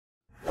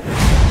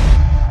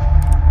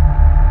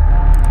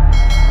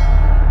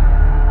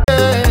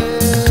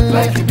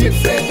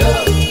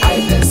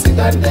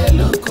and they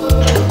look.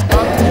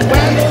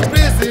 When the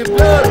breeze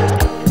blow,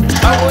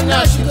 I wanna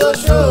she go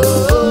show.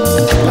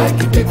 Like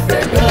a big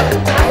friend,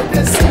 I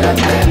can see and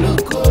they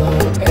look.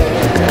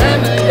 When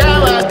the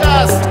yawa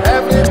gas,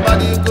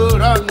 everybody go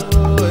run.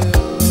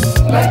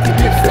 Like a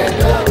big friend,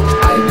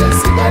 I can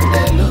see and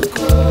they look.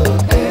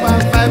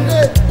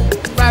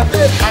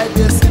 Vibrate, I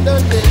can see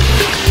and they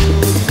look.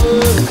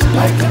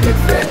 Like a big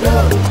friend,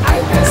 I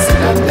can see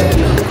and they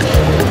look.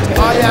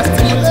 Oh yeah,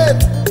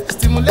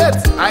 stimulate,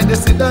 I can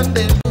see and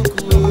they look.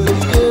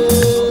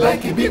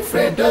 Like a big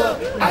friend,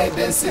 I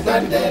can see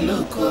and they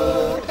look.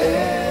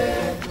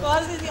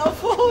 Because it's your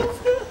fault.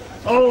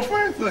 Oh,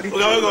 thank you.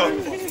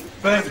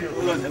 Thank you.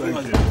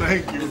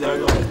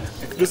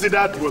 You see,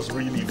 that was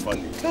really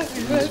funny.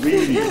 It was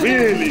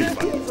really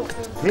funny.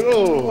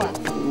 Oh.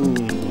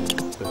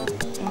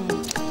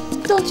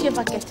 Don't you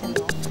ever get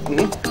enough?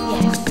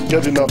 Yes.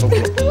 Get enough of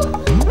what?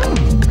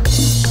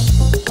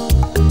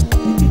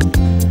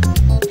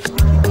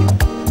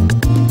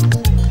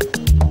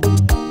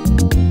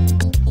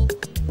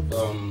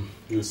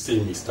 You see,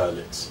 Mr.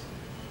 Alex,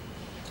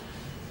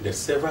 the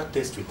several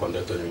tests we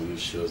conducted on you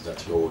shows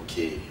that you're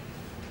okay.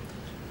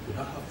 You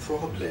don't have a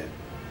problem.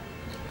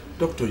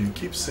 Doctor, you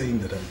keep saying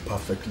that I'm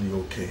perfectly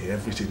okay,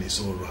 everything is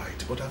all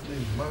right, but I've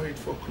been married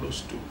for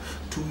close to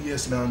 2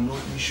 years now, no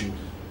issue.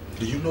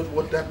 Do you know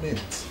what that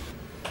means?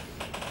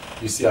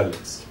 You see,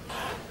 Alex,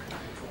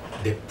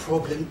 the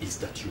problem is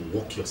that you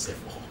woke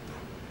yourself up.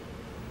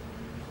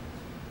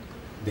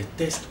 The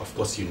test, of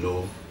course, you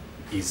know,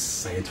 is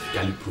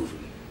scientifically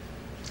proven.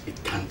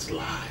 It can't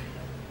lie.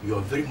 You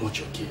are very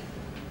much okay.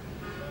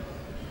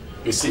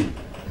 You see,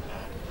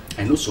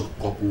 I know some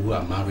couple who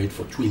are married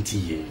for 20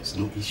 years,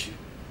 no issue.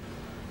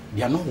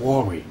 They are not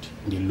worried.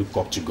 They look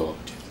up to God.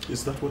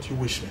 Is that what you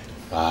wish me?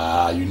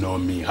 Ah, you know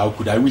me. How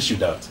could I wish you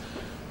that?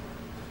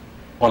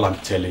 All I'm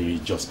telling you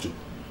is just to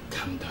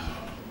calm down.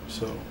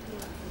 So,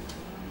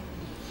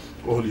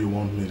 all you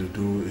want me to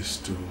do is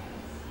to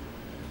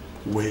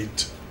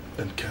wait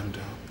and calm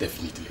down?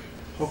 Definitely.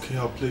 Okay,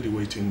 I'll play the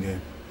waiting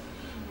game.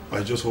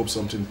 I just hope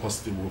something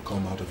positive will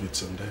come out of it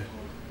someday.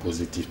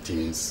 Positive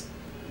things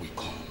will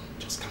come.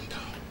 Just calm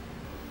down.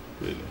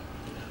 Really?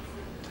 Yeah.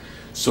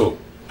 So,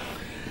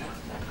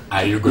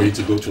 are you going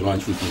to go to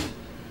lunch with me?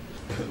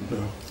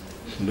 No.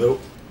 No.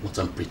 What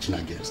I'm preaching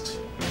against.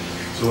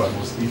 So I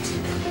must eat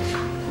it.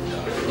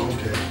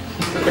 Okay.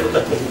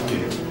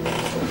 Okay.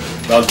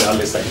 That's the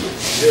only side.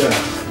 Yeah.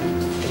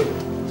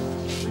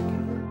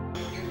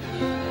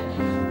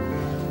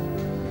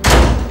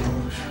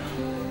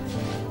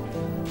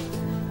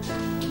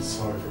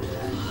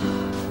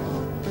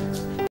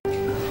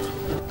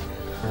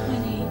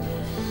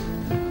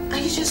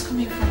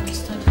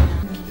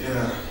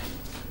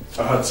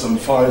 I had some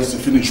files to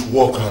finish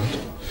work on,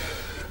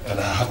 and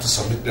I have to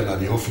submit them at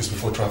the office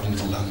before traveling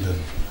to London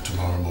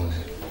tomorrow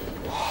morning.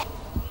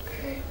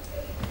 Okay.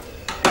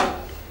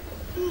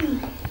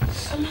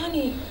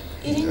 Honey,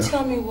 you didn't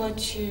tell me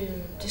what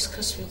you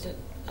discussed with the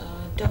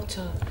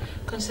doctor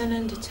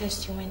concerning the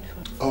test you went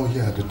for. Oh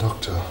yeah, the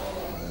doctor.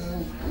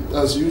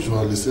 As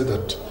usual, he said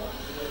that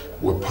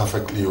we're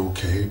perfectly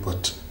okay,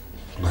 but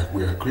like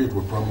we agreed,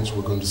 we promised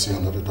we're going to see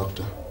another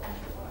doctor.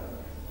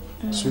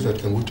 Sweetheart,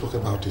 can we talk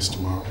about this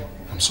tomorrow?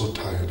 I'm so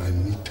tired. I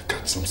need to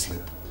get some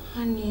sleep.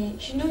 Honey,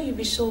 you know you'll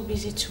be so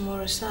busy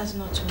tomorrow so as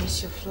not to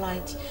miss your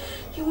flight.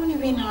 You won't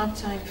even have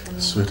time for me.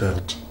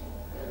 Sweetheart,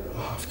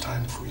 I'll have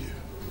time for you.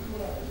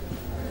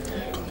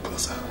 Come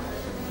closer.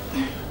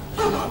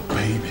 You're my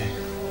baby.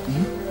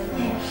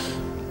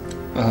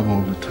 I have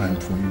all the time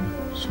for you.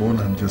 So all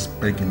I'm just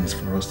begging is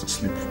for us to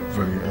sleep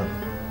very early,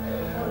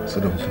 so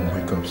that we can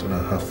wake up, so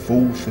that I have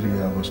full 3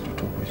 hours to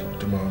talk with you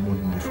tomorrow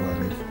morning before I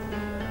leave.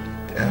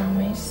 Yeah,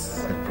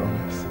 promise. I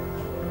promise.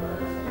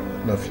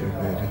 Love you,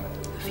 baby.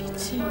 Love you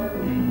too.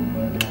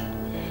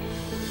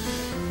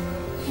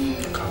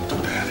 Come to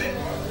daddy.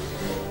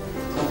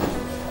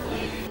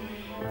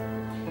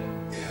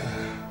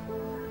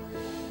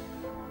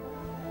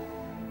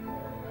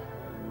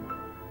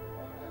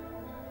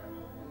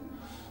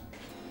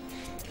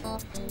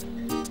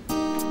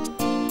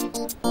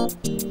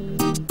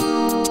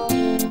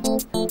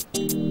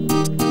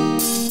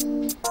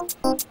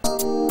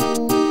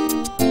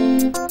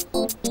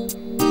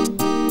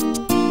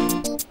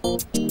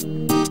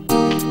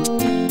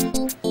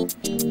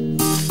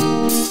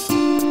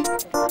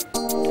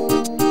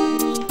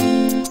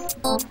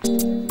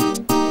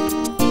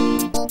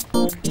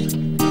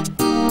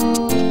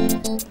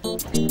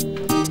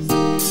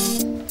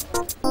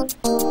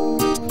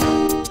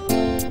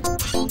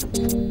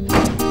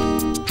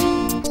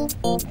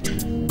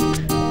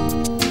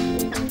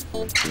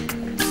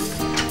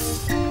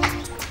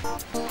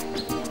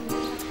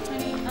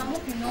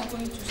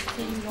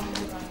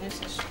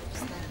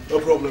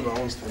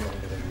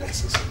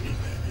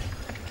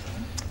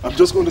 I'm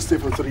just going to stay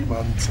for 3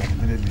 months,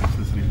 and then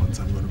after 3 months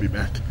I'm going to be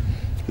back.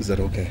 Is that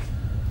okay?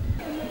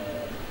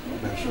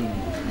 I'm sure you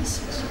will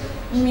miss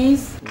you.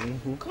 Miss?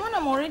 Come on,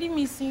 I'm already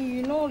missing you.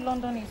 You know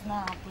London is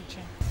now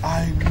approaching.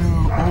 I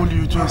know. All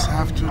you just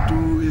have to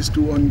do is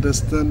to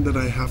understand that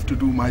I have to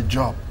do my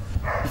job.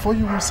 Before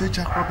you will say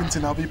Jack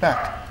Robinson, I'll be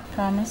back.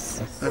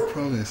 Promise? I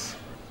promise.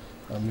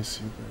 I miss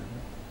you, baby.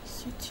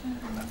 You too.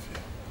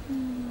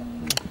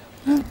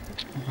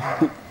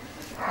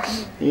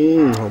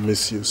 I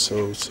miss you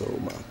so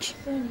much.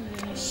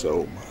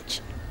 So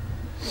much.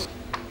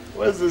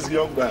 Where's this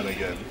young man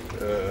again?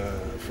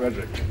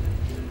 Frederick.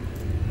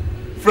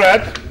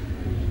 Fred!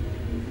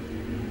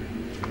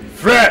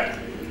 Fred!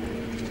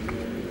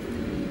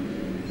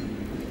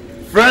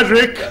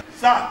 Frederick!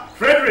 Sir!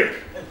 Frederick!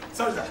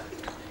 Sorry, sir.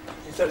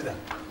 Sorry, sir.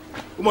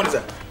 Good morning,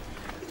 sir.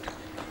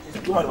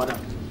 Good morning, madam.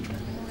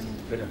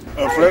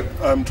 Fred,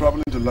 I'm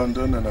traveling to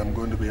London and I'm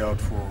going to be out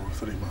for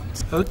 3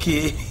 months.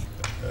 Okay.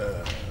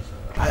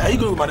 Are you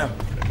going, madam?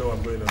 No,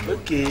 I'm going on.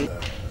 Okay.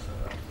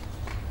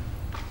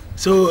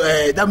 So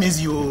that means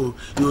you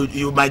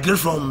migrate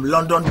from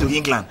London to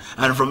England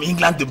and from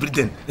England to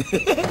Britain.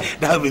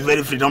 That will be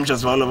very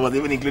freedomous for all of us,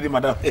 even including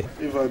madam.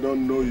 If I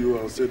don't know you,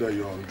 I'll say that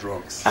you're on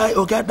drugs.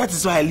 Okay, that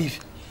is why I live.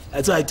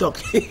 That's why I talk.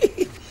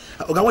 Okay,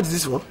 what is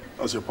this for?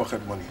 That's your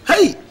pocket money.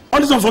 Hey, all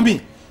this one for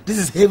me. This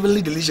is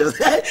heavenly delicious.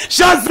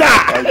 Shut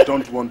up! I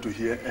don't want to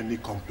hear any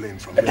complaint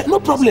from you. No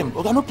problem.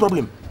 Okay, no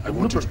problem. I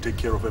want you to take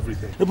care of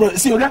everything. No problem.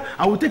 See, okay,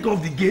 I will take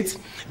off the gate,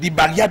 the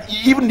backyard,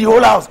 even the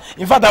whole house.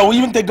 In fact, I will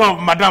even take off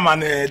Madam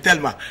and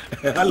Thelma.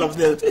 I love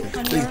them.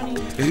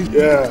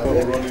 Yeah,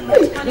 I'm running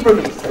late. No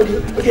problem.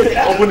 Okay,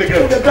 open the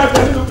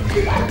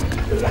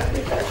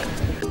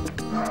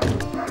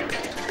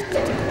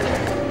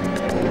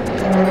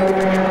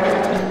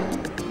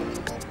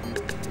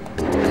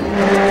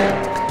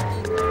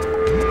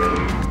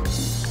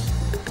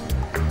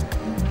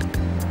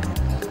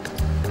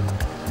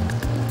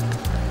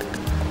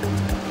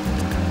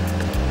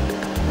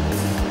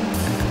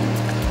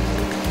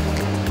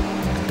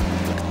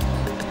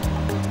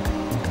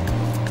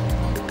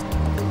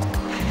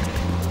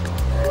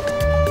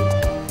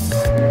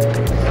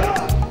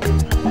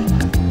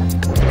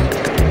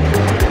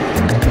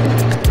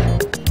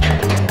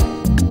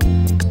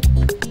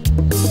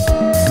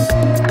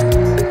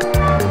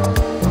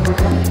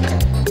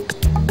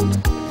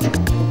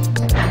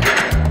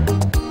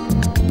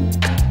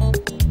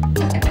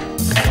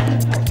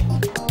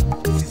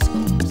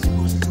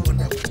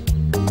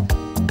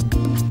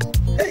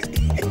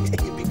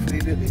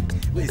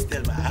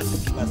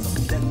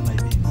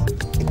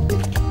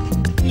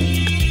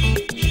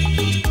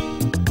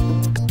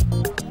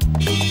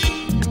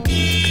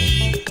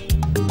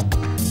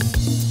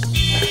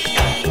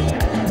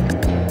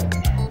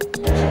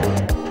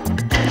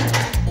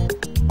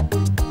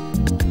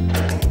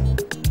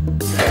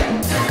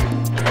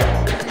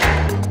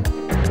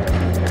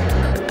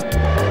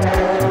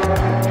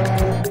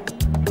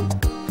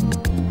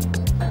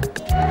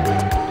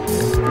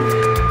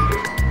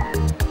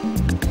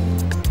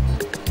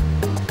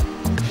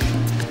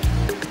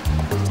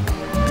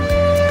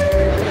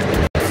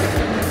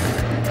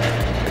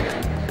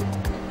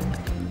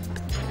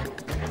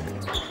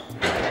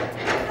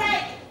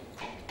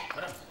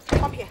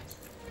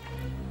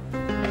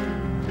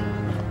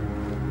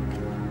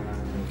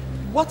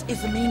What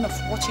is the meaning of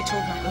what you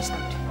told my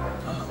husband?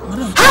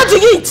 Madam. How do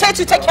you intend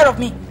to take care of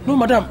me? No,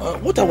 madam.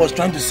 What I was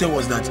trying to say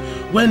was that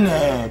when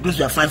those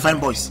were fine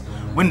boys,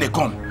 when they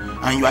come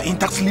and you are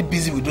intensely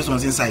busy with those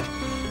ones inside,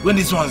 when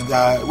these ones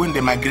when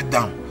they migrate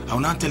down, I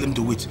will now tell them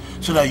to wait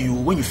so that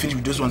when you finish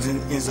with those ones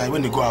inside,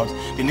 when they go out,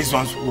 then these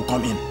ones will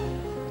come in.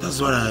 That's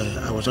what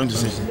I was trying to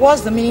say.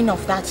 What's the meaning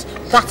of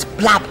that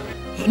blab?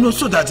 No,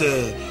 so that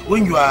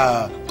when you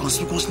are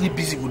conspicuously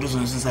busy with those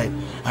ones inside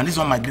and this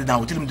one migrate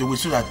down, we tell them to wait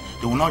so that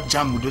they will not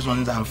jam with those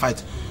ones and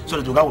fight. So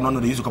that the guy will not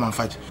know they used to come and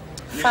fight.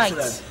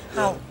 Fight?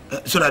 How?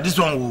 So that this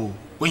one will,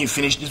 when you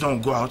finish, this one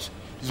will go out,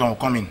 this one will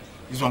come in,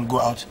 this one will go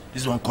out,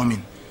 this one will come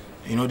in.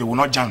 You know, they will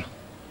not jam.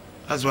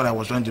 That's what I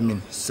was trying to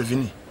mean.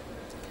 Savini.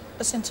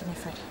 Listen to me,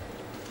 Fred.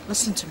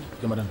 Listen to me.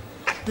 Okay, madam.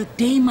 The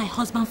day my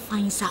husband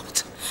finds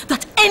out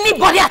that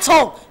anybody at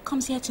all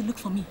comes here to look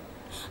for me,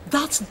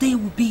 that day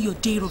will be your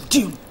day of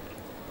doom.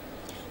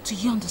 Do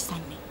you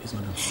understand me? Yes,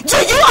 madam. Do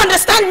you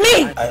understand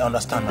me? I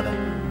understand, madam.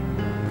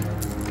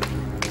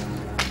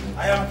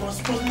 I am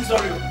conspicuously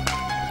sorry.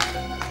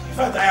 In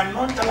fact, I am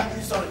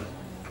nonchalantly sorry.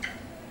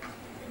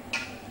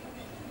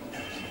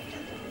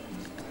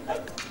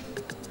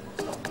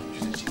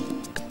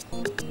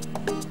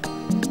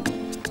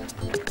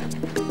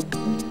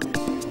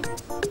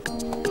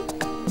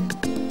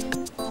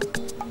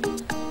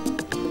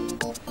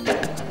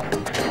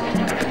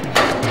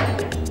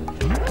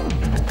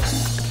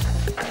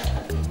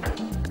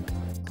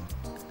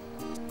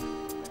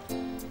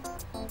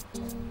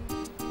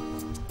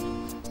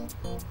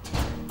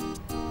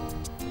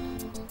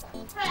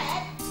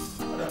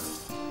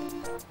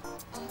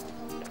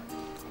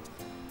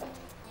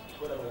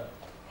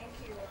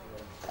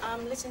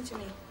 Listen to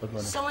me.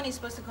 Someone is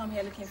supposed to come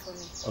here looking for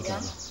me. Okay.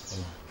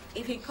 Yeah?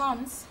 If he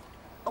comes,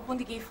 open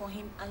the gate for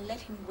him and let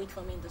him wait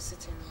for me in the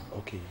sitting room.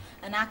 Okay.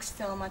 And ask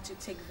Thelma to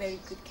take very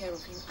good care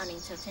of him and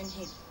entertain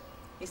him.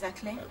 Is that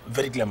clear?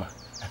 Very clear, ma.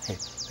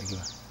 Thank you,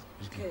 ma.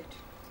 Good.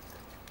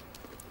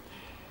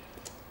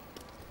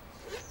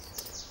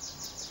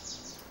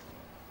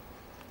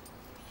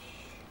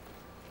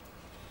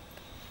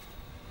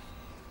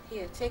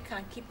 Here, take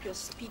and keep your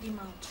speedy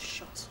mouth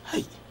shut.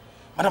 Hey,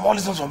 madam, all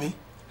listen to me.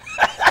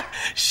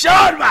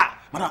 Shut up!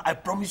 Madam, I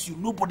promise you,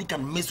 nobody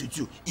can mess with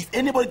you. If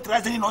anybody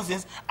tries any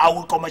nonsense, I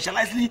will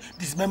commercializely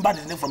dismember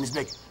the neck from his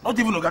neck. Not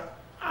even Oga.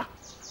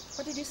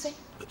 What did you say?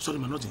 Sorry,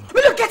 man, nothing.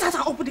 Will you get out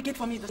and open the gate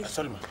for me, please?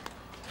 Sorry, man.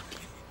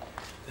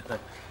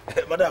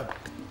 Madam,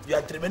 you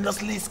are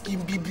tremendously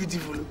skinny,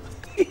 beautiful. Open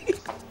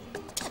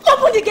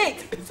the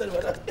gate! Sorry,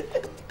 madam.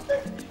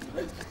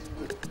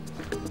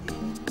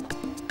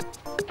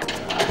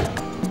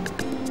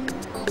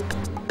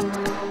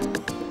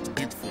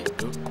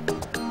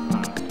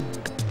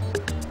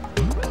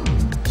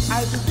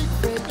 I do big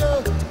Fredo,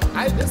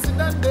 I just sit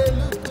and they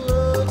look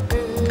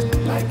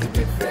good. Like a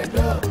big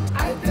Fredo,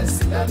 I just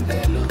sit and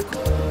they look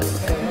good.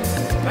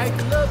 Like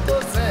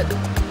Loco said,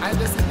 I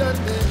just sit and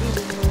they look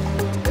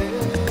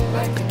good.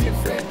 Like a big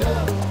Fredo,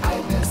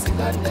 I just sit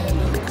and they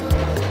look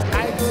good.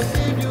 I go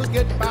give you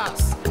get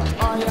pass,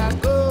 or ya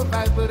go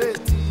vibrate.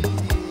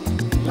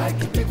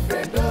 Like a big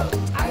Fredo,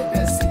 I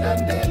just sit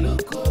and they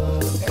look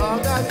good. Or I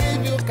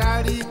give you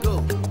carry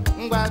go,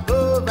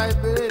 go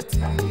vibrate.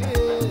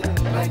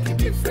 Like a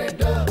big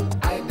Fredo,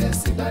 I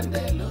just sit and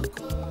they look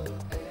good.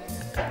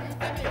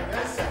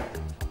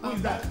 Who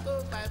is that?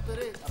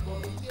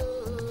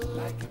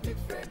 Like a big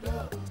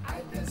Fredo,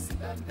 I just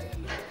sit and they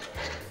look.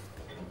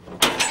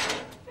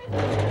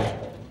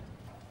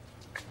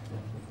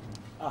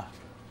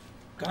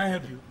 Can I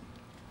help you?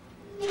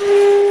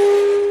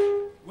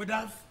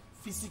 Whether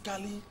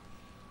physically,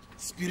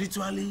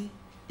 spiritually,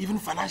 even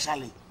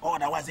financially, or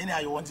otherwise, anyhow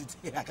you want it,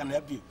 I can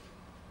help you.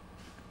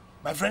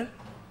 My friend,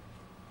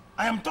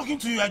 I am talking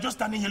to you, you are just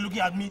standing here looking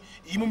at me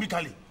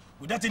immimically,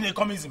 without any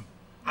economism.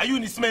 Are you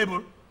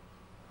insmable?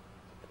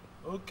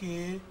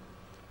 Okay,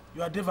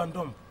 you are deaf and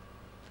dumb.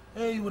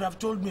 Hey, you would have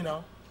told me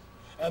now.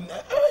 Come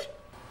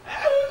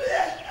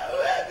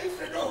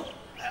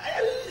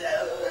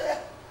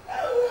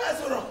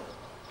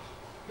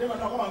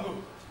and go.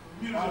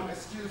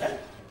 Excuse me.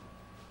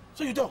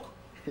 So you talk.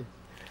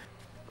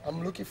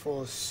 I'm looking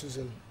for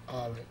Susan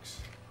Alex.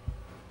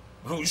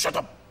 Bro, you shut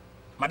up.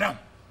 Madam.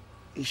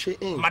 Is she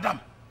in? Madam.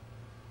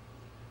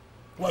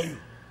 Who are you?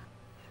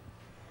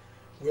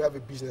 We have a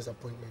business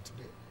appointment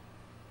today.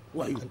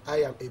 Who are you? And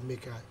I am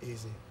Emeka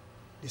Eze,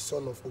 the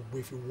son of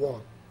Ogbefi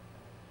One.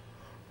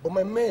 But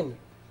my men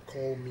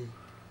call me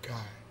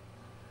Guy.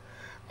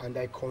 And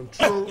I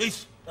control... Hey,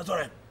 that's all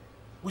right.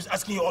 Who's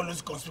asking you all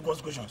those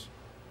conspicuous questions?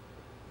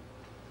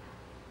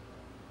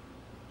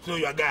 So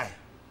you're a guy.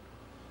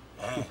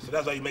 So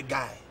that's why you make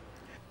Guy.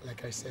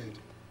 Like I said,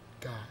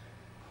 Guy.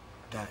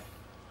 Guy.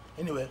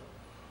 Anyway,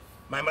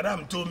 my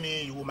madam told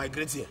me you will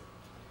migrate here.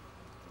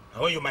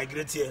 And when you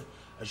migrate here,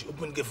 I should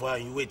open the gate for her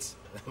and you wait.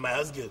 My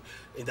house girl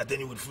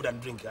entertain you with food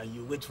and drink and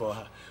you wait for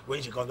her.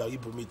 When she comes out, you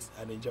meet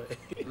and enjoy.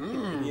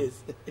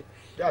 Yes.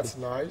 That's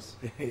nice.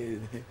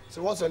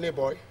 So what's your name,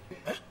 boy?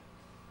 Huh?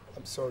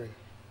 I'm sorry.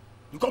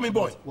 You call me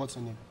boy? What's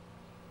your name?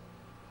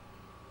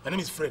 My name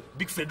is Fred.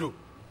 Big Fredo.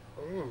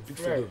 Big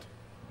Fredo.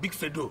 Big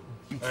Fredo.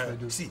 Big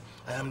Fredo. See,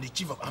 I am the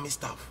chief of army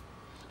staff,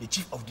 the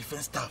chief of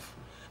defense staff,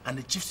 and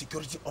the chief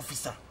security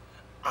officer,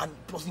 and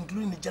plus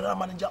including the general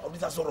manager of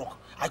this Aso Rock.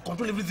 I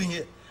control everything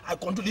here. I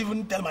control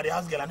even tell my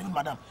house girl and even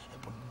madam.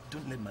 But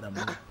don't let madam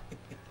know.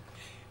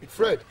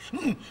 Fred.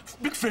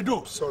 Big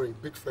Fredo. Sorry,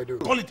 Big Fredo.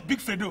 Call it Big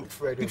Fredo. Big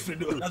Fredo. Big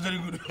Fredo. That's very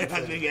good. That's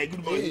very good.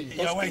 Good boy. Hey,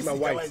 You're wise. my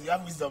wife. You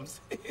have wisdoms.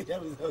 You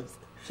have wisdoms.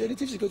 So you're the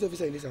chief security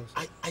officer in this house?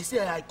 I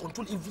say I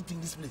control everything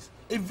in this place.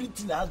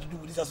 Everything that has to do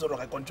with this Aso Rock,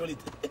 I control it.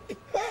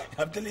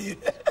 I'm telling you.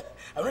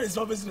 I'm not a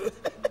small person.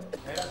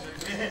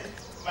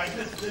 My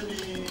just let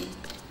me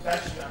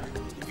dash you and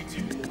evict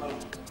you in the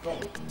mouth. Come.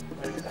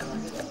 Let me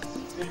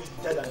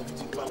tell and evict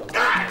you in the mouth.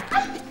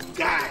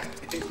 Guy!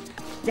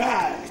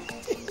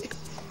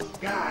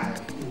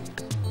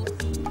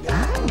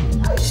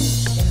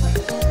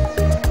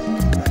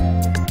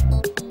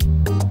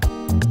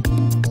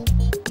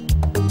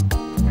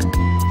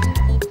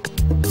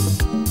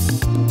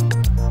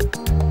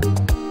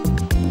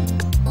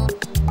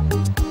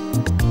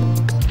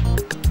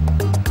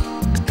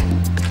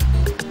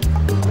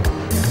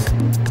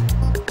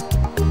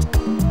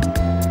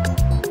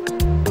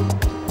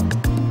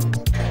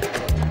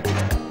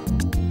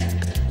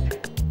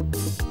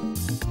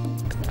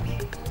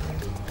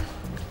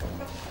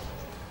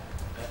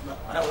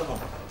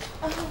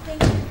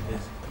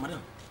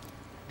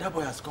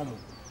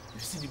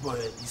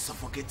 He's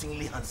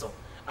suffocatingly handsome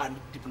and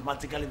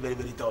diplomatically very,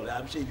 very tall.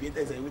 I'm sure if you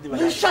enter everything.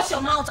 You shut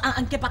your mouth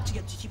and get back to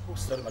your duty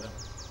post. Sorry, madam.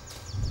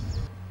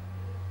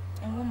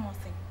 And one more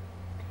thing.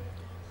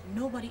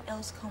 Nobody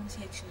else comes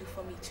here to look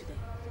for me today.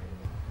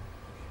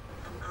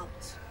 I'm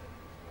out.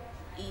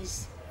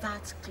 Is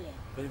that clear?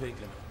 Very, very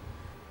clear, madam.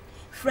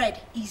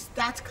 Fred, is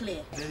that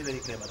clear? Very, very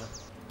clear, madam.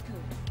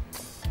 Good.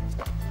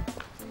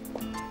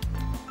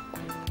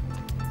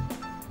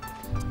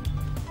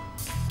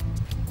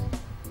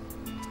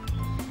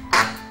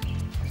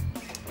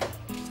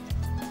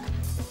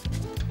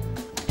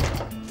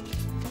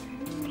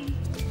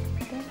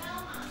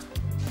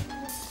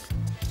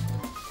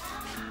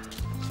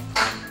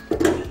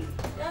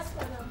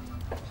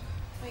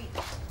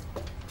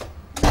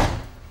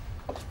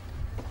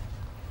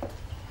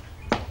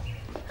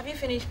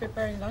 finish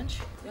preparing lunch?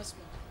 Yes,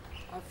 ma'am.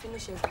 I'll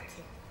finish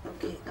everything.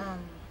 Okay,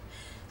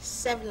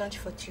 serve lunch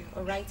for 2,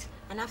 alright?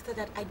 And after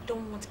that, I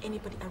don't want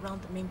anybody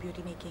around the main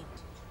building again.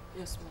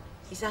 Yes, ma'am.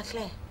 Is that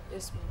clear?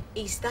 Yes, ma'am.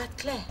 Is that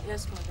clear?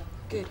 Yes, madam.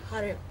 Good,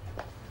 hurry up.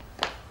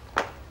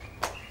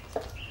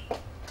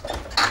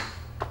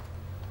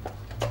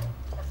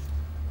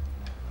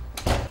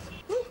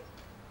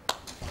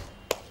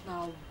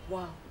 Now,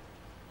 wow.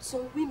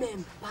 Some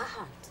women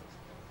bad,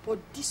 but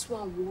this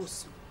one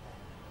was.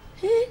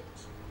 Hey,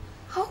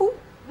 how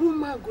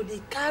woman go they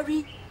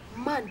carry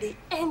man they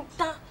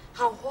enter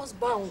her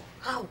husband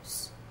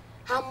house,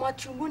 her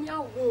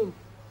matrimonial home.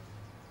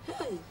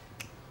 Hey,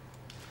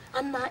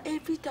 and now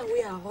every time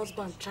where her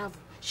husband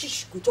travel,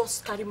 she could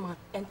just carry man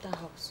enter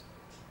house.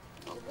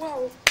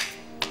 Wow.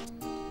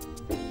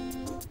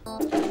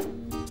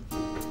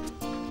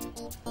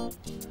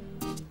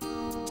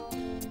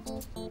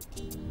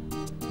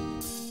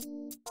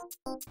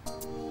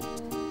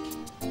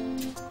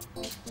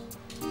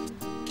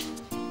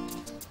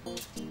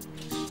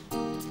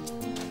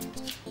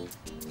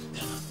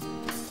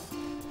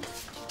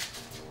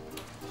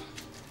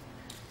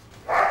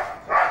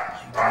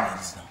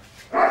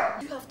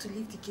 To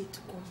leave the gate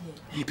to come here.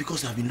 Hey,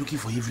 because I've been looking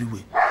for you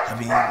everywhere. I've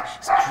been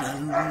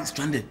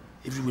stranded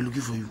everywhere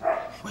looking for you.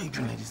 Why are you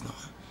doing like this now?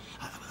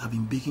 I've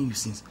been begging you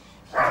since.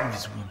 Even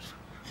this once.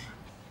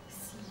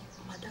 See,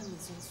 madam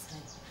is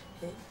inside.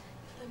 Eh?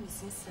 Madam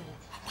is inside.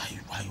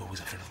 Why are you always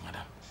afraid of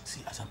madam?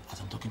 See, as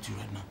I'm talking to you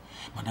right now,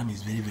 madam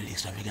is very, very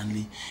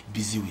extravagantly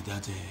busy with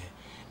that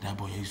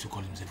boy I used to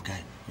call himself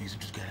guy. I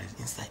used to do guy that is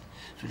inside.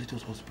 So let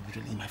us also be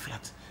in my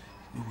flat.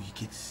 Maybe we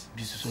get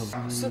busy sort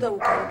of. So that we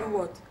can do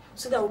what?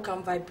 So that we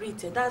can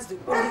vibrate. That's the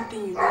only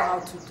thing you know how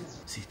to do.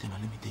 See, Tema,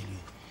 let me tell you.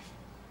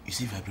 You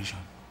see vibration,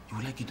 you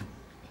will like it too.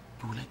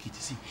 You will like it.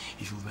 See,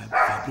 if you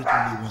vibrate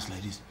only once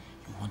like this,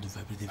 you want to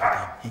vibrate every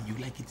time. And you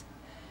like it.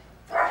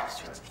 Very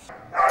sweet.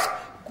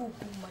 Go,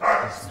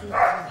 madam.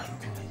 Why you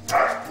doing like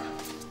that?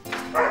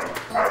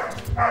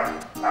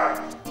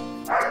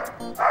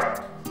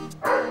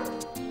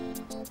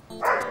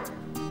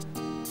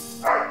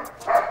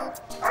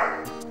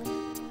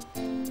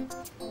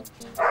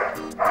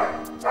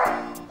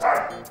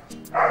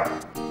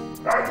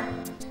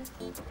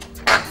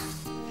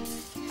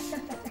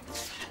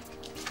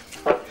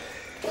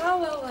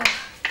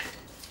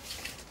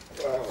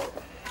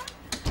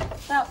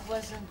 That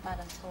wasn't bad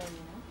at all,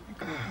 you know.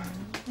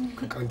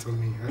 You can't tell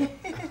me, huh?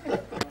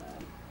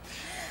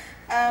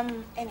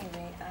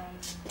 Anyway,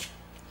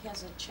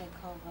 here's a check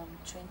of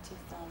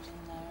 20,000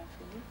 naira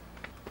for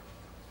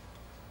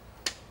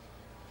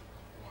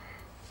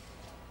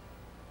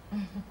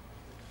you.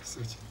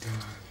 Such a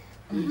dog.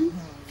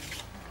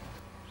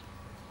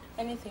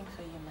 Anything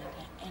for you, my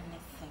dear.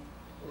 Anything.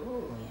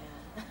 Oh.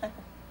 Yeah.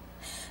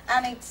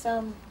 And it's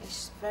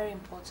very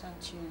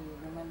important to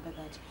remember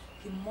that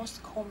you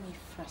must call me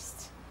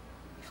first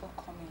before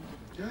coming in.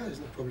 Yeah, there's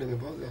no problem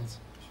about that.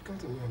 You can't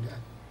tell me on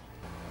that.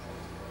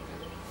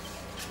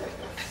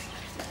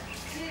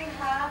 Do you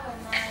have a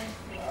nice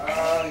day?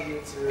 Ah,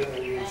 you too.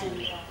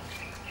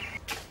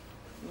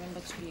 Remember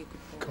to be a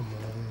good boy. Come on.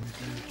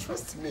 You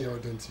trust me, or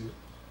don't you?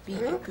 Be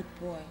a good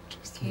boy.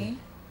 Trust okay? me.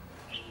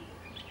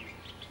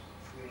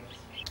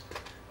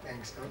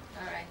 Thanks, huh?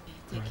 Alright.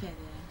 Take care, dear.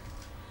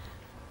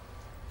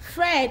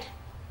 Fred!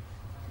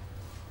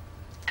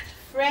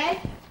 Fred?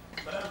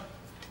 Madam.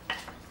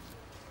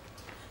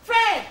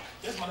 Fred!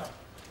 Yes, madam.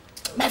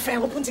 My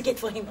friend, open the gate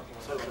for him.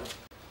 Sorry, madam.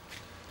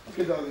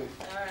 Okay, darling.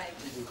 Alright.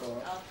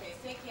 Okay,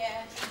 take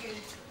care.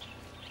 Good.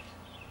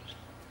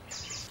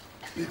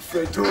 Big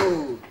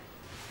Fredo.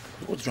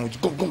 What's wrong with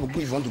you? Go if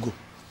you want to go.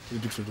 You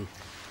big Fredo.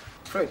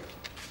 Fred,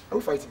 are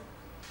we fighting?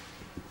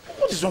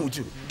 What is wrong with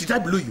you? Did I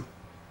blow you?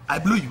 I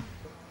blew you.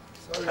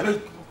 Sorry. I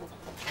don't...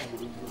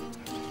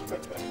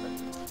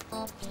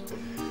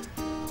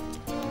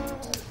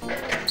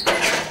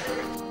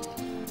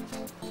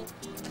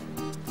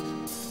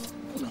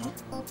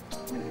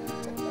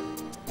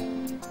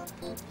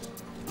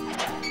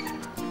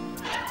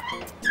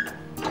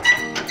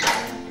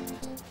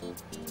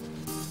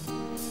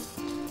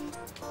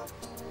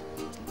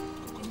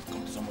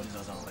 Come to somebody's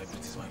house and vibrate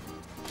his wife.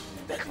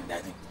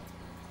 Nothing.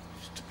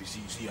 Stupid.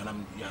 See, you're not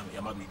me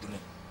doing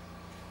it.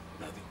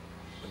 Nothing.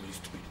 You're very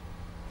stupid.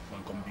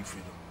 Come big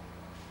fellow.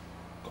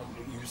 Come,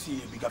 you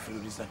see a bigger fellow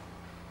this time.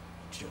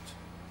 Idiot.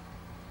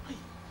 Hey,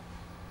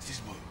 this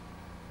boy.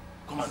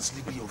 Come and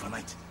sleep here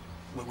overnight.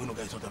 When no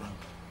guy is not around.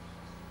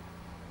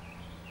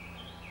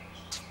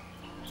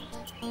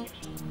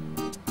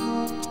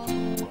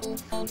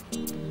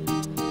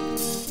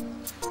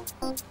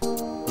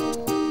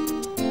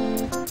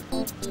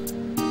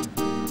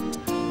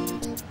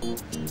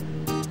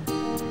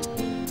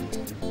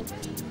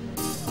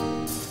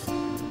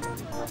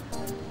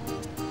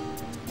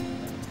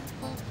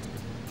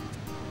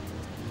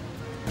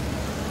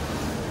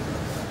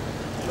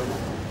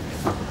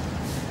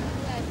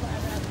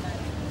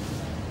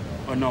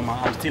 Oh no, man,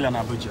 I'm still in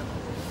Abuja.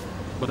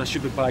 But I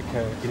should be back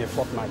in a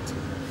fortnight.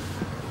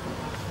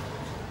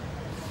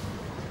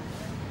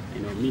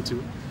 You know, me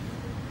too.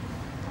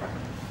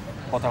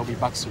 But I'll be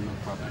back soon, no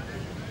problem.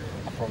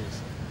 I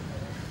promise.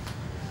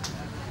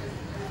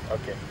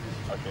 Okay,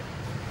 okay.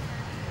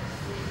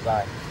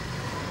 Bye.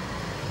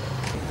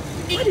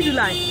 Why did you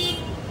lie?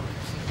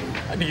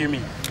 What do you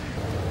mean?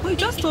 We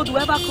just told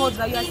whoever called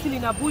that you are still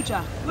in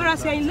Abuja,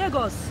 whereas you're in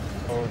Lagos.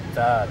 Oh,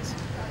 Dad.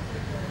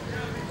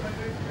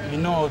 You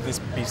know all this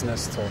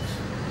business stuff.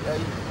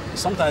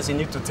 Sometimes you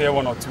need to tell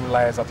one or two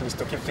lies at least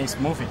to keep things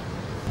moving.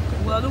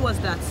 Well, who was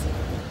that?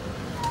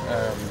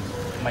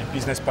 My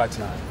business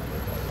partner.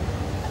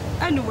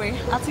 Anyway,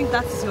 I think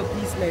that is your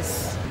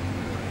business.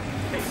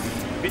 Hey,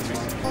 Beatrice.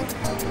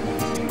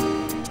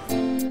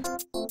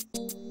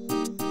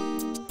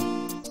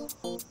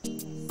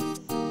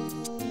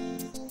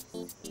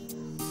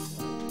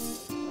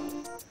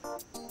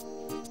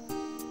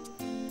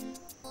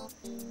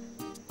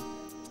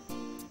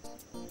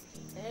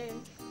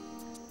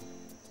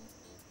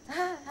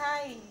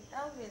 Hi,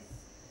 Elvis.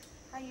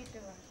 How you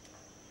doing?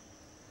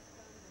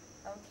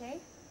 Okay.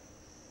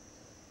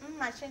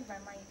 I changed my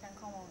mind. You can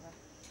come over.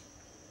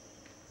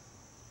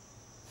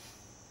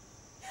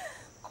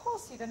 Of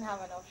course, you don't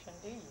have an option,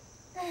 do you?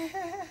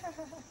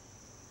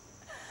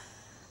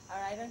 All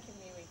right, don't keep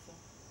me waiting.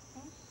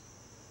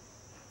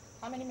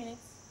 How many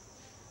minutes?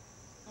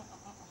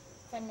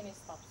 10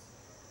 minutes tops.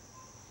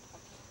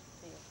 Okay,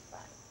 see you.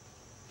 Bye.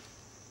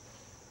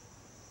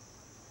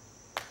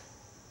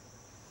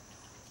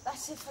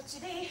 That's it for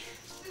today.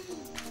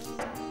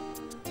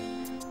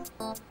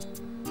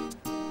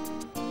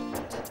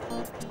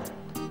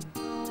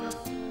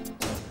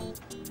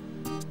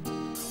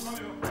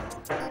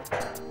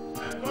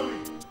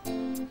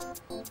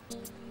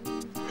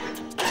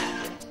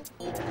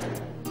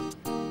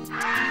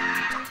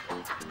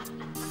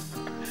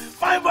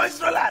 Fine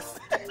boys, rollers.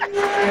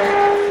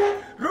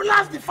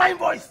 Rollers, the fine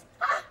boys.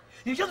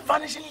 You just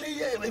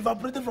vanishingly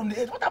evaporated from the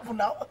edge. What happened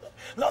now?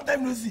 Long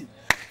time no see.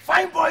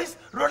 Fine boys,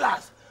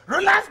 rollers.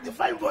 Rollers, the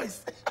fine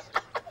boys.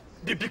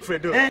 The big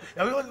Fredo.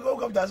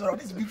 Welcome to Azora.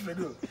 This is Big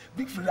Fredo.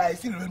 Big Fredo, I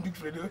still remember Big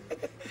Fredo.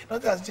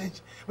 Nothing has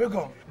changed.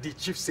 Welcome. The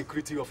chief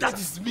security officer. That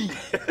is me.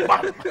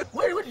 Bam.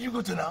 Where did you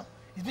go to now?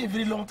 It's been a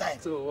very long time.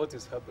 So what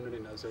is happening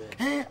in Azora?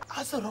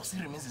 Azora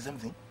still remains the same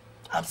thing.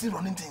 I'm still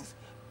running things.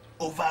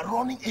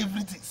 Overrunning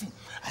everything. See,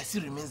 I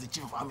still remains the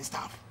chief of army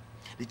staff,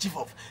 the chief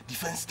of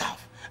defense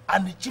staff,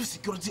 and the chief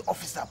security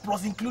officer,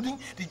 plus including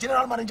the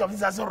general manager of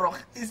this Azora.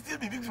 It's still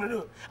the Big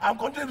Fredo. I'm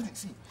controlling everything.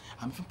 See,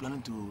 I'm even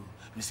planning to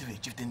receive a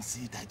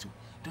chieftaincy title.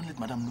 Don't let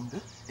Madam know.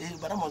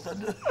 Madam must not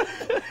know.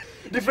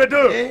 The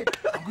Fredo!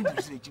 I'm going to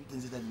receive a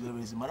chieftaincy title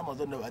very soon. Madam must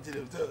not know. I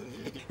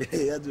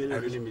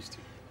really missed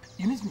you.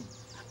 You miss me?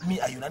 Me,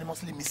 I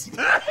unanimously miss you.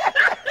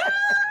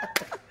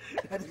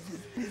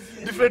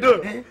 The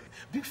Fredo!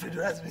 Big Fredo,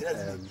 that's me.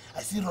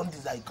 I still run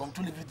this, I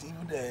control everything.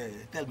 Even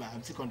tell me,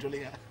 I'm still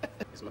controlling her.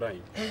 Is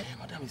Madam in?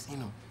 Madam is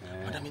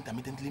Madam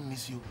intermittently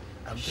miss you.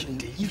 I'm telling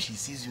you, if she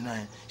sees you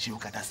now, she will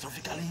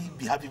catastrophically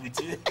be happy with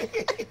you.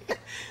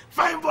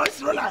 Fine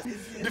boys, rollers.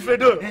 The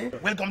Fredo!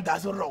 Welcome to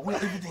Azora, where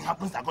everything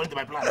happens according to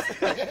my plans.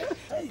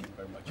 Thank you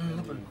very much.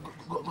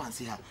 Go and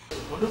see her.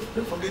 But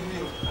don't forget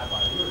me.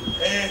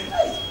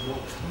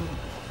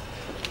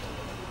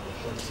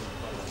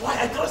 Why?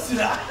 I trust you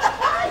now.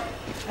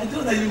 I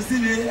know that you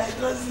see me. I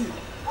trust you.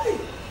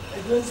 I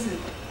trust you.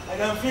 I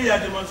can feel your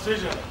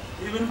demonstration,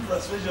 even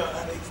frustration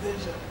and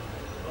extension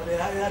on a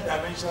higher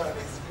dimension and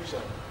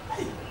execution.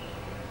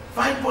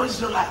 Fine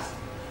boys, rollers.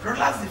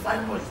 Rollers, the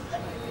fine boys.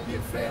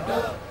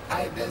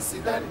 I then see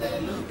that they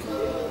look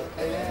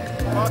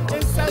But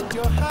inside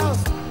your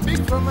house,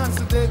 big romance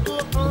they go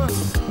on.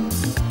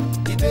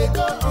 They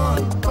go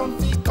on,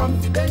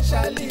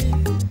 confidentially.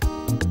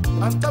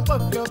 On top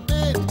of your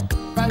bed,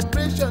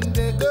 vibration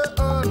they go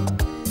on.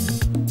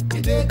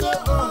 They go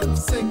on,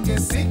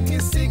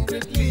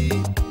 secretly.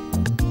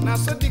 Now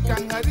so the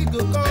kangaroo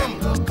go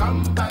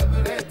come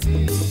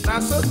vibrating. Now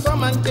so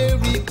Tom and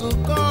Jerry go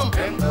come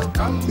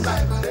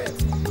vibrating.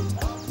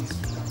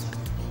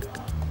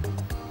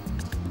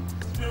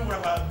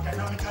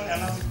 Dynamically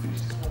allow me to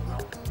finish this work now.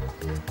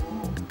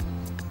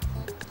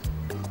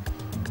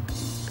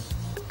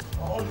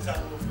 All these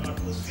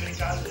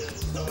atmospherical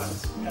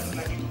disturbance, we are not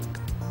like it.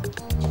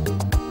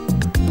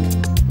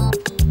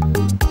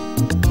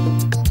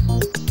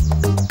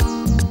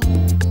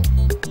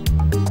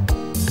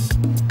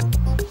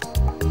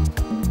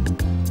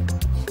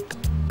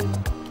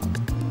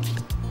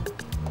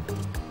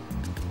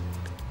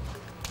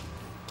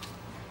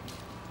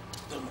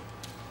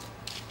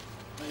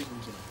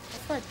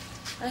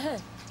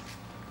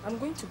 I'm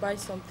going to buy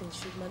something.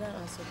 Should Madam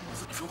answer me?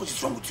 What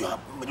is wrong with you,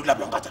 Medulla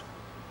Blangata?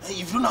 If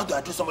you don't know how to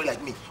address somebody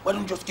like me, why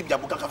don't you just keep the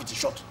buccal cavity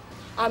shut?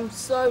 I'm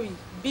sorry,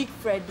 Big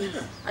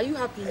Fredo. Are you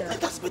happy now?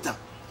 That's better.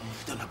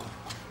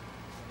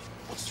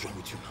 What is wrong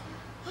with you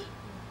now?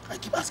 I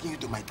keep asking you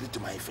to migrate to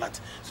my flat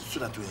so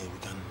that we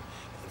can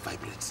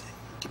vibrate.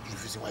 Keep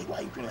refusing. Why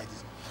are you doing like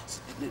this?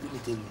 Let me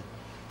tell you.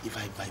 if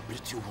I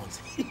vibrate you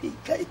once, I'm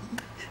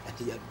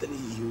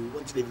telling you, you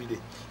want it every day.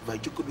 If I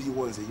joke with you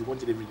once, you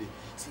want it every day.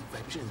 See,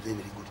 vibration is very,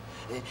 very good.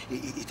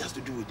 It has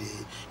to do with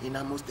the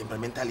innermost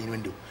temperamental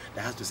innuendo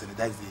that has to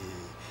sanitize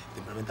the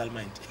temperamental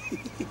mind.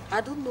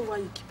 I don't know why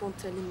you keep on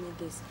telling me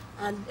this.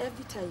 And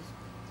every time,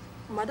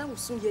 Madam will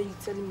soon hear you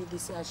telling me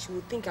this and she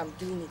will think I'm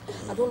doing it.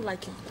 I don't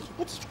like it.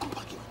 What is come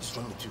back here? What is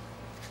wrong with you?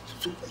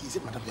 So is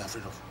it Madam you're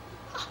afraid of?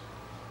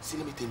 See,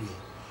 let me tell you,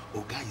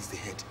 Oga is the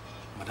head.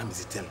 Madam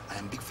is the tail. I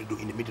am Big Fredo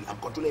in the middle. I'm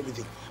controlling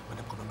everything.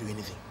 Madam cannot do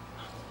anything.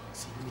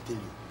 See, let me tell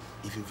you,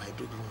 if you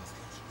vibrate once,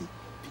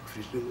 Big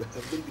Fredo,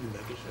 I'm very good in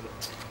vibration.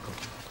 Come.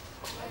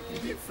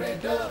 Big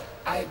Fredo,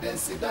 I then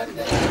sit down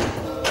there.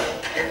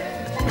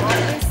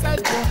 Come inside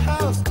your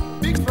house,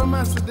 big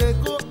romance they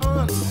go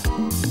on.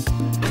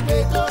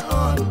 They go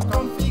on,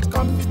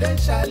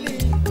 confidentially.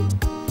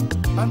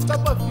 On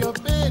top of your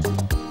bed,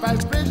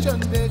 vibration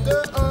they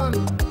go on.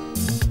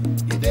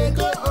 They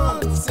go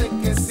on,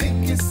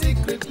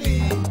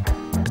 secretly.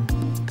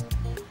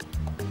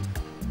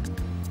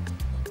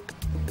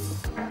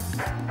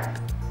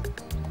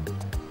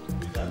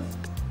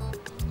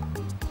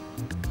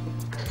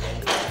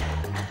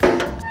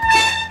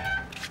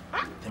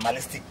 The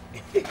malastic.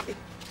 Wait.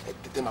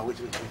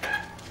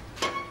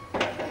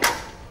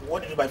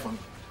 What did you buy for me?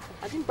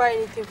 I didn't buy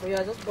anything for you.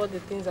 I just bought the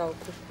things I will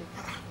cook with.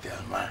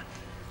 Delma,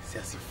 see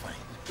as you fine.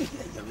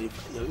 You're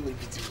very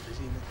beautiful.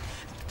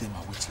 Delma,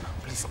 wait now,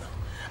 please now.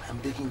 I'm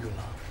begging you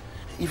now.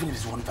 Even if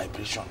it's one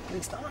vibration,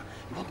 please now.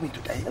 You want me to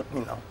die? Help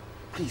me now,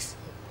 please.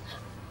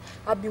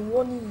 I've been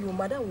warning you.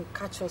 Madam will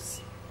catch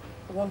us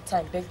one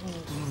time, begging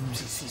you.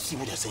 See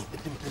what you're saying.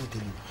 Let me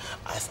tell you.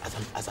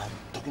 As I'm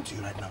talking to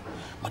you right now,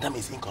 Madam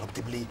is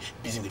incorruptibly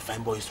busy with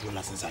fine boys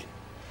rollers inside.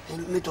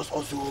 And let us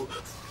also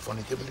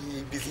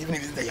fornicatably busy, even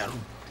if it's in your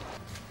room.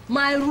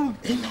 My room?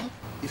 Hey, no.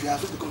 If you are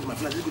supposed to come to my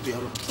flat, let's go to your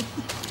room.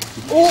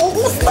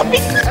 Oh, stop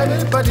it!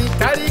 Everybody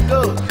carry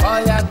go,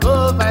 oh yeah,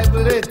 go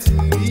vibrate,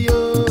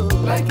 yo.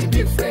 Like a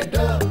Big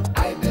Fredo,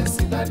 I then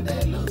sit down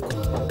there, look.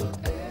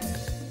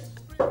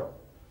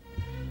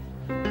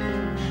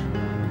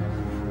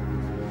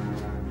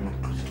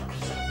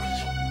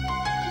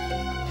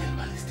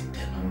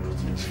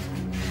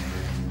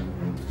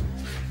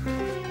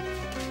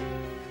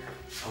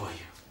 How are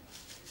you?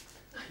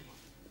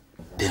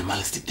 Delma,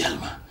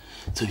 Delma.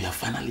 So you have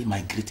finally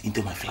migrated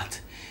into my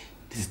flat.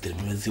 This is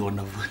tremendously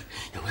wonderful.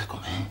 You're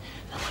welcome, eh?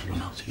 How are you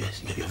now? So you're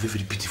very,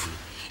 very beautiful.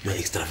 You're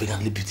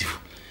extravagantly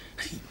beautiful.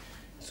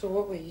 So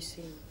what were you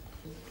saying?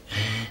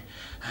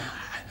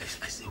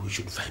 I say we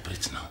should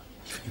vibrate now.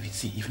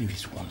 Even if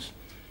it's once.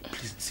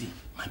 Please see,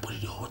 my body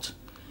is hot.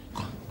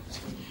 Come,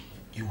 see.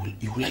 You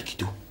will like it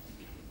too.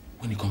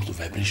 When it comes to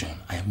vibration,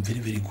 I am very,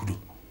 very good.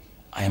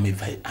 I am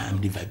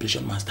the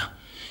vibration master.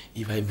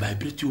 If I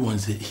vibrate you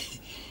once,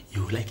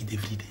 you will like it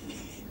every day.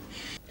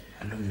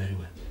 I love you very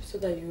well. So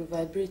that you will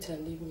vibrate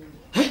and leave me.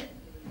 Hey,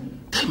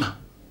 Thelma,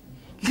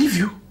 leave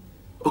you?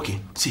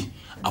 Okay, see,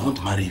 I want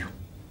to marry you.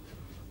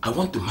 I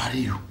want to marry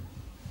you.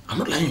 I'm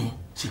not lying.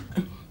 See,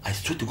 I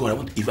swear to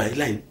God, if I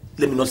lie,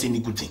 let me not say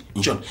any good thing.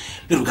 In short,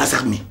 let me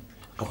ask me.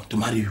 I want to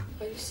marry you.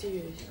 Are you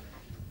serious?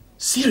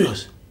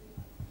 Serious?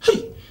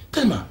 Hey,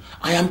 Thelma,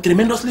 I am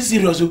tremendously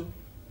serious.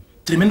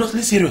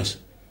 Tremendously serious.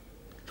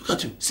 Look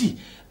at you. See,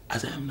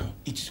 as I am now,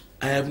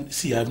 I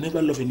have never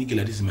loved any girl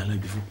like this in my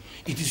life before.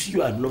 It is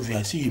you I'm loving.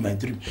 I see you in my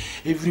dream.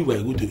 Everywhere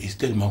I go to is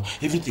Thelma.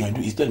 Everything I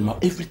do is Thelma.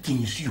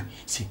 Everything is you.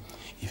 See,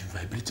 if you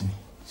vibrate me,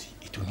 see,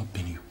 it will not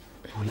pain you.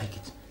 You will like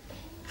it.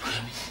 Look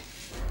at me.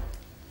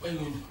 Where are you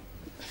going?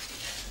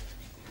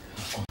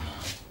 Come now.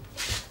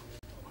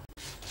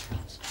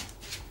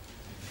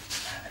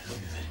 I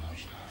love you very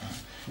much now.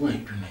 Why are you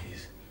doing like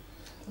this?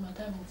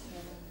 Madam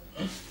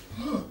is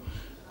No.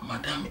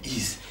 Madam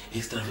is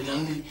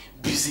extravagantly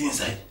busy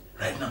inside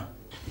right now.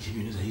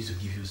 You know I used to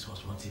give you small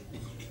thing.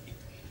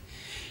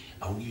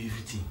 I will give you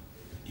everything.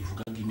 If you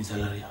can't give me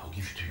salary, I will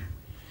give it to you.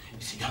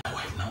 You see, you're my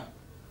wife now.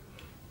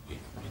 Wait.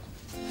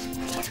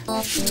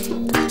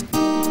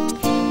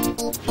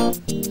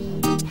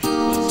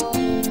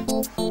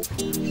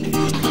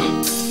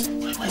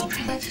 Why are you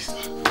doing like this? I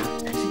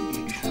think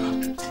you should not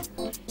do it.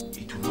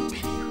 It will not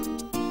pain you.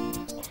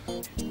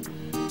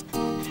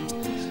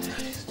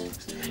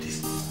 Stay like this.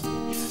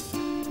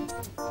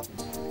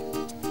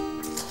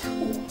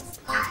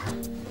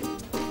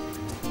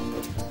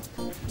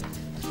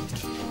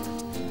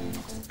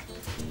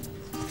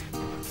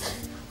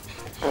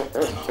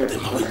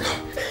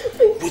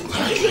 Wait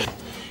now.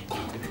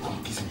 Come,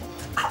 kiss me.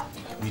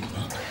 Wait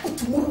now.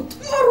 Tomorrow.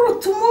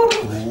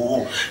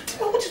 Oh,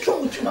 what is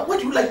wrong with you now? Why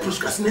do you like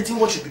procrastinating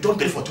what should be done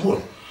better for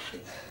tomorrow?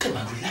 Come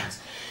on,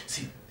 relax.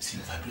 See the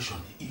vibration.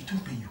 It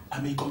won't pain you.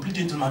 I'm a complete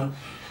gentleman.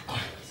 Come.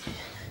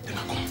 Then I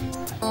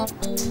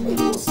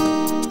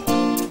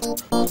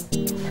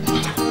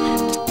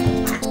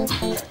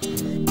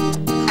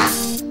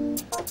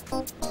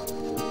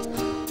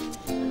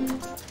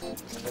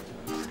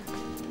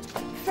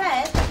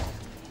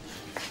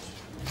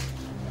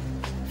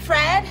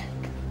Fred?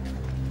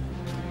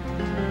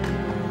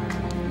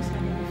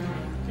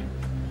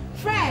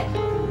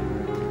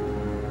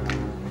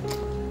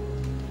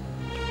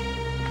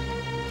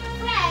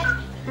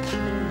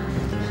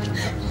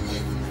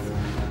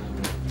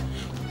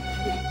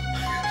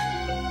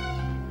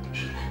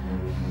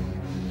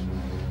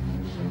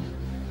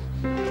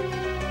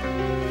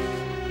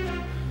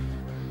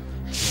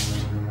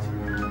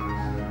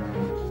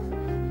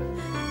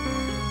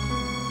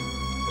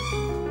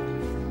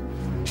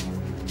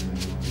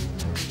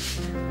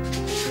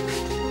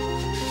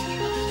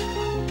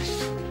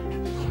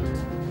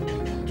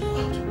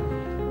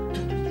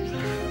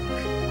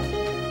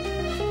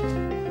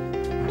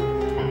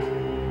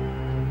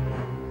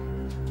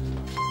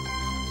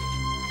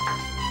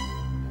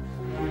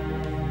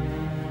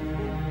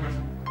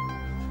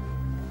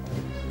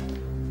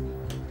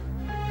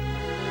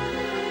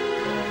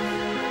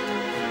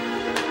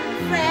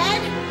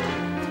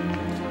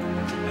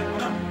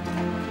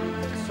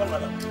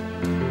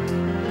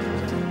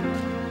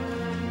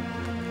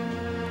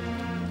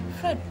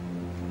 good.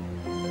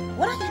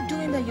 What are you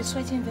doing that you're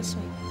sweating this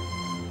way?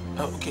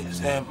 Okay,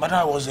 madam,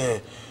 I was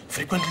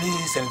frequently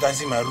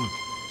sanitizing my room,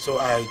 so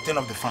I turned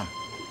off the fan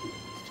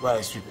while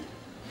I sweep.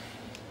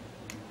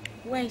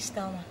 Where is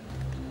Thelma?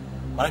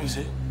 Madam, you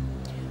say?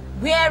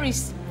 Where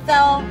is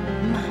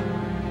Thelma?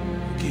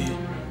 Okay.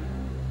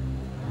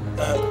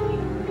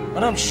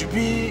 Madam, she should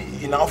be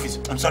in the office.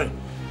 I'm sorry,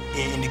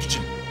 in the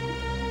kitchen.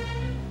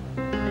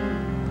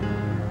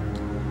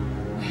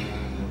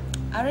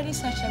 I already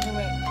searched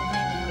everywhere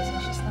behind the house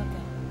and she's not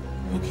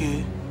there.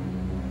 Okay.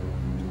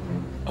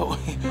 Oh,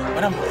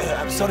 madam,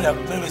 I'm sorry. I'm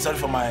very, very sorry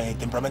for my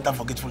temperamental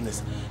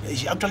forgetfulness.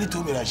 She actually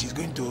told me that she's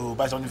going to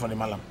buy something from the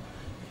malam.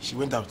 She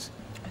went out.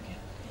 Okay.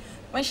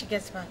 When she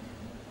gets back,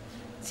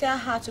 tell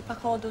her to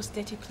pack all those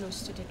dirty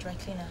clothes to the dry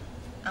cleaner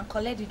and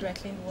collect the dry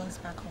cleaned ones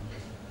back home.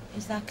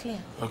 Is that clear?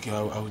 Okay,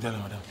 I will tell her,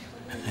 madam.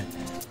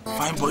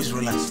 Fine boys,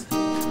 relax.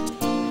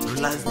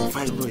 Relax, the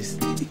fine boys.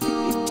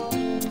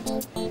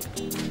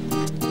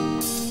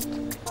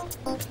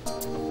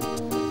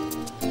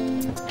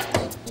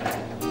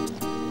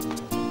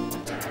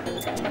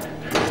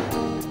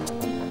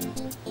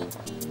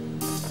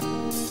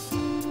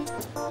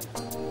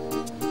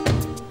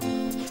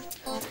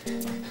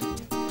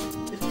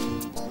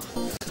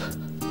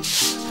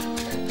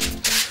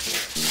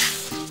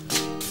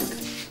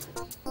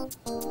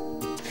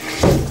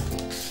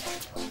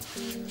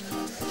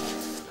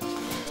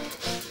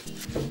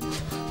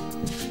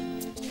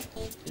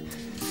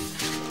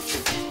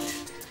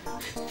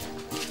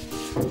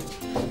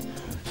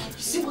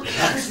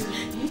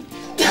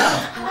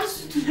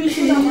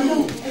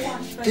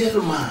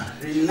 Thelma,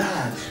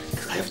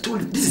 relax. I have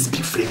told you, this is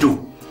Big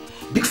Fredo.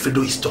 Big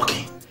Fredo is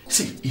talking.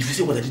 See, if you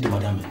see what I did to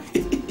madam,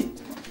 when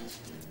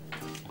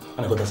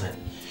I got outside,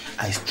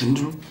 I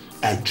strangle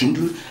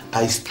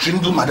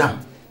madam.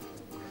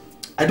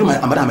 I do my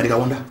madam America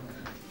wonder.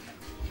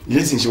 You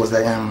listen, she was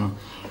like,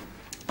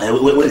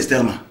 where is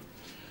Thelma?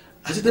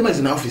 I said, Thelma is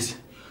in the office.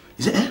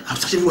 He said, I've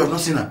searched everywhere, I've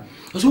not seen her.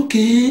 I was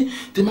okay.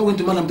 Thelma went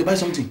to madam to buy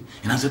something.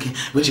 And I said, okay.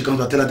 When she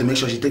comes, I'll tell her to make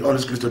sure she take all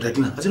those clothes to the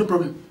cleaner. I said, no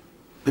problem.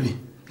 Baby,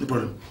 no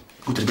problem.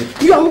 Go to the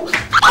bed. Yo!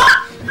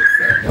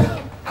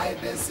 I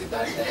didn't see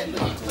that they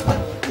look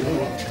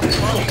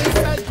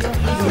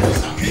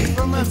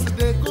romance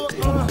they go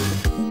on.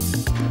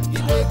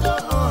 They go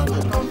on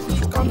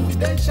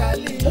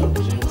confidentially.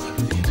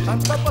 On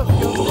top of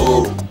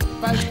your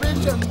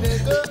vibration they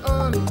go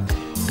on.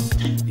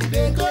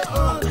 They go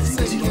on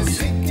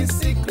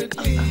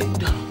secretly.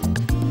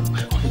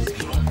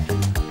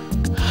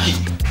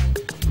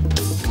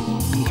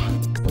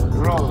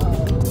 Wrong.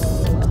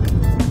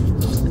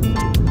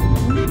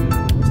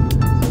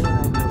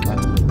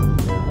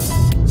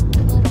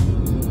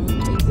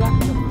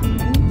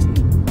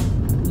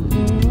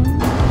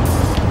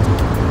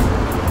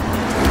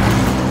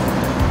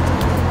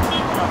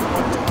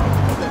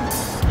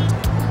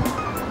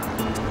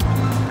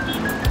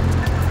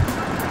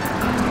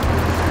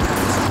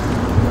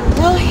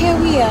 Well, here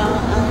we are, and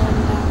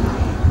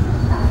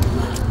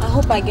I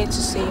hope I get to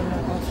see you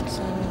more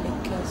often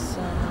because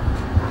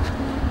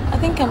I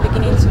think I'm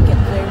beginning to get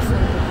very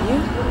fond of you.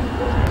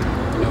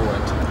 You know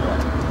what?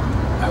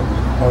 I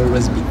will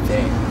always be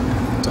there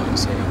to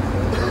say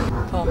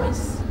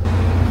Promise?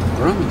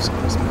 promise,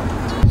 cross my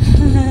heart.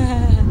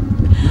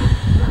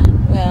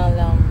 Well, I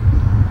love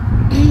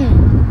you.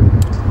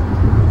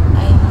 I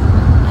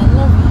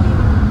love it.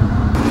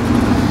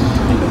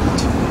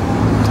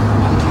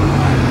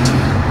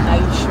 Are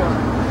you sure?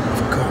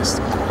 Of course,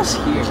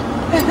 here.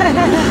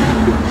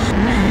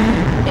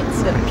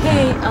 It's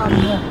okay.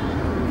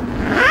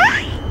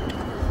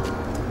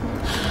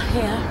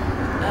 Here,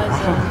 as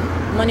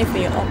money for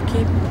your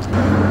upkeep.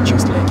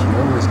 Just like you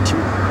always do.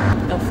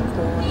 Of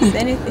course,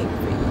 anything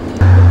for you.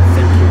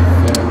 Thank you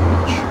very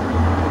much.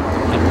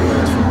 I'm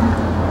grateful.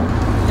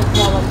 No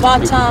problem. But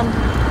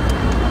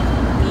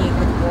be a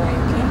good boy,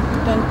 okay?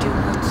 Don't do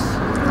what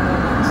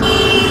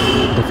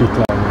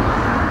Definitely.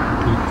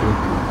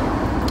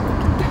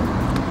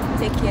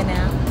 Take care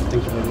now.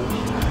 Thank you very much.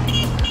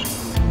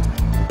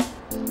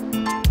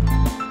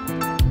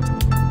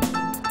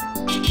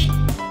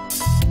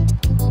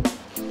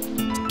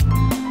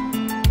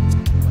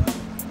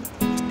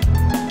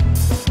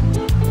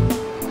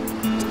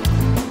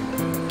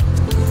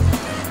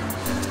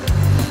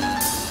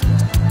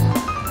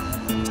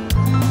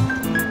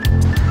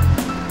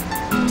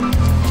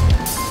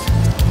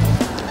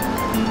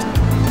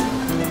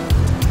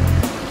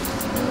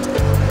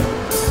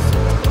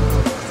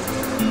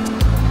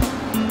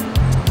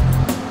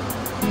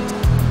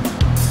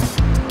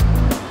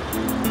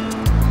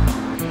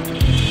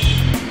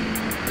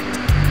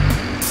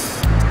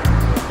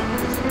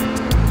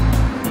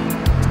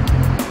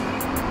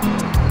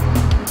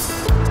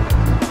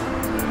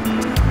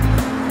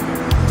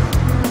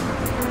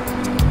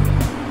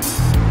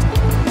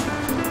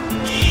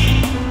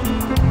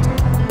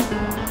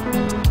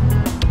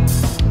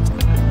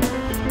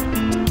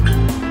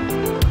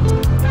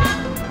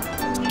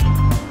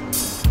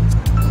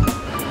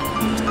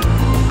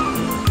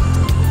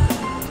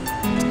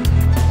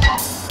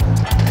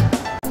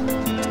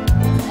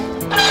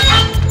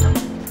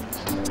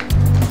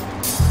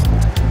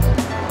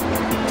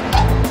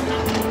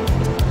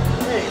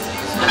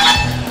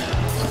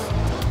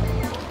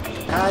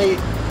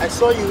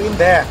 saw you in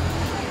there.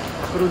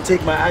 I couldn't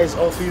take my eyes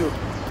off you.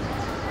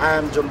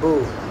 I'm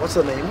Jumbo. What's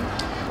your name?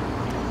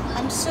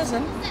 I'm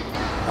Susan.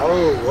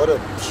 Oh, what a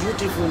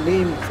beautiful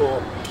name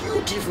for a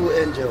beautiful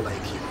angel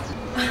like you.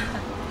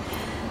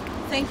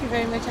 Thank you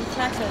very much. I'm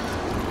flattered.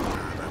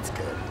 That's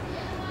good.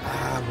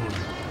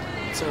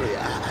 Sorry,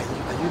 are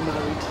you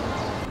married?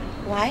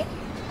 Why?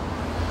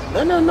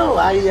 No.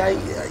 I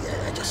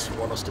just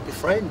want us to be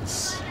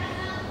friends.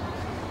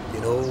 You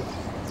know,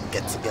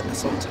 get together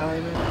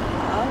sometime.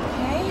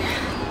 Okay.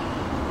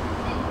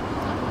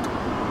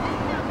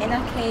 In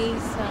that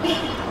case,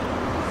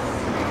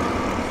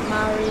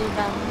 married.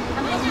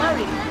 I'm not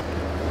married.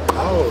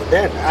 Oh,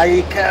 then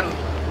I can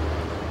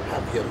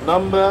have your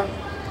number,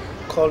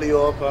 call you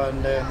up,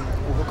 and then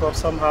we'll hook up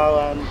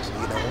somehow, and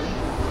you know.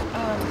 I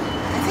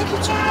think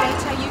it's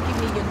better you give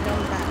me your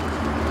number,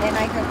 then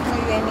I can call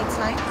you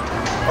anytime.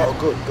 Oh,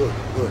 good.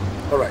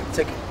 All right,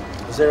 take it.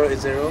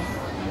 080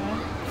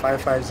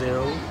 550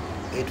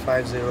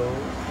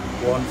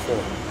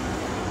 85014.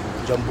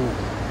 Jumbo.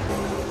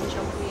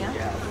 Jumbo, yeah?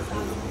 Yeah.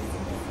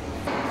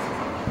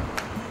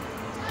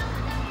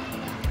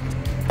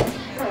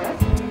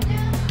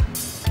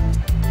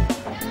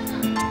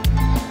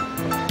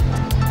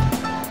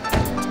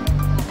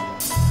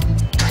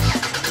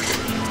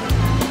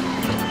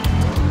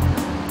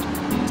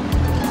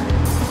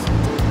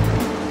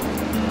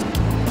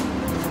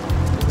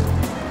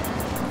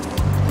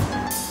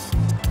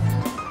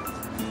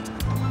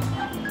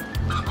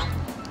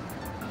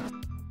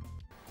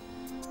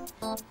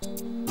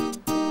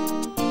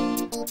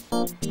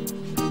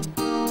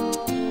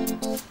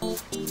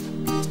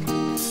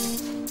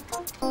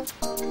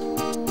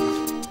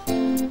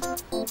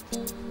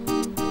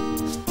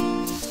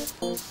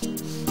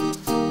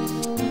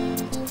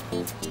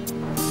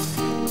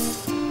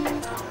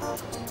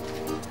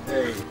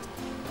 Hey.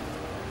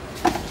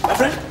 My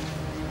friend,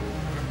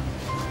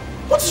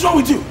 what is wrong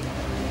with you?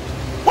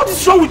 What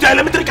is wrong with your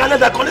elementary calendar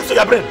that connects to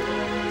your brain?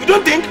 You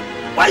don't think?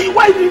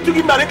 Why did you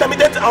give me an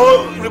intermittent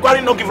or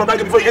requiring knocking from that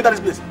gate before you enter this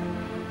place?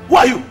 Who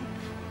are you?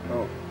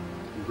 Oh,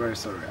 I'm very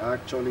sorry.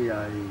 Actually,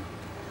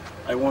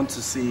 I want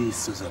to see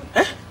Susan.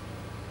 Eh?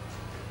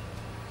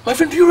 My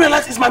friend, do you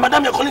realize it's my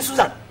madam you're calling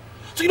Susan?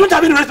 So you don't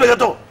have any respect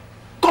at all.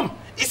 Come,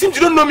 it seems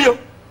you don't know me.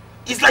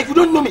 It's like you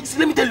don't know me. See,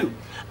 let me tell you.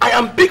 I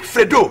am Big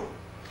Fredo.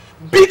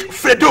 Big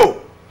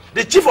Fredo,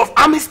 the chief of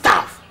army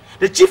staff,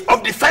 the chief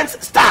of defense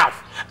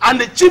staff, and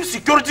the chief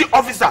security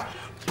officer,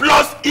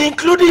 plus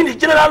including the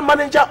general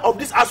manager of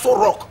this Aso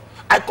Rock.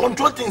 I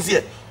control things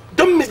here.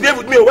 Don't misbehave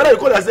with me. What are you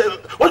called?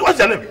 What's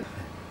your name?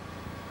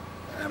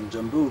 I'm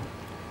Jumbo.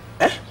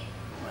 Eh?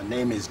 My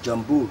name is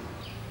John Bull.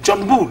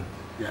 John Bull.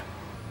 Yeah.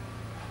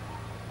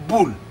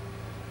 Bull.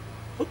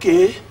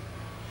 Okay.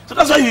 So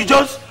that's why you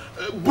just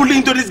bully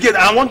into this gate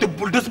and want to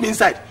bulldoze me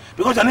inside.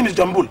 Because your name is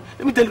John Bull.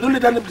 Let me tell you, don't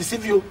let that name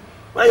deceive you.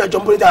 When you're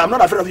John Bull, I'm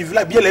not afraid of you. If you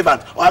like be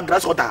elephant or a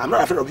grasshopper, I'm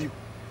not afraid of you.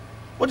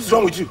 What is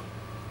wrong with you?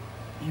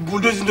 You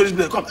bulldoze into this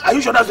place. Come, are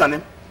you sure that's your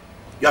name?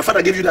 Your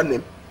father gave you that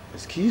name?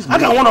 Excuse me. How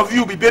can one of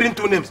you be bearing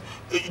two names?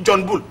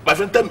 John Bull. My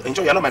friend, tell me,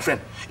 ensure you're not my friend.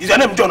 Is your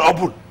name John or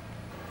Bull?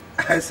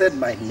 I said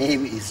my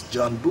name is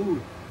John Bull.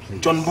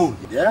 Please. John Bull.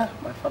 Yeah,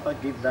 my father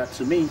gave that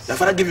to me. Your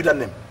father gave you that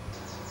name?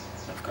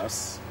 Of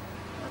course.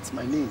 That's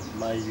my name.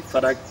 My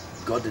father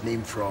got the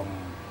name from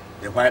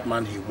the white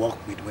man he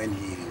worked with when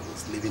he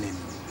was living in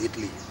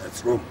Italy.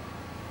 That's Rome.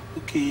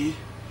 Okay.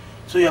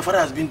 So your father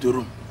has been to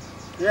Rome?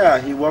 Yeah,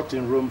 he worked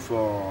in Rome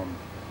for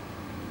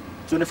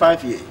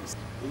 25 years.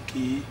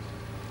 Okay.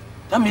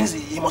 That means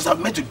he must have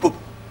met with Pope.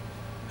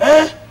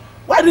 Eh?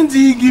 Why didn't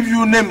he give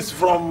you names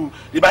from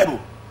the Bible?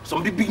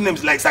 Some big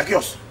names like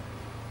Zacchaeus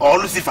or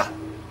Lucifer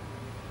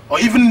or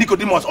even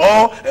Nicodemus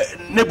or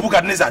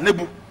Nebuchadnezzar.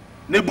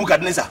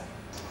 Nebuchadnezzar.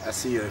 I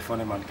see you're a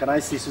funny man. Can I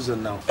see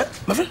Susan now?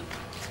 My friend,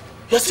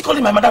 you're still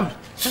calling my madam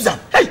Susan.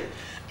 Hey,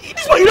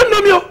 this one, you don't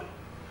know me. Oh.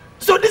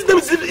 So this name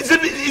is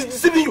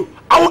deceiving you.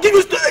 I will give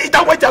you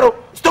that white arrow,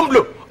 stone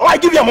blow, or I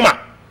give you a mama.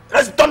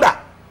 That's thunder.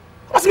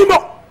 What's me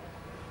more?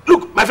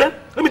 Look, my friend,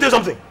 let me tell you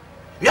something.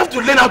 You have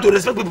to learn how to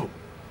respect people.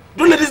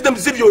 Don't let this name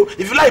deceive you.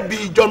 If you like,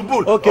 be John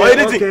Bull or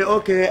anything.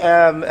 Okay.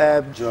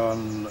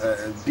 John,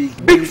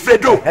 Big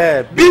Fredo.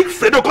 Big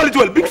Fredo. Call it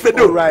well. Big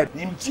Fredo. All right.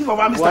 The chief of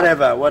army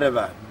staff.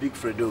 Whatever. Big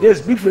Fredo.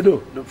 Yes, Big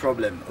Fredo. No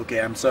problem.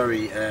 Okay, I'm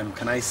sorry.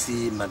 Can I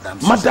see Madame?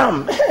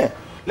 Madame.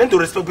 Learn to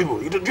respect people.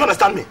 Do you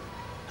understand me?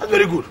 That's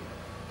very good.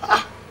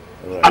 Right.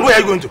 And where are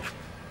you going to?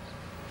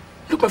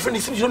 Look, my friend,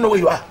 it seems you don't know where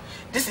you are.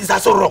 This is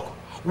Aso Rock,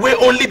 where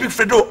only Big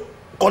Fredo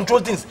control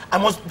things. I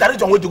must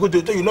direct you on where to go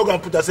to. You're not going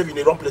to put yourself in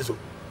the wrong place. So.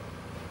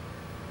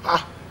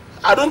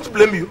 I don't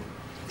blame you.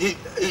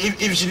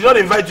 If she did not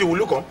invite you, will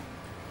you come?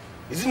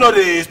 Is it not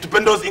a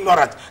stupendous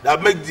ignorant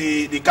that make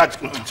the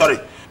cat,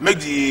 make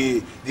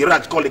the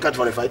rat call the cat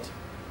for a fight?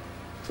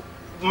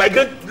 My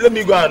great, let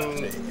me go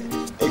and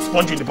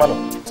expunge you in the parlor.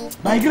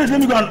 My great, let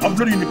me go and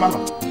upload you in the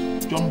parlor.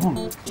 John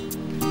Bull.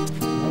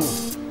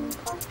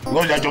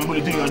 Because you are John Bull,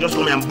 you think you can just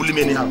come here and bully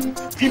me anyhow.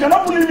 You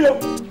cannot bully me.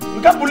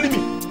 You can't bully me.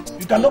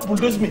 You cannot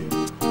bulldoze me.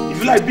 If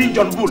you like being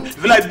John Bull,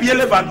 if you like be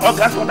elephant or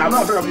grasshopper, I'm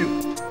not afraid of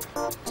you.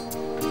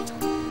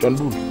 John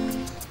Bull.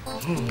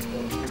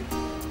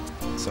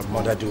 Some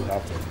mother do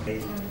have them.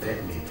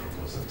 Let me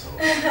propose a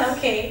talk.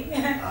 Okay.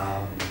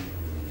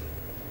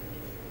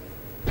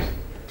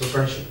 To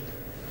friendship.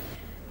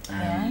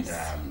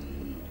 Yes.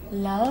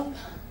 Love.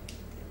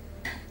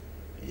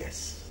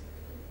 Yes.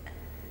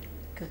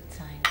 Good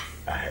times.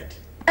 Ahead.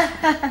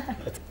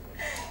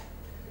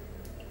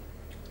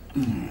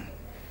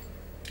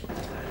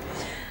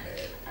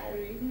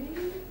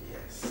 Really?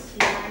 Yes.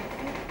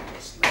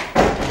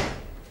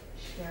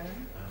 Sure.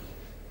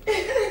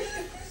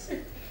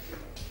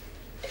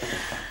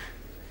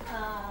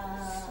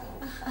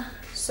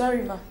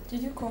 Sorry, ma.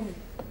 Did you call me?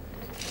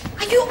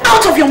 Are you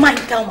out of your mind,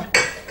 Thelma?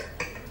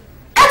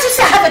 Can't you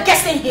say I have a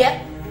guest in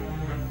here?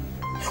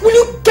 Will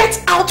you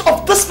get out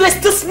of this place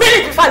this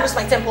minute before I lose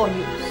my temper on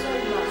you?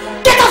 Sorry,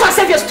 ma. Get out and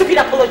save your stupid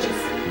apologies.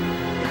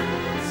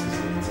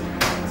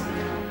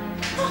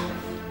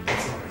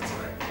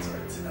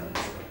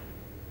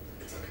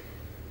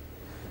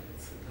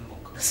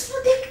 So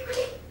they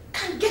really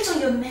can get on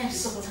your nerves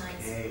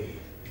sometimes. Hey,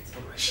 it's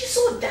alright. She's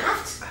so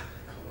daft. Come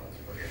on,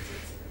 forget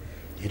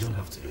it. You don't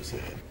have to lose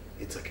your head.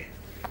 It's okay.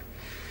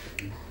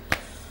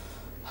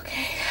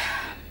 Okay.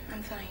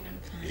 I'm fine.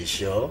 You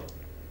sure?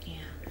 Yeah.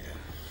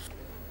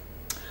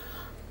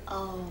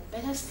 Oh,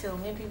 better still,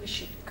 maybe we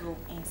should go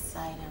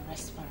inside and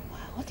rest for a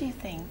while. What do you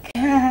think?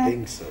 I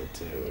think so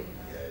too.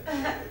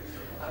 Yeah.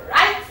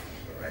 Alright.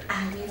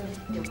 I will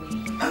lead the way.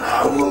 And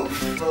I will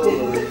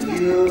follow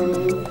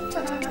you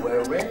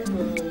wherever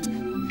you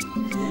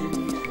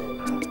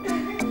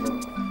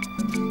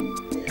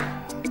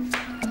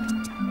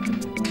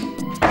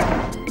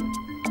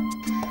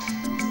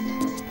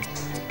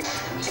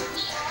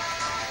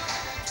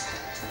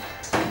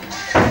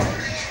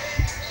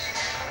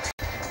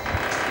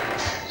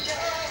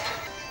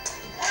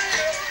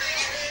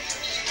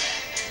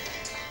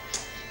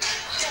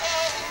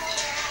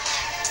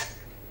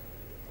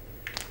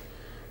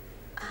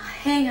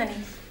Hey,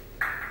 honey.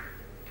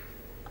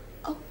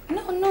 Oh,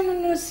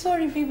 no,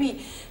 sorry,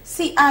 baby.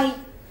 See, I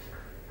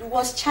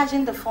was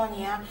charging the phone,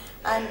 yeah?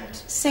 And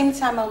same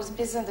time I was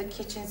busy in the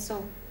kitchen,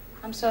 so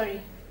I'm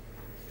sorry.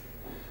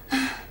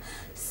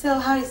 So,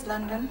 how is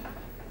London?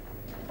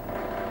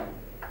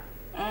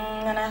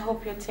 And I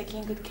hope you're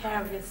taking good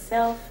care of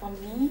yourself for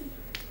me.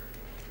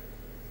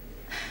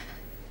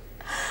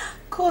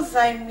 'Cause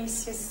I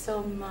miss you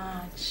so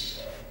much.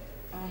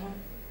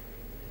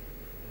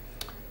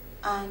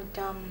 And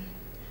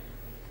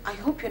I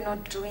hope you're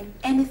not doing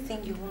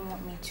anything you won't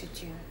want me to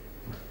do.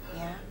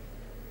 Yeah?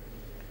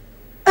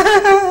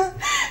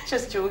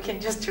 Just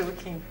joking.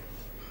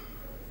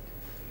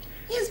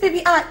 Yes,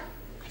 baby, I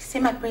say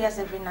my prayers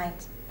every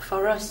night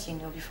for us, you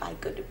know, before I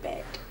go to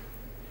bed.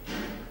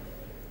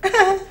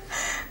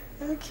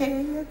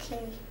 Okay.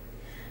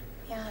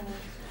 Yeah, honey.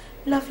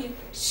 Love you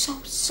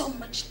so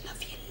much.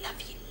 Love you.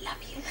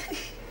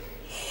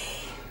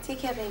 Take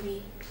care,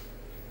 baby.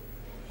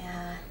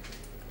 Yeah.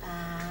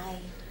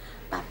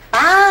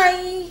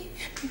 Bye.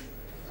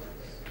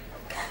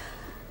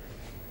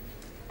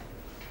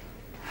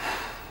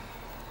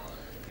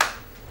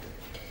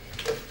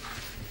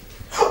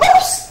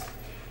 Oops!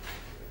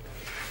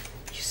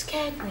 You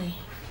scared me.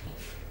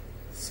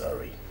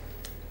 Sorry.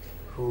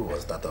 Who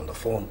was that on the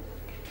phone?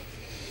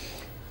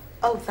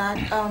 Oh, that,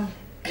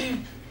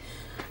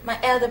 my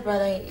elder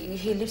brother,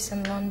 he lives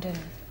in London.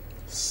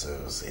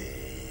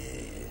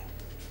 Susie,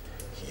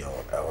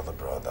 your elder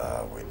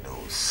brother with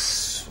those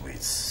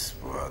sweet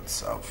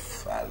words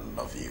of I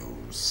love you,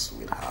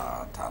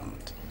 sweetheart,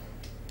 and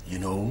you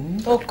know.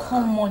 Oh,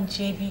 come on,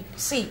 JB.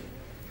 See,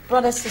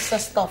 brother-sister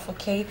stuff,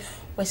 okay?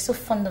 We're so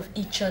fond of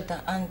each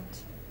other, and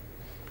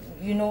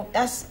you know,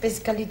 that's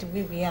basically the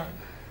way we are.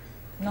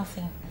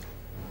 Nothing.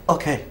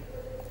 Okay,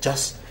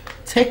 just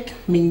take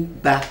me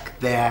back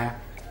there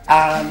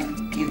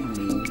and give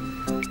me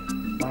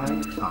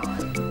my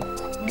time.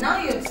 Now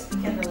you're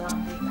speaking the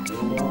language.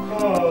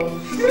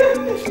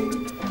 You're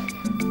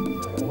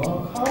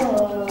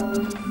welcome.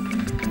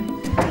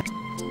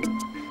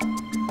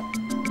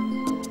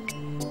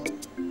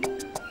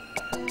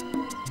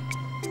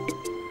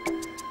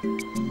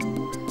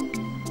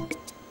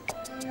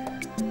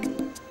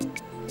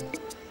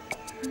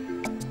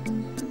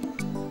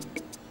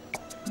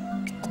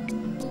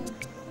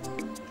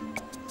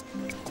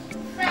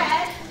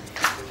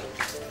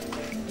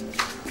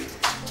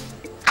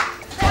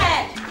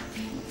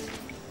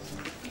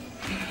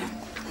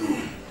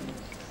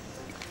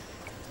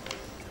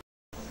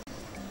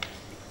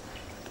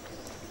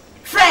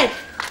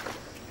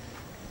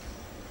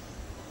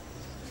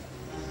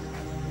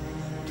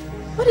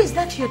 What is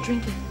that you're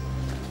drinking?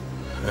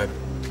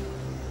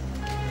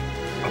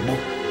 Agbo.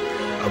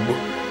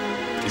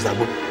 It's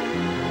Agbo.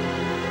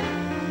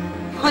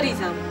 What is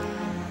that?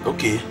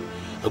 Okay.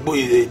 Agbo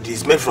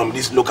is made from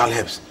these local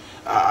herbs.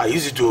 I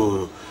use it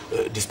to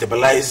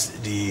destabilize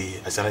the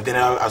sanitary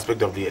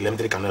aspect of the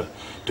alimentary canal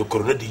to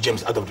coronate the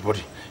germs out of the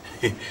body.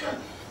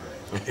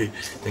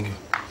 Thank you.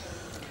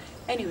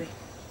 Anyway,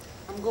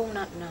 I'm going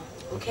out now,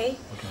 okay?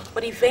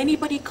 But if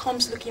anybody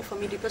comes looking for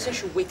me, the person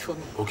should wait for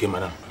me. Okay,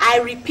 madam. I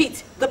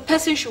repeat, the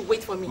person should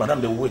wait for me. Madam,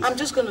 they will wait. I'm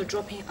just going to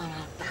drop him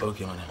around.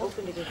 Okay, madam.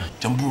 Open the gate.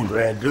 Jambul.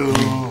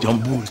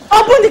 Jambul.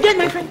 Open the gate,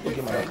 my friend.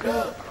 Okay,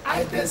 madam.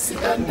 I just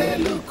sit and they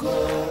look,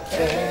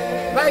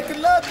 like the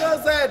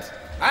loco said,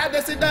 I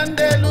just sit and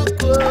they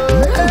look,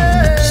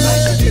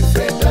 like a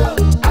different dog,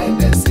 I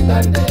just sit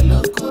and they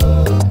look,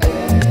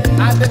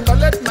 I they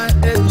collect my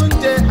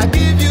egunje, I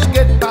give you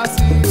get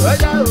passy,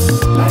 like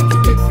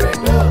a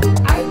different dog,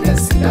 I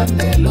just sit and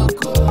they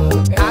look,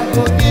 I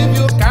go give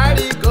you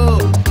carry go,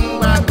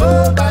 my go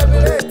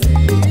vibrate,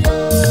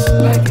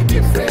 like a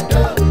different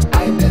dog, I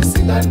just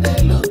sit and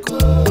they look,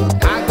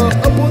 I go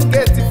open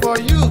gate for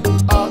you,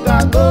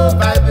 go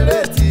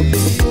vibrate,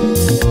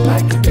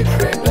 like a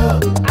different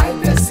dog, I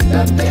just sit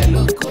and they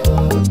look,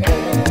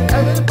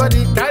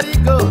 everybody carry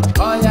go,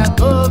 oh yeah,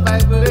 go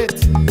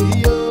vibrate,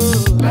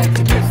 like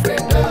a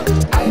different dog,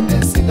 I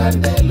just sit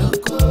and they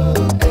look,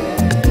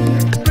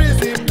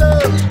 breezy blow,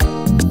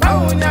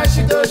 Paunya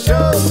she go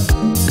show,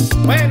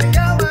 when the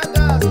yawa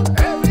does,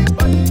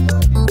 everybody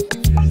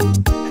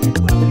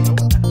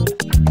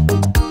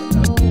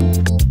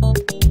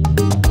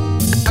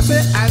I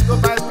say I go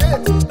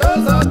vibrate,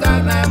 those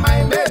organs my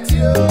mate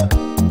you,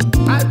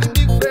 I be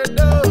big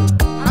Fredo,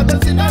 I go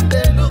sit and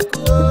they look,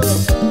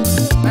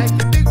 like a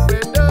big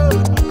Fredo,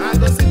 I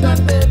go sit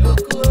and they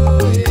look,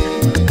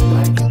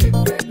 like a big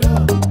Fredo,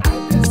 I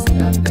go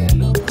sit and they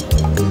look,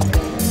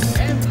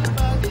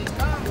 everybody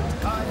come,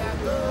 oh yeah,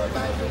 go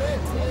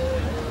vibrate,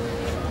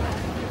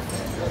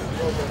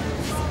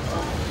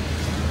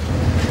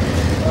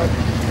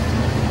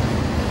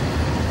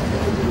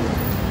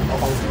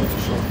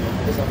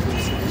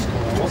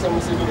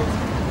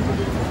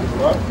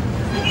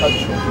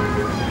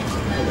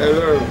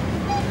 Hello.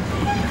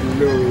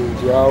 Hello,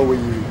 how are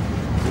you?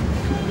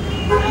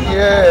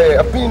 Yeah,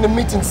 I've been in the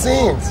meeting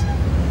since.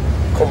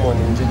 Come on,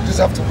 Angel, you just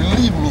have to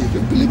believe me.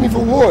 You believe me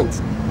for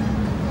once.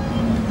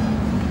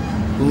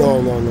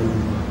 No.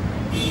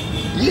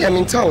 Yeah, I'm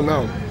in town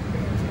now.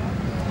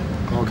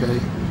 Okay.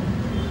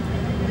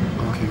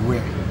 Okay,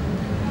 where?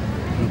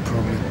 No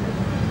problem.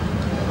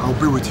 I'll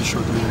be with you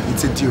shortly.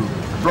 It's a deal.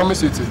 I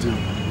promise you it's a deal.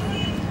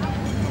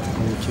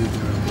 Okay,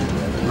 girl.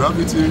 Love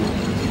you too.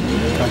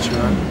 Catch you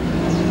around.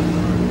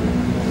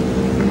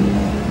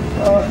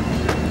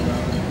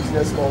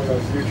 Business call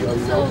as usual.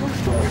 So,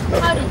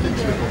 how did you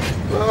do?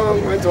 Well,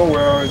 it went on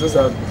well. It's just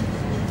that, I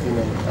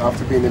have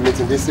to be in the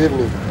meeting this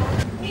evening.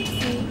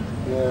 Meeting?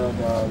 Yeah,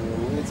 the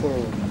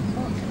meeting.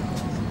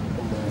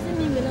 Doesn't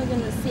mean we're not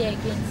going to see again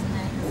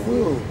tonight. We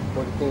will.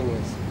 But the thing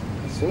is,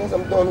 as soon as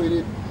I'm done with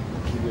it,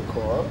 I'll give you a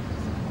call.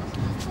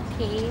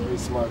 Okay. Be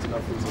smart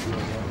enough to do that.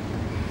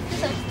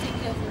 Just have to take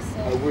care of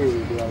yourself. I will.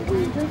 I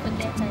will. Don't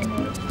forget I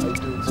will. I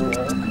do too,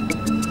 right?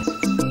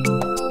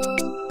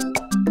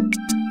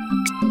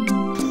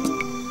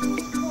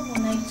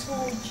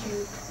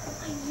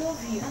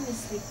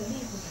 Honestly,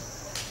 believe me.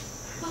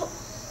 Well,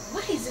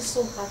 why is it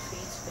so hard for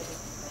you to believe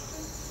me?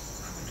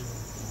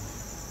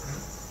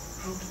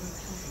 How do I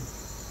prove you?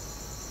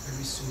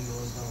 Very soon your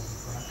husband will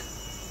be back.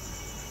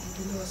 You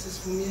don't know access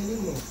for me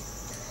anymore.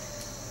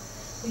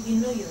 Well, you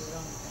know you're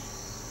wrong then.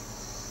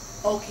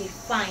 Okay,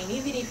 fine.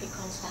 Even if he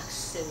comes back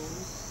soon,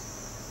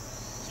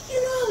 you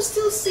know I'll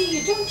still see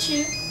you, don't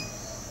you?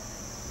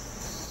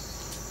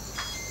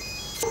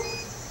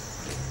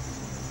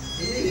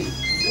 Hey,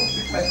 don't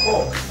pick my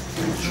call.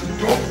 You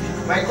don't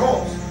pick my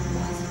calls.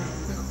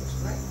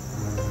 Right?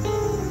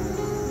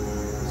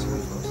 See what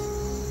it costs?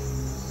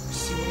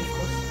 See what it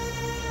costs?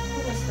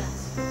 What was that?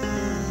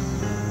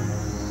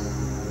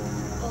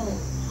 Oh,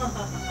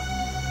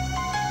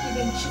 you've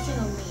been cheating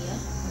on me, yeah?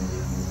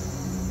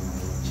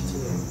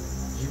 Cheating on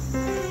you?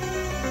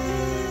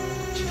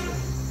 Cheating on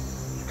you?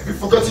 Have you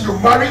forgotten you're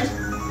married?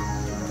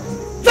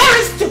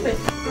 Very stupid!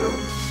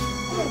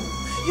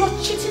 You're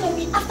cheating on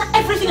me after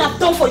everything I've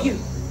done for you.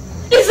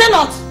 Is it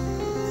not?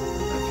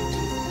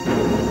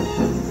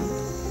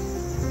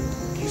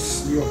 You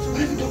slut.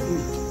 Leave it off me.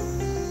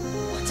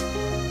 What?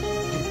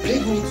 You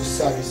paid me to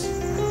service you.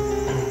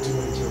 And do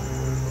my job.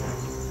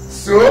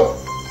 So?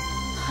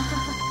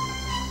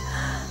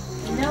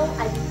 No,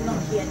 I did not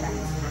hear that.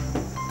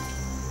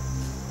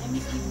 And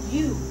if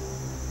you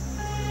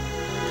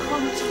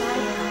come to my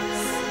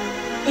house,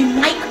 in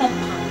my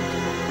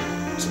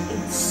compound, to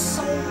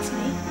insult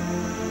me,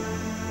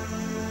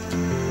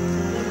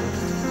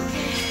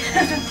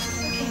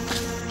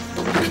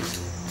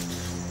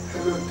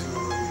 Hello,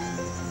 Tori.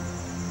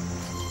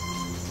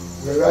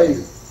 Where are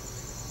you?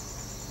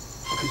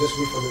 Okay, just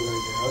wait for me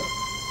right there, huh?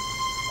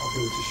 I'll be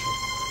with you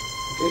shortly.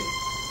 Okay?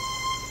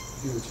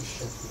 I'll be with you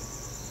shortly.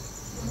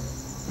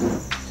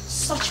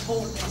 such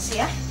boldness,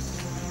 yeah?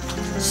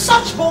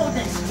 Such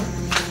boldness.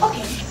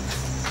 Okay.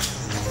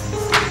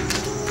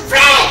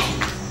 Fred!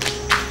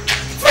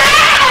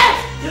 Fred!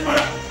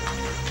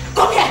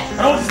 Come here!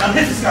 I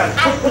hate this guy. I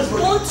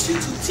want you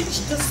to teach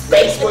this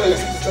space. Why are you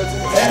threatening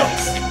me?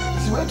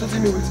 See why you're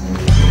threatening me with?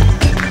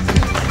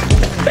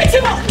 Beat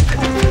him up!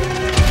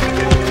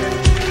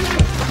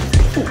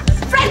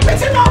 Fred, beat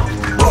him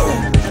up!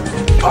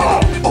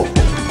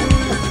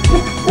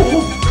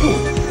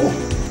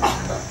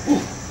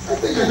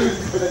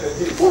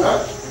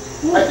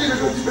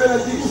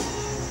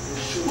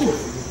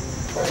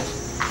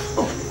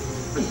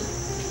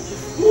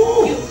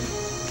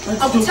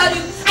 I will tell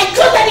you. I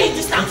told you in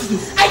this town.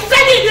 I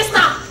said it in this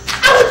town.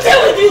 I will deal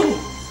with you.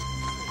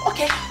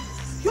 Okay.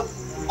 You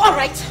all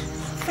right?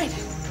 Fred,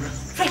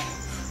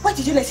 why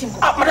did you let him go?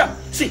 Madam,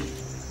 see,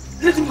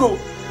 let him go.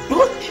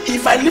 Because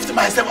if I lift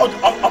myself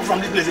up from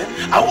this place,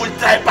 I will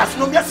try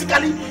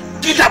parsimonially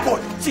kill that boy.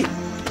 See,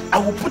 I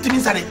will put him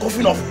inside a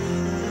coffin of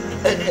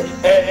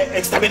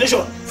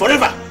extermination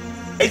forever.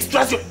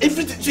 Extraction,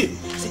 everything. See,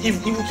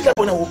 if you kill that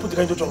boy, I will put him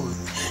into trouble.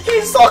 He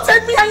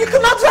insulted me and you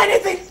could not do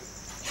anything.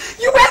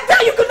 You went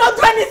there, you could not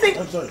do anything.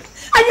 I'm sorry.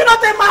 Are you not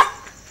a man?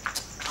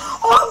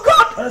 Oh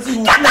God!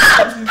 Get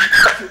out!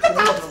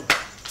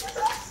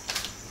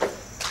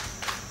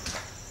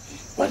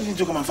 Why didn't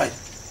you come and fight?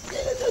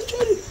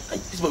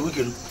 This boy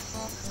wicked.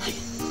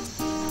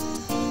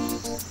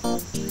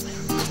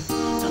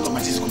 Thank God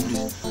my sister is complete.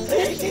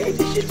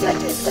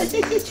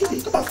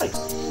 Come and fight.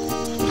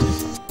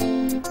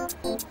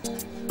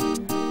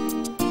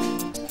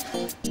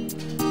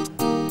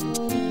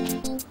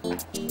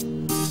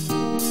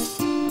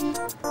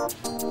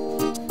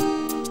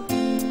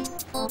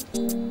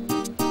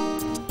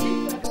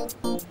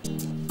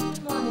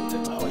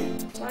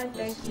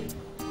 Thank you.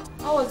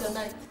 How was your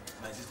night?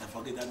 My sister,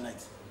 forget that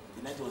night.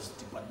 The night was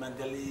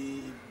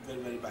departmentally very,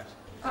 very bad.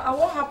 And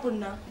what happened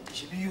now? It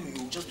should be you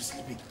just be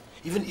sleeping.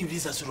 Even if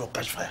this has to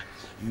catch fire,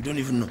 you don't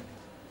even know.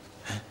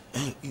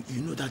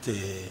 You know that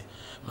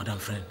madam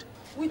friend?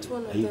 Which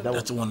one of them?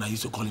 That's the one that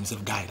used to call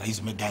himself Guy. That used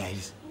to make Guy like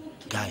this.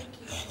 Guy.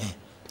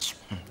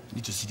 You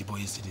need to see the boy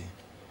yesterday.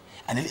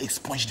 And then he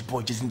expunged the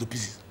boy just into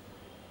pieces.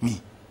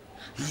 Me.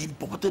 He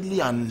purportedly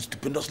and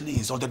stupendously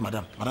insulted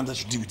madam. Madam said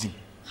she deal with him.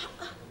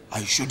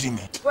 I showed him.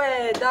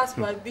 Well, that's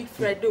my big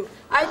friend though.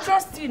 I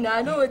trust you now.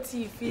 I know what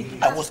you feel.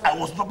 I was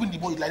dropping the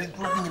boy like this,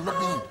 dropping him.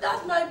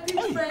 That's my big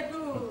friend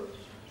though.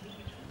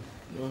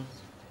 No.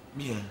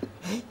 Me,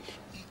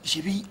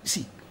 Shebi,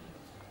 see,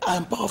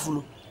 I'm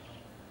powerful.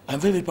 I'm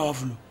very, very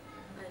powerful.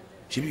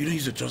 Shebi, you don't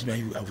used to trust me.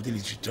 I will tell you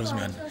to trust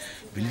me and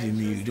believe in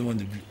me. You don't want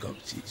to be.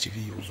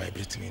 Shebi, you will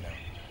vibrate to me now.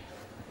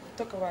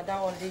 Talk about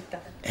that one later.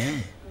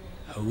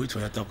 I will wait for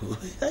your talk.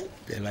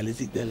 The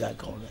Malaysian tell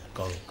come.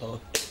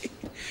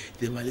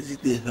 The Malaysian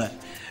tell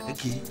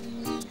okay.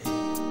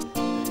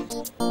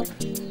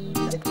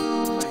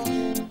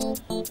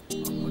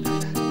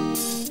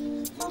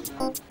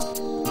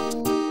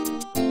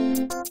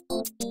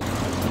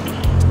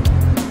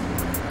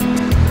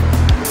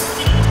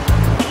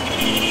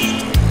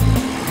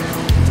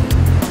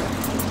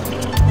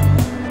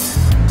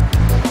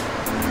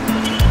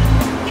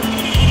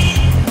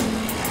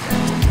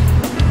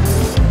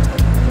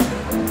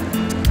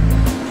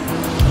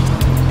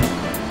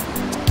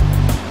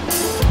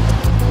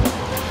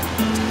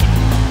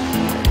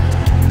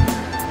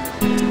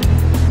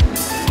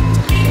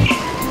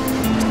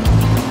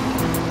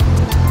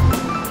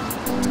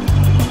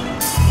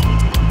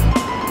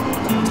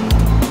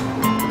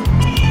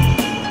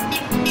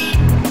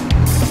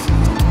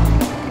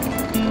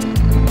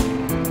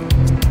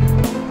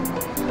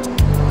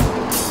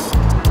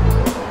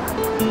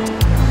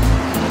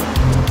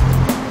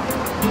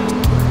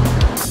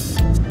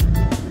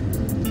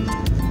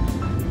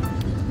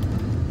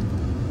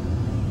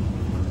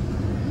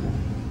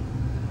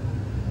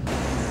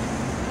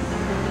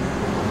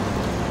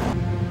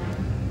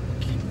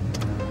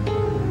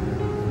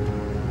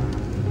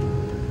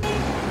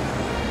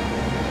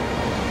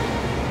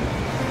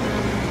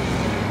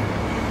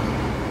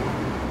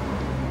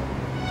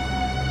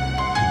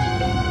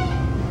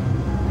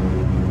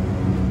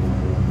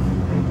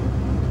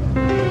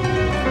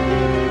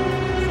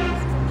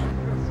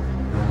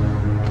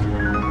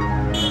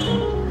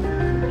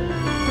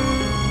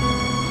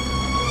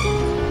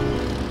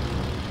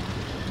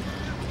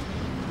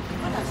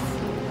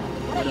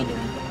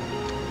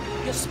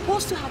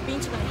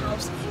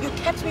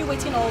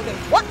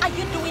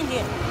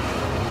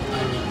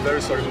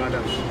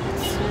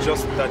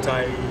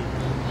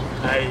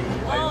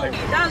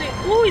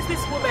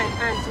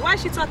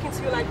 She talking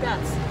to you like that?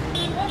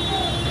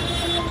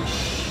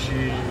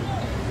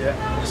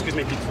 Excuse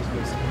me, please.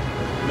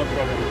 No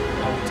problem.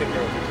 I will take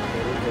care of it.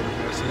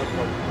 No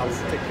problem. I will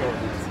take care of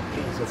it.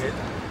 Please, okay?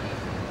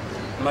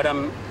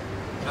 Madam,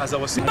 as I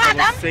was saying...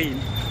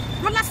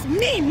 Relax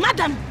me,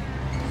 madam!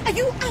 Are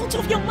you out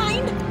of your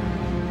mind?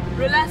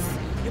 Relax.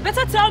 You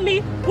better tell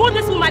me who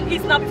this woman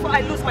is now before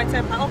I lose my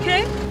temper,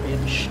 okay?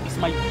 She is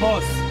my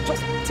boss.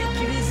 Just take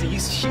it easy.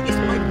 She is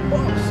my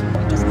boss.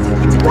 Just take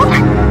it easy.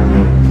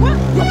 What?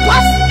 Your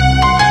boss?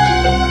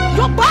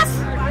 Your boss?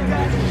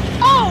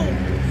 Oh!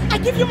 I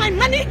give you my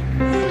money?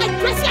 I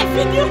dress you, I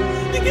feed you?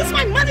 You use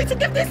my money to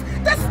get this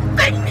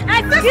thing?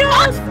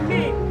 Excuse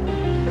me!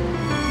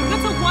 You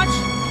better watch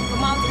your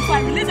mouth before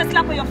I release a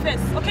slap on your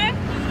face, okay?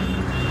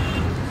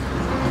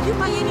 Are you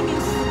by any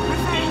means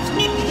referring to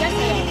me? Yes, I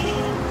am.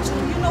 So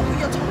you know who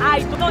you're talking to? I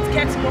don't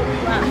care to know who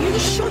you are. Are you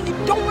sure you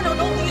don't want to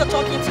know who you're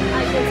talking to?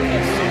 I don't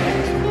care.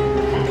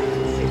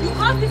 You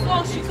ask this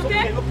all shit,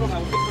 okay? No problem, I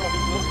will take care of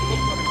it. No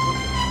problem.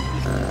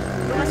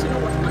 Unless you know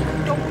what, I'm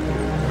done with you.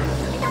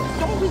 I am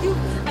done with you.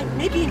 I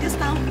may be in this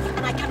town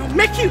and I cannot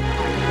make you.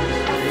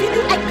 feed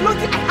you, I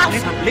clothe you, I house you.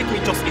 Let me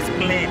just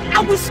explain. I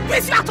will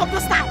squeeze you out of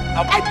this town.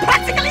 I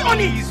practically own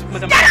it. Please,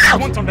 madam, Get out! you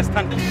won't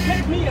understand.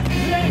 Let me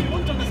explain. You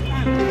won't understand.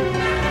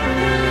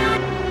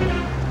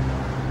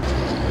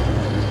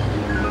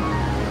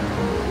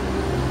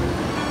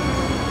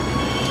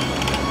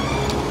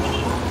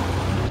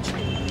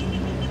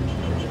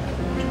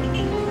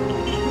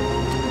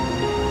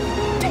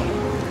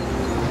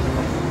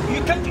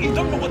 You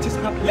don't know what is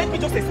happening. Let me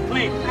just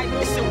explain.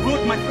 It's a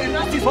road, my friend.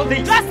 That is all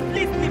they... Just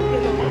please leave me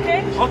alone,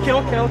 okay?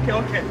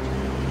 Okay.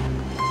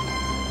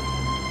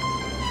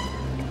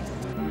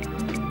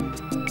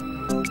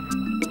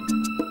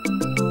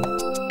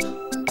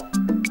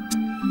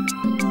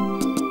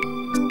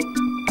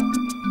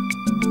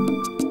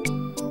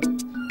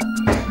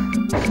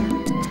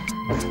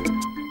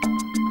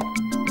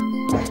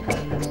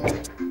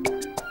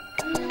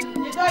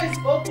 The door is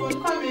open.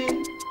 Come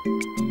in.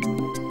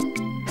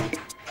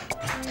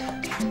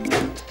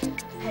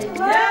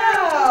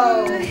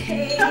 Wow!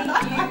 Hey,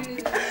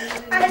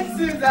 Hi,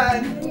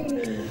 Susan.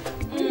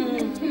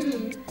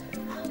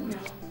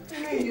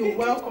 Hey, you're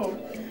welcome.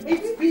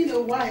 It's been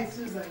a while,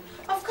 Susan.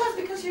 Of course,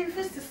 because you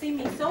refused to see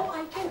me, so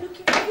I came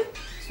looking for you.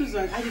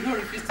 Susan, I did not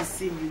refuse to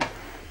see you.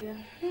 Yeah.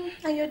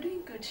 And you're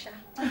doing good, Sha.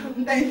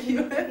 Thank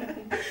you.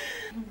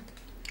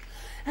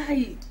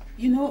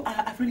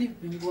 I've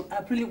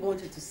really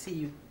wanted to see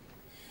you.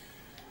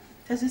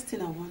 There's this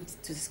thing I want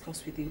to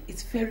discuss with you.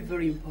 It's very,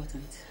 very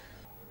important.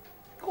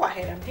 Go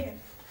ahead, I'm here.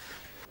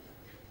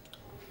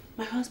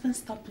 My husband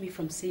stopped me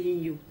from seeing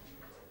you.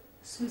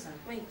 Susan,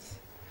 Wait.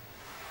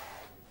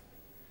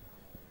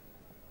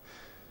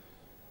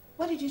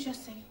 What did you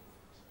just say?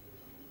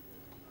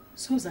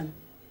 Susan,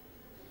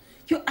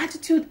 your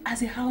attitude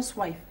as a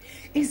housewife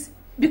is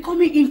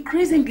becoming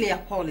increasingly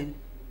appalling.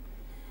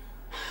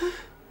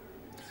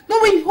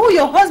 Knowing who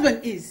your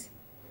husband is,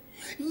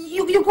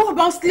 you go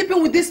about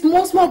sleeping with these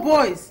small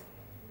boys.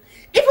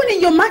 Even in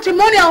your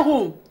matrimonial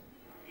home.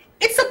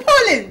 It's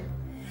appalling.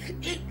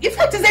 In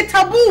fact, it's a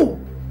taboo.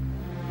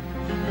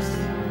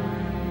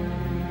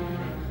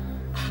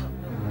 Let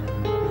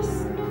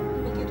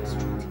me get this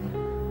straight.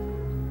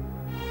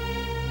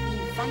 You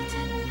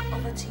invited me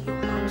over to your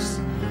house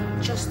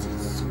just to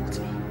insult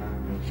me.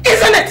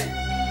 Isn't it?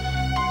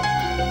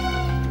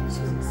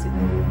 Susan, sit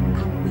down. I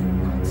will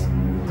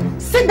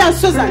not. Sit down,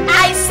 Susan.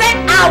 I said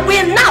I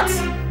will not.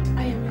 I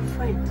am your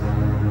friend.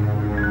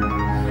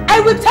 I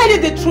will tell you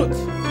the truth.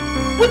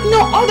 With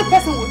no other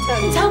person will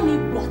tell you. Tell me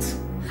what?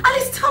 At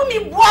least tell me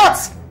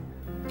what?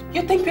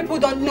 You think people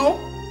don't know?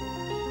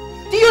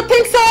 Do you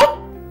think so?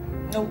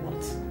 Know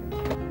what?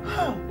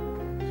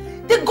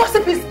 The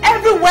gossip is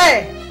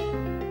everywhere.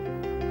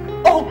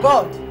 Oh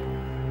God.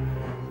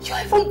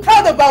 You're even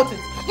proud about it.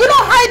 You're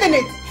not hiding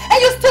it.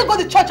 And you still go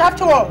to church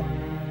after all.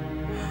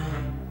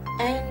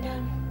 And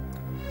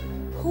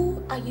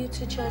who are you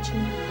to judge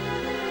me?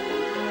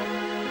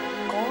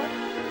 God?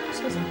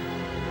 Susan,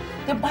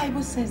 the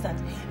Bible says that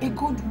a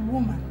good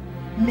woman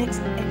makes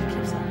and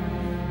keeps her.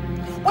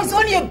 But it's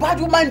only a bad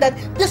woman that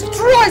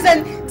destroys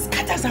and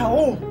scatters her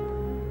home.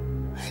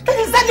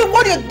 That's exactly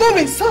what you're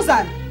doing,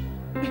 Susan.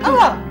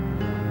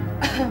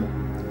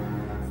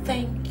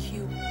 Thank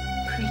you,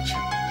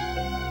 preacher.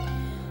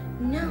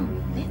 Now,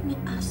 let me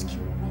ask you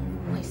one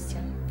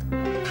question,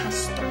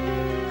 Pastor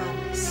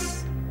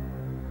Alice.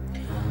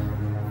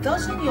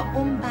 Doesn't your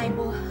own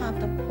Bible have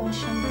the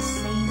portion that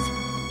says,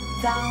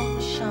 "Thou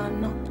shalt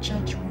not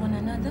judge one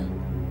another"?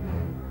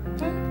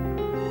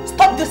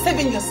 Stop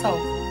deceiving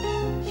yourself.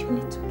 You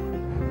need to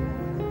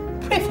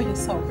pray. Pray for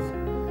yourself.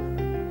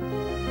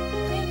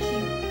 Thank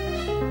you.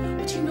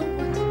 But you know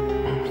what?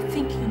 I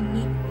think you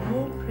need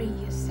more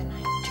prayers than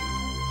I do.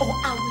 Or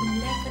I will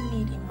never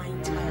need in my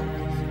entire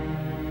life.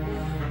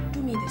 Do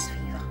me this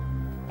favor.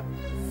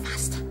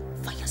 Fast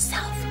for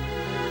yourself.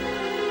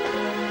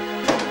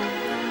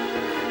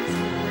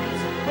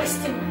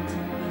 Wasting my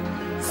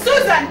time.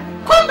 Susan,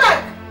 come back!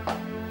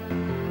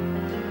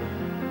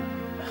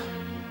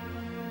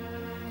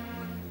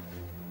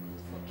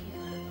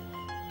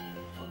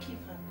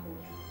 Forgive her, God.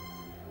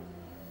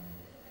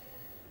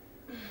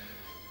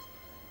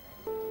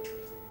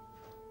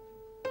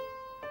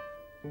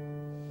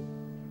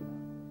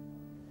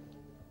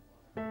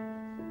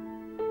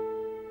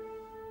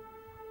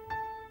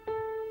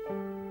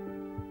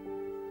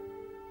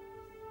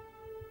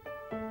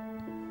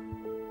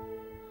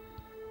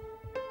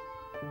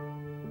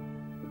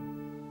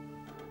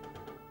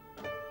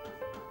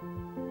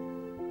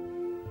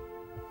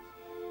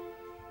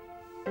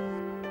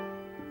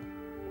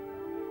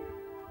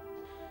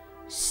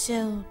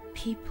 So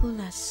people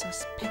are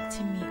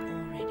suspecting me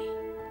already.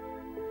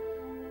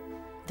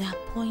 They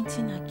are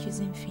pointing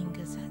accusing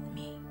fingers at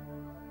me.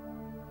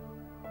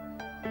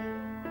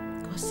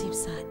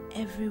 Gossips are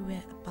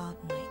everywhere about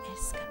my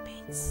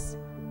escapades.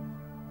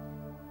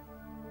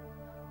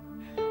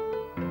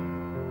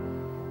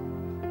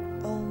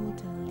 All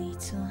the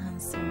little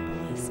handsome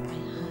boys I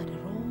had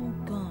are all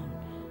gone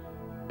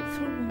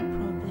through one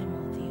problem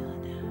or the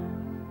other.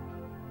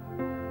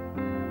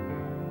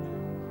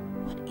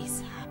 What is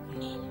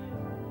happening?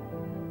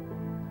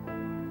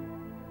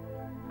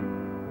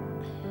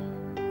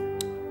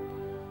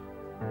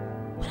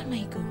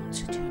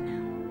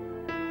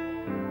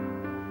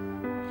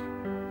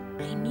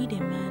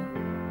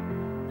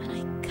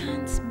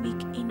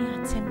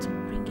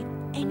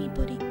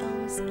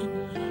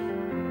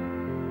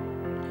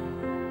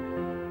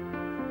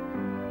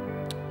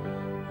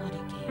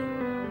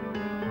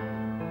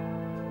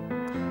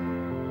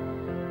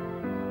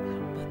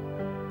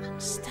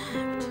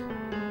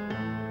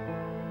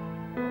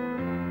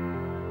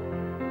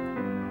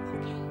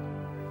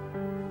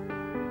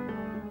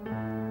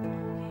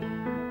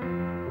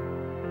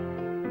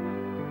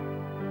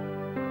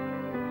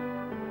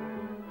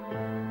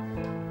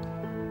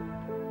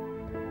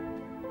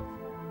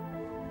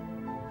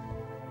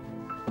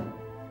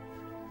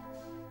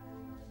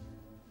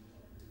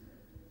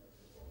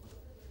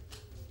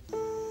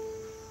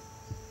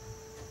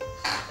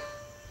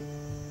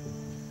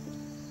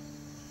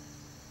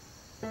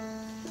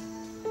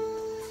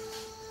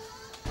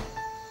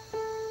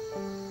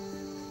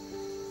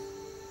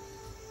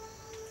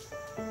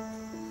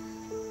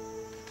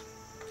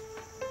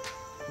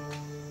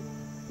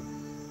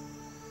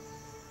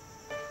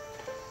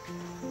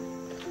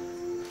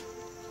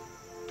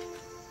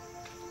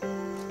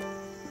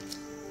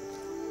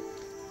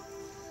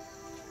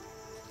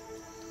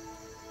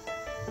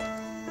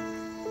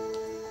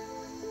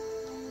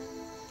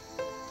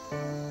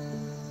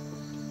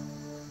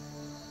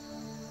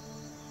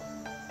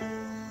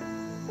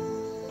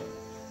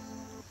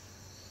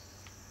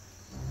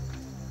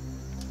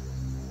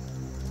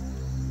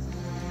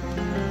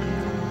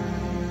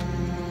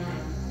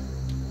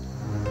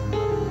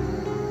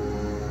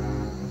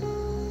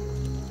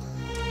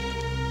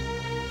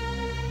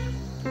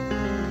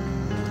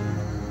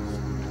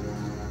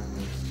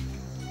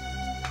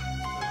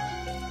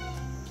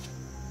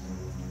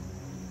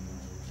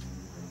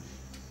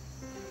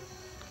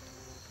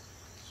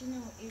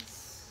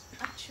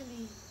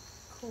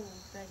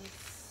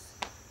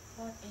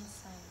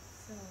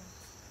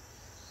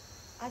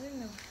 I don't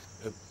know.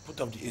 Put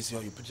up the AC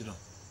or you put it on.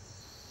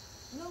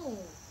 No.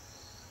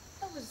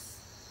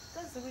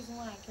 That's the reason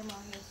why I came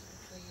out here to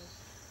look for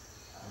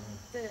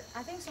you.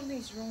 I think something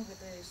is wrong with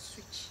the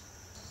switch.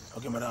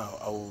 Okay, madam,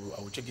 I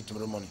will check it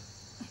tomorrow morning.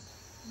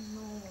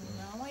 No,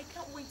 I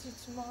can't wait till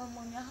tomorrow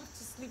morning. I have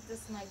to sleep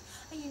this night.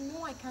 And you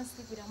know I can't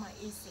sleep without my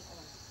AC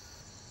on.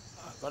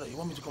 Brother, you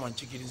want me to come and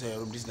check it inside your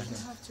room this night? You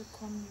have to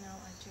come now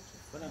and check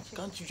it. Brother,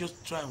 can't you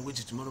just try and wait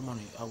till tomorrow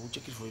morning? I will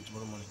check it for you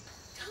tomorrow morning.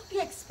 How do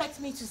you expect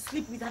me to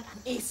sleep without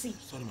an AC?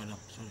 Sorry, madam.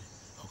 Sorry.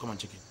 I'll come and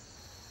check it.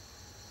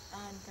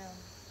 And,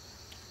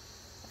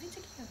 have you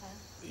taken your bath?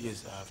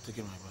 Yes, I have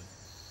taken my bath.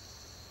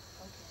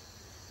 Okay.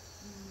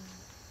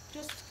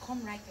 Just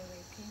come right away,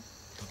 okay?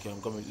 Okay,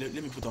 I'm coming. Let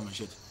me put on my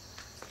shirt.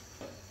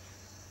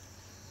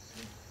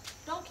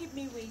 Don't keep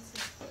me waiting.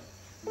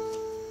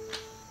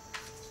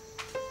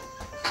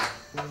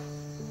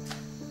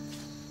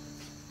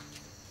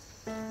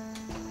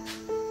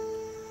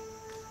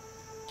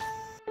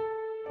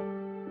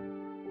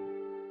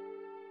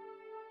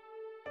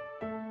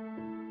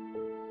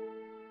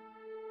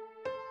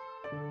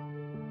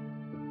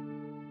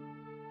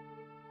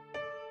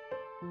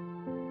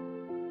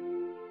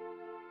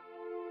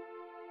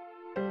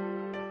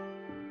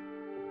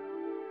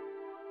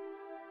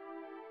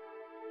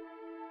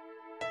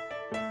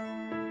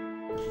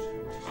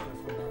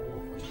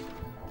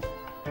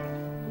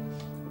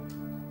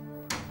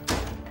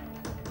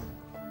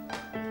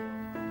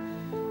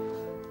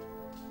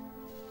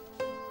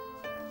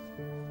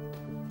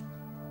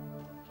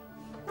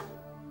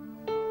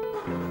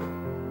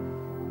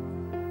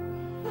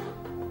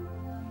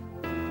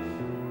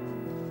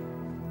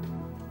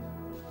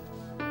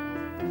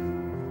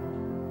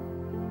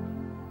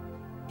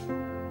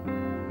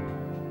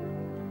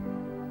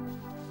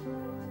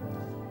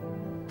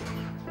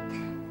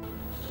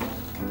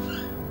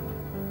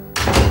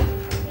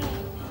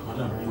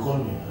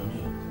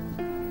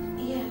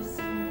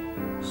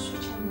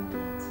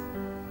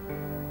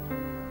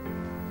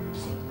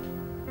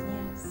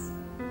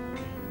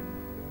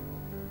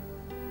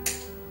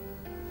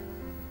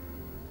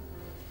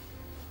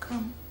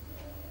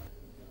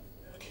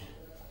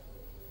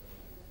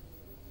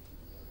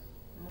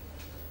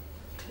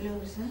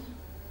 Closer.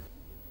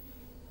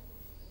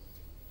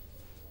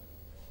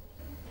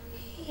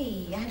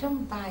 Hey, I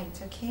don't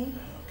bite, okay?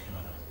 Okay,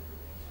 madam.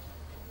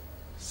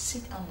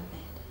 Sit on the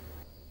bed.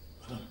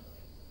 Madam,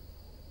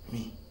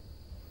 me?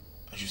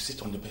 I should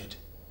sit on the bed.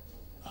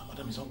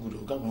 Madam, it's not good.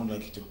 Oga won't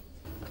like it too.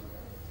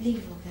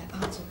 Leave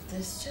Oga out of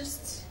this.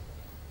 Just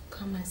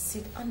come and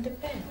sit on the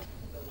bed.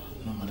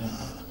 No, madam,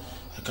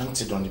 I can't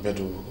sit on the bed.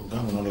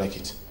 Oga will not like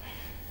it.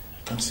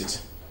 I can't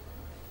sit.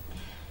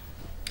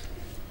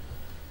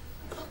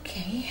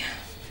 Okay.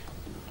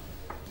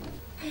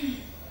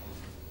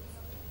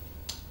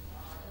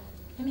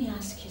 Let me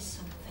ask you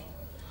something.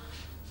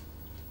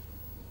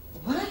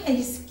 Why are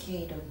you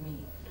scared of me?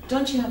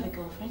 Don't you have a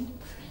girlfriend?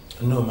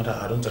 No, madam,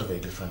 I don't have a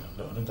girlfriend.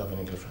 I don't have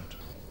any girlfriend.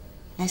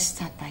 Let's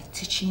start by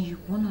teaching you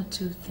one or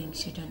two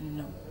things you don't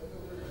know.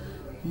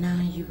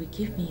 Now you will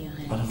give me your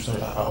hand. Madam,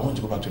 sorry, I want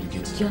to go back to the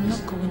gate. You're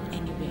not going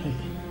anywhere.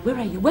 Where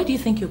are you? Where do you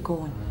think you're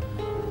going?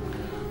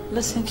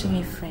 Listen to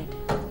me, Fred.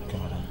 Okay,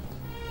 madam.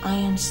 I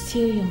am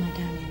still your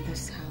madam in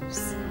this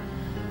house.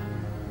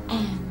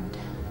 And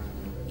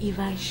if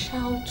I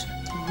shout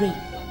rape,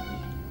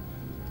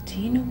 do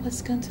you know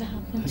what's going to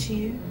happen to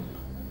you?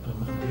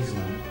 Madam, please,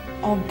 madam.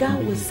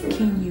 Oga will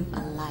skin you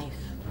alive.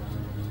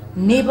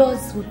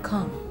 Neighbors will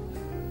come.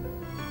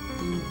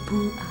 They will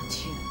boo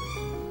at you.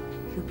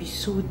 You'll be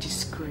so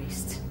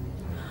disgraced.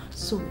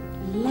 So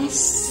let's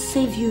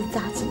save you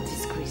that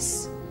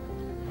disgrace.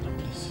 Madam,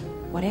 please.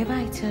 Whatever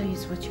I tell you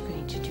is what you're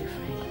going to do,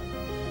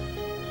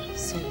 Fred.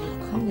 So you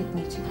come with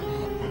me to the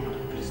bed.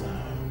 Madam, please,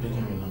 I'm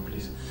begging you now,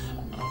 please.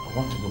 I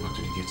want to go back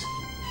to the gate.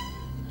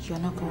 You're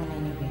not going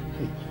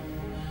anywhere.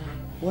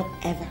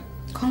 Whatever.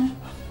 Come.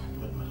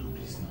 Madam,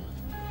 please, no.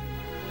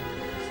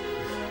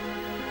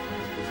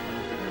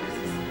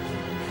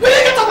 Will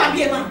you get up and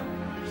be a man?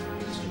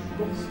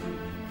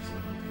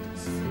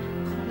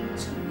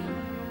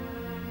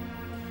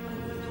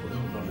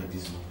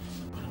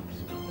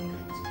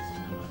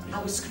 I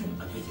will scream.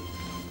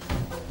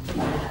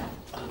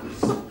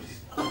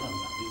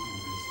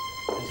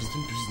 Please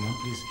don't do this now,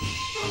 please.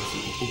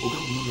 Oga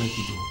will not like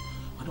it, though.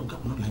 Madam, Oga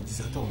will not like this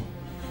at all.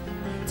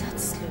 That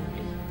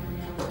slowly.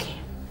 Okay.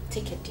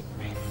 Take a deep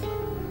breath.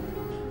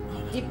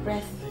 Deep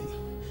breath.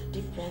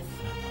 Deep breath.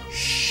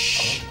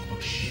 Shh.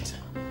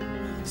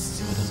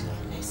 So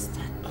let's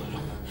start.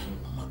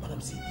 Madam,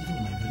 see, even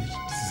in my village,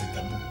 this is a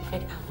taboo.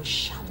 Fred, I will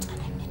shout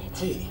and I mean it.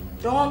 Hey.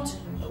 Don't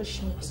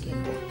push me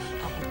again.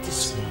 I will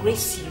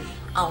disgrace you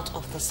out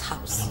of this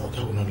house. Madam, Oga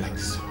will not like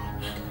this.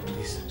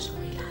 Please. So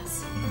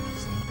relax.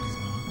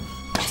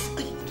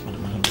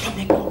 Madam,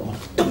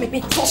 Don't make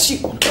me force you.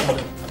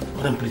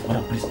 Madam, please,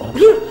 madam. I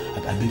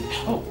beg.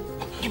 Oh,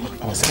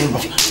 I was saying,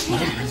 madam, please,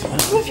 madam.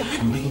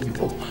 I'm begging you.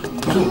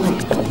 Madam,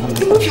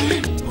 Remove your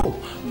hand.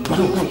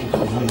 Madam,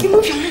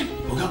 Remove your hand.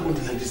 Oga won't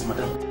like this,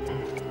 madam.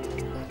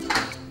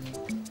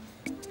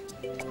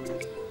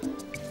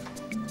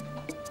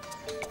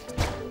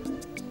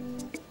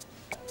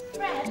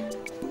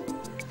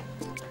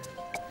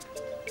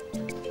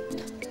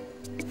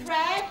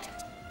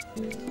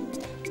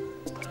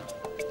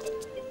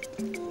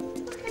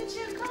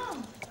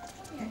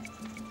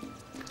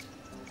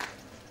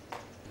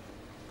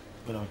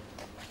 Get away.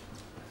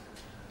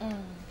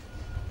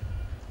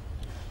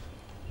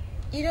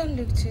 You don't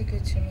look too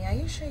good to me. Are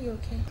you sure you're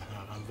okay?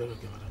 I'm very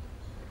okay, madam.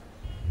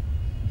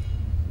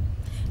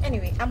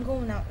 Anyway, I'm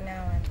going out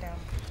now and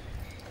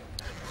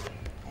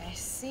I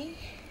see.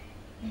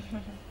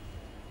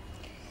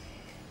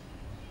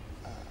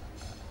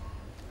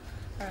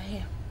 Alright,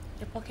 here.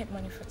 Your pocket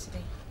money for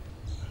today.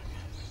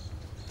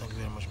 Thank you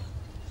very much,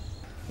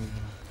 ma'am.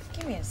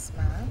 Give me a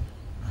smile.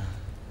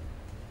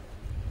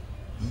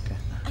 Okay.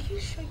 Are you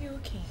sure you're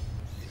okay?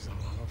 Yes, I'm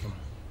okay, ma'am.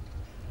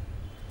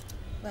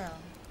 Well,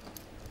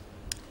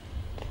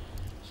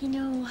 you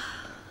know,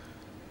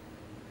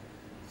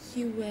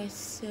 you were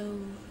so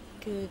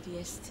good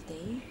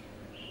yesterday.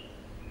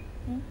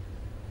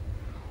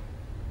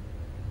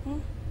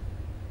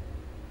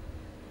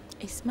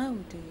 A smile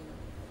will do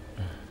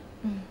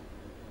you.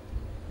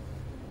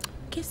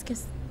 Kiss,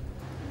 kiss.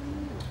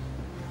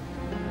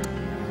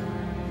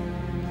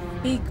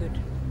 Be good.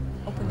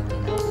 Open the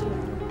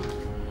door.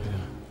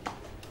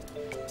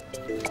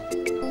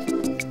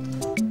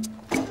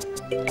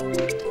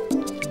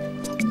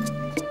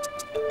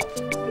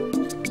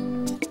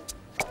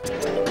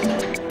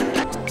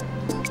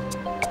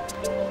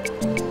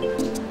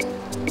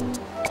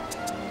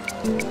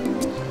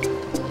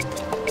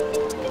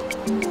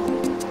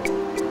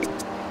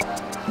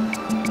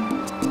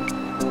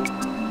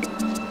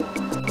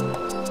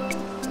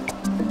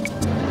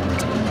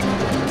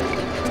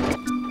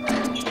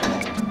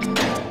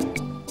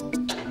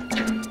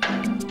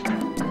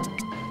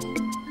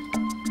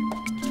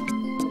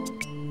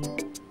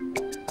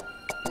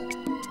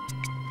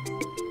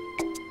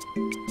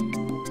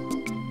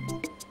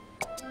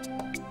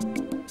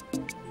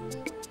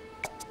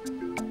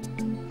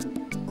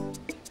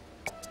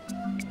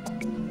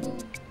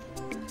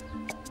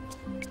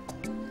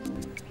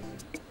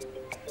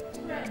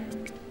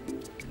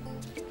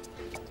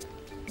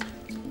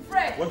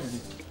 What is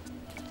it?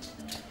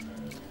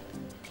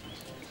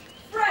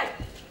 Fred!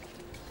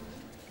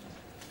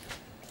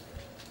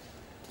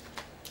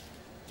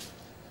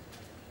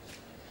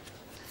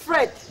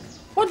 Fred,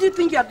 what do you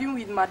think you are doing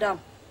with Madame?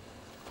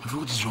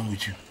 What is wrong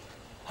with you?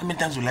 How many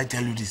times will I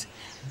tell you this?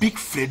 Big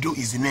Fredo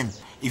is the name.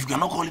 If you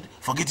cannot call it,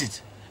 forget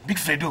it. Big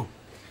Fredo.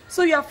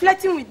 So you are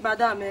flirting with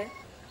Madame, eh?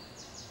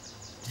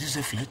 Did you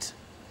say flirt?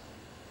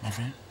 My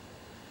friend?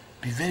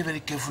 Be very,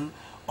 very careful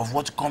of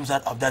what comes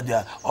out of that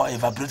there or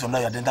evaporates from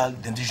that your dental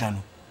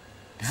dentition.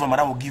 Before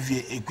Madame will give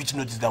you a quick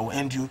notice that will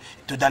end you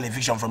total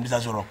eviction from this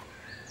Azure Rock.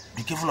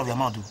 Be careful of your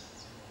mouth, too.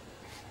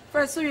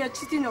 Fred, so you are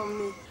cheating on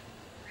me.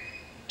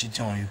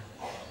 Cheating on you?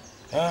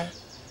 Eh?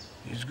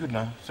 It's good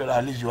now. So that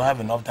at least you have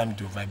enough time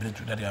to vibrate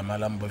with that your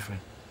Malam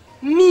boyfriend.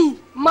 Me?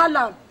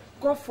 Malam?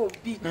 God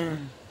forbid.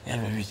 Yeah,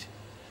 baby.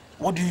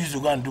 What do you used to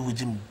go and do with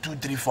him 2,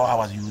 3, 4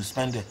 hours you will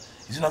spend there?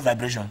 Is it not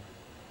vibration?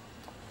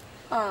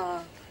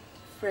 Ah,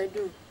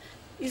 Fredo.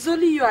 It's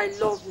only you I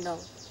love now.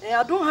 And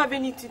I don't have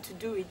anything to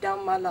do with that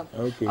Malam.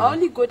 Okay. I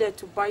only go there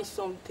to buy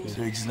something.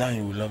 So it's now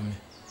you will love me.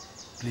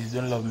 Please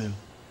don't love me.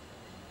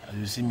 As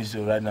you see me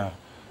so right now,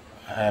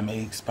 I am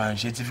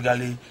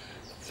expansiatively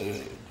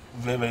very,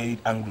 very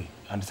angry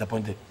and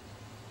disappointed.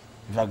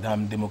 In fact,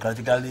 I'm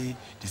democratically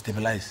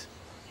destabilized.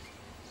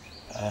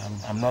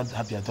 I'm not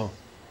happy at all.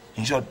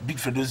 In short, Big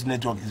Fredo's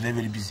network is very,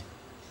 very busy.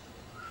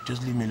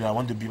 Just leave me alone. I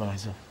want to be by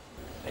myself.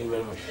 Thank you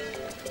very much.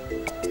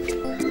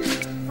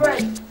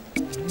 Fred.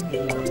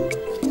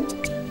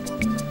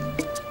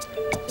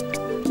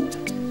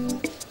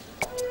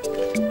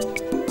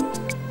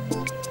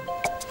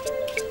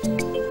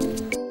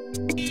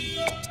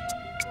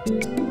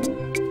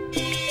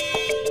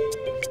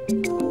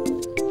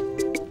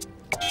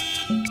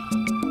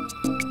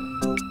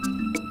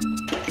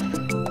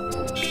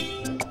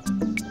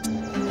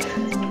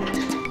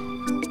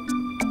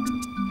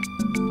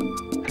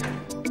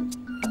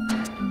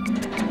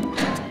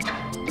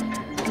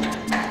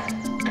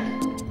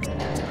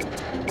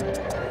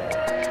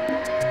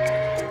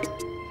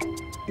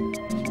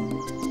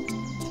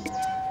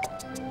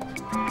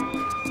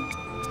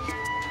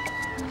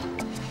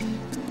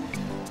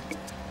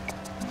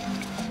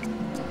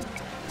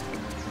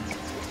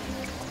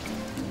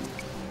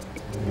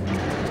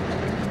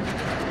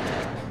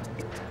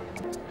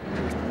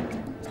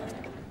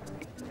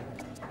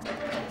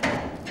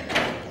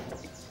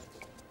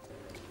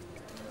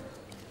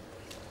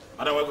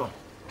 Madam, welcome.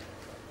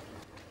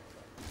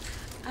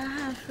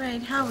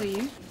 Fred, how are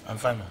you? I'm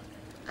fine, ma'am.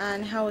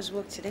 And how was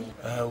work today?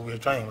 We're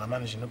trying. We're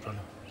managing, no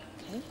problem.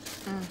 Okay.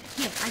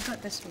 Here, I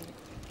got this for you.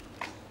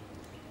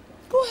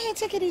 Go ahead,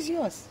 take it. It's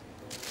yours.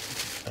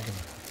 Thank you,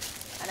 ma'am.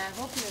 And I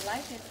hope you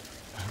like it.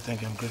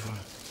 Thank you. I'm grateful,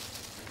 ma'am.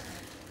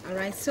 All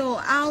right, so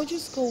I'll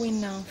just go in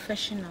now,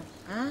 freshen up.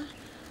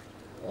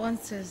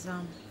 Once it's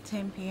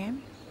 10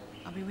 p.m.,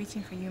 I'll be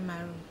waiting for you in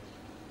my room.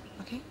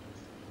 Okay?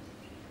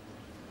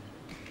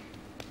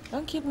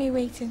 Don't keep me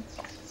waiting.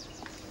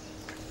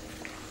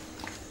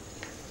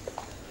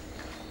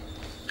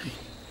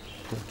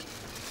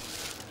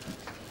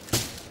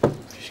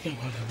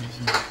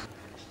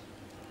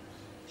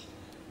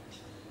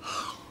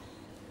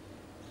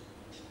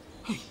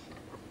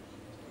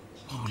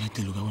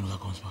 tell Luka when Luka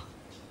comes back?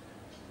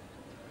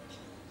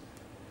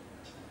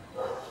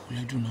 What will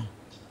I do now?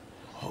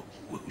 Or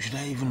should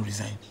I even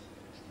resign?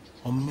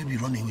 Or maybe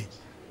run away?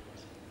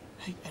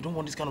 I don't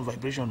want this kind of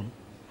vibration.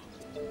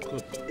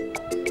 Good.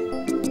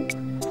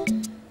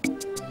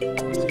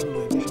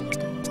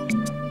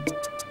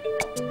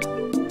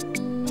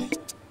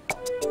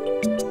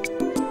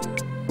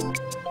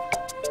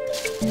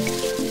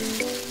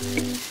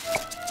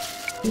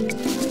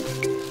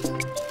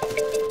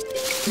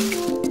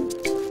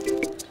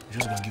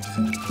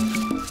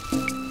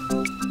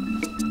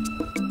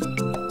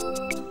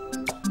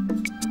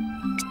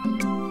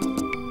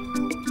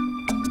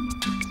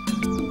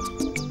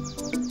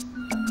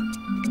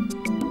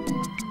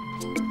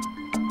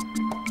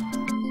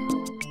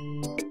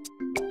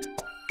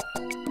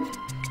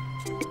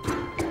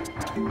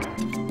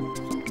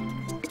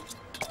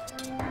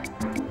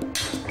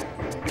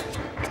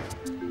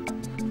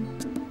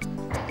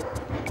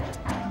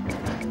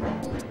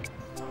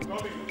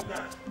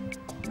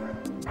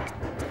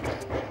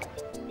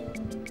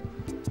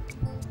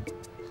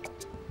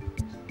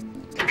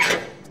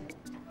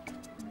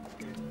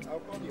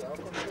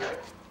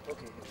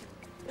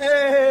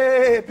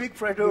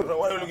 Fredo.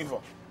 What are you looking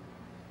for?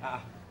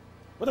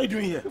 What are you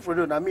doing here?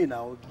 Fredo, not me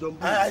now.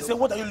 I said,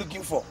 what are you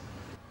looking for?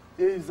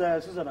 Is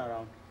Susan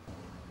around?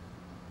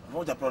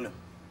 What's the problem?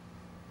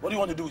 What do you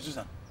want to do with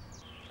Susan?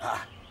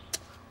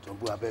 John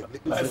Bull, I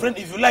beg. My friend,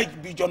 if you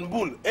like, be John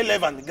Bull,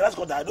 11, grass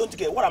cutter, I don't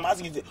care. What I'm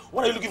asking is,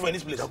 what are you looking for in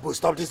this place? John Bull,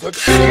 stop this.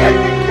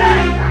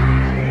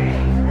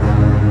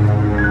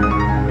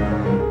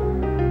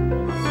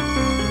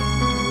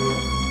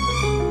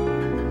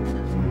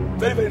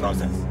 Very, very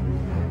nonsense.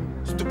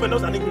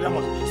 Stupendous and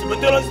ignorant.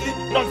 Stupendously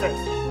nonsense.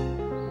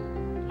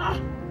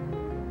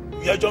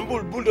 You are John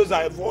Bull,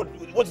 bulldozer.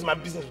 What is my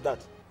business with that?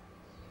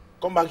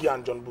 Come back here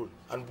and John Bull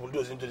and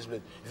bulldoze into this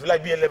place. If you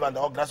like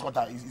B11 or grass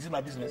cutter, is it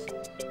my business?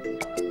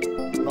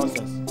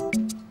 Nonsense.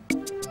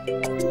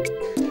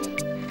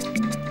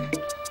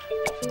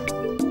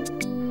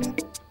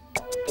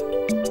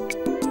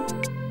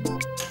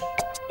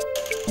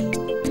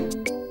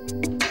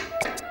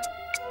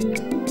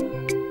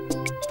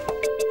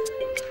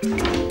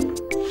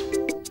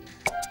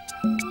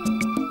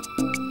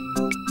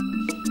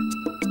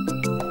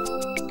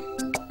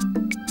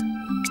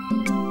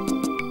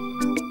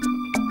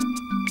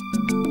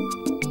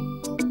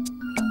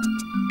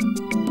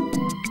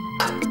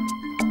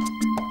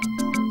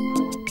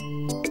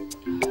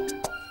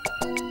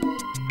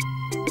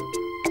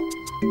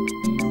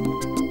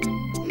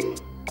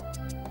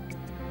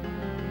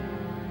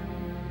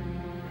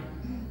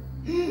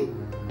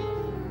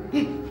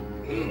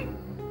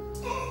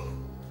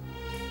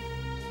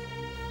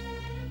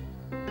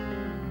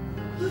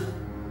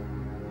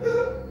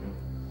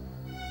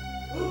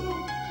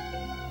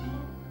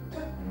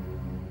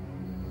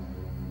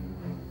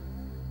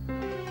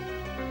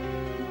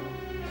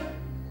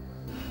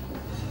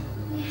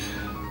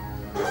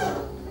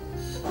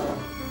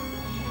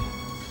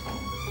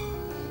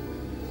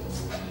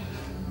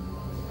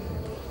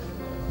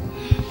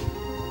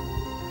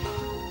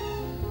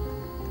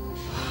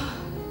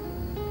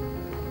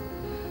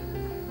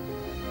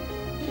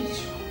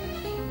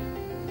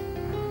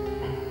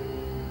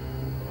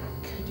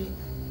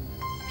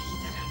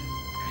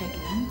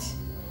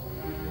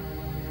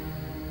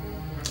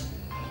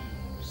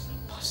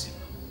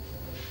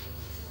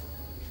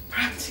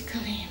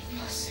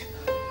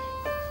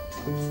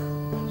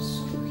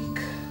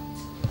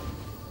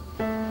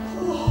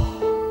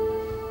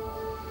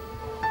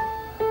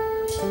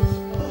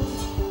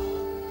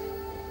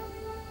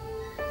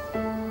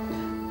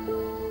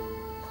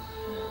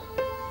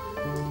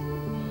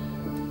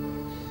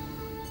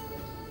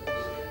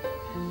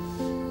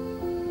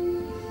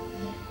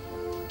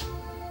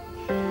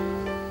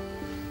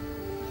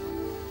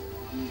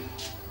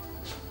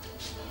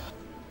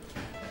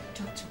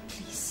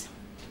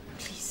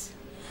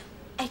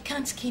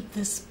 Keep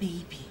this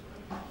baby.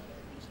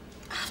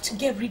 I have to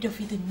get rid of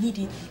it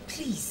immediately,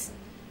 please.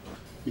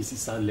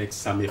 Mrs.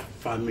 Alex, I'm a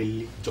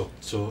family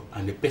doctor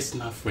and a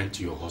personal friend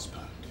to your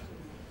husband.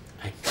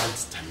 I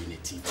can't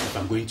terminate it. If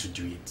I'm going to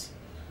do it,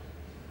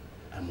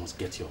 I must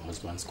get your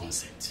husband's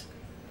consent.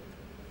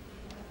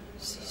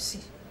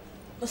 See,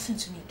 listen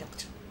to me,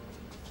 doctor.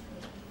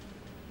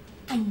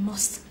 I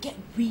must get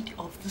rid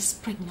of this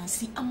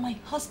pregnancy and my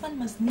husband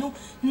must know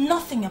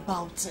nothing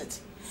about it.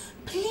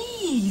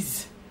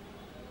 Please.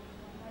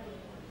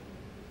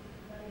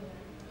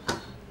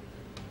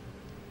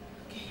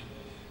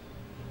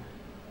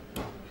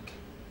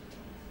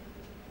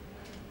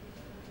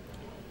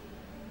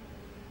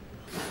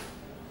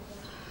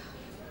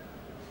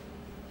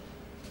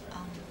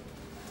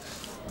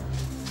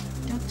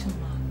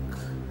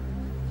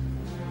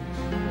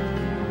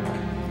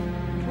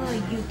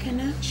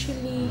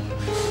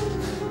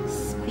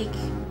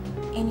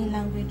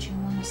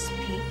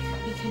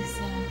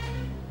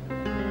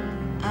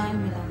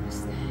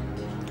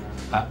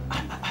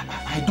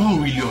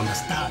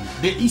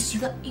 The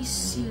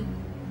issue,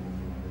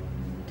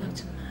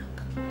 Dr.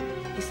 Mark,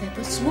 is that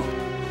this woman.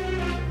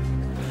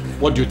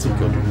 What do you think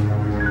you're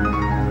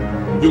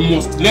doing? You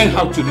must learn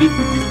how to live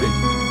with this thing.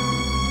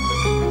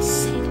 I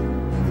said,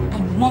 I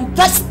want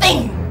this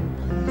thing.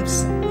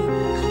 It's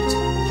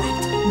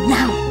right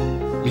now.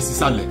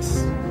 Mrs.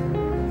 Alex,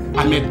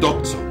 I'm a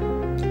doctor,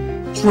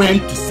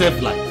 trained to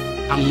save life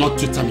and not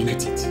to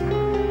terminate it.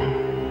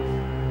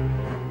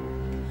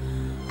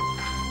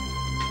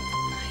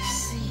 I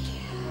see.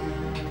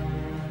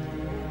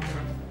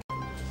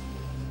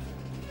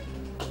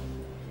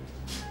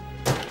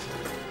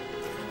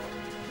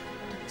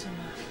 Dr.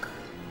 Mark,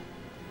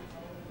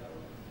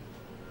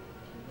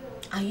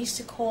 I used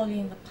to call you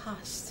in the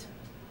past,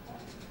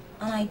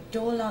 and I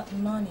dole out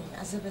money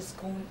as if it's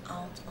gone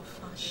out of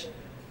fashion.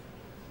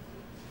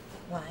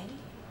 Why?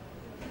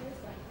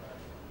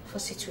 For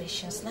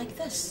situations like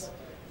this.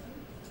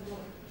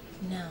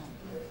 Now,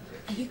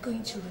 are you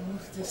going to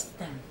remove this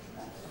thing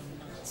or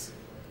not?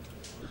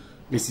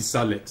 Mrs.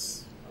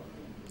 Alex,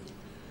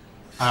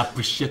 I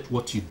appreciate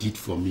what you did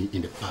for me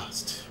in the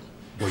past,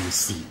 but you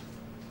see,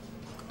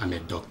 I'm a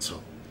doctor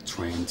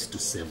trained to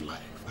save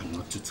life and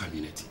not to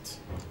terminate it.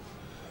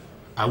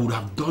 I would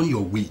have done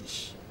your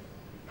wish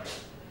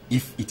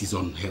if it is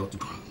on health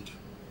ground.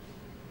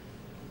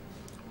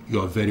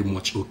 You are very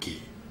much okay.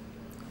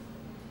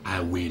 I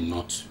will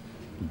not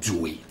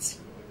do it.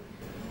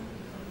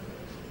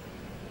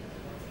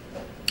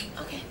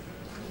 Okay.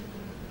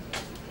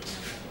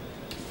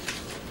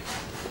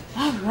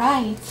 All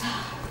right.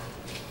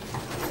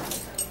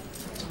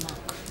 Dr.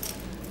 Mark,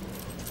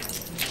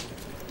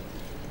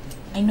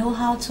 I know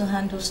how to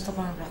handle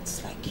stubborn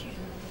rats like you.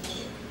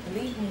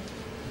 Believe me.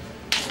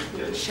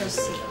 You shall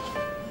see.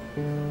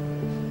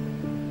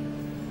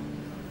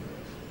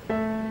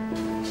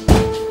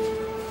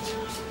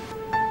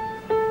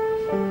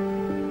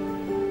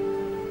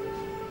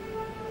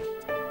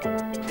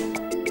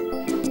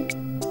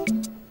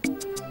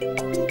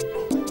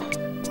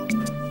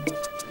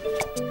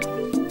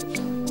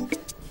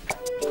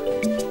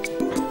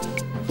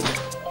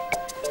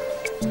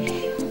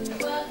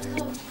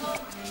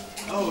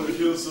 Oh, it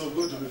feels so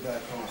good to be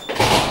back home.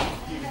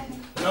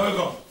 Now we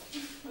go.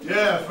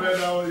 Yeah, Fred,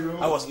 how are you?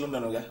 How was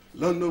London, okay?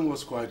 London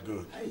was quite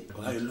good.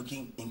 You're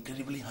looking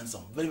incredibly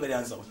handsome. Very, very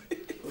handsome.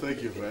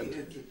 Thank you,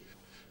 Fred.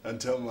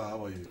 And Thelma,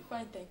 how are you?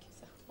 Fine, thank you,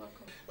 sir.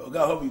 Welcome. Okay,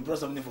 I hope you brought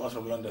something for us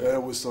from London. Yeah,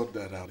 we'll sort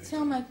that out.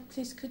 Thelma,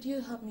 please, could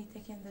you help me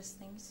take in these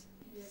things?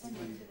 Yes,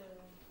 ma'am.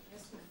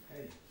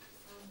 Hey.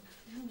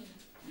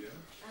 Yeah?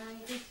 I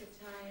get so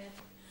tired.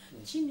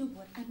 Do you know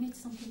what? I made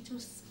something too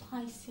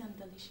spicy and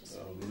delicious.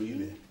 Oh,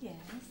 really? Yes.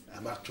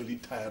 I'm actually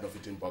tired of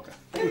eating burger.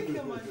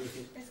 Come on,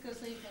 let's go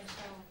so you can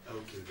shower.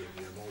 Okay,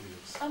 baby, I'm all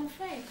yours.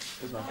 Fred,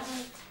 Yes, ma'am.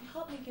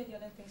 help me get the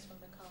other things from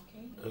the car,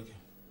 okay? Okay.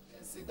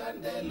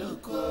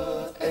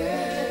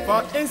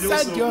 For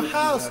inside your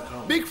house,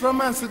 big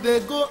romance they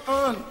go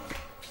on.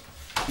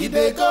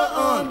 They go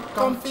on,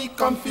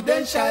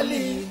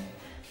 confidentially.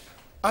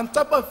 On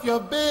top of your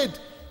bed,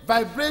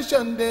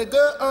 vibration they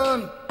go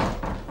on.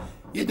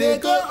 They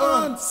go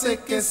on,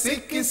 secretly.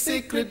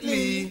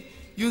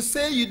 You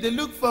say you dey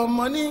look for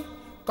money,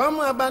 come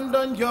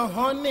abandon your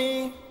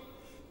honey.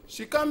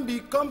 She can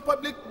become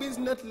public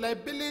business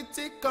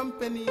liability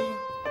company.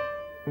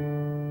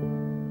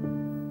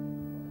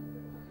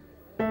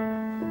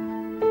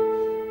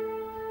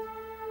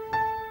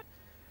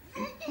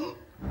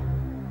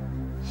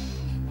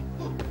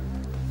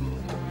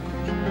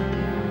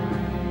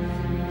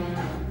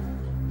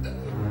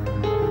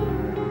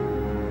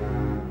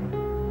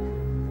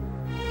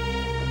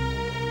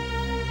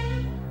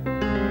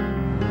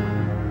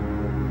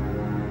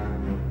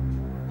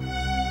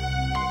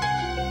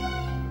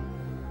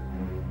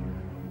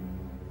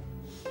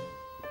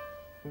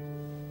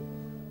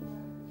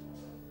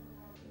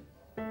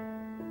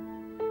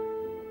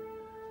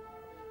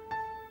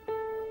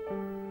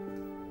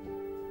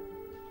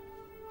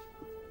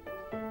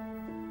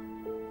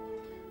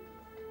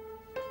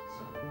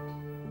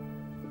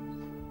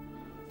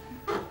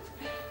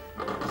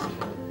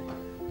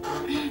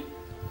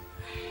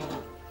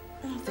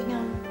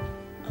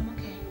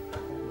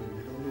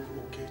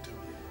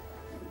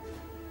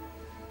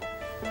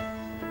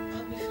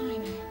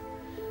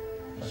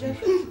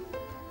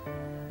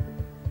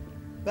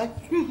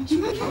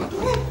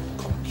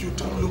 You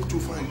don't look too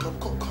fine.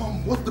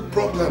 Come. What's the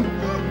problem?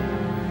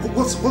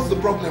 What's the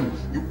problem?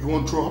 You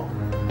want to throw up?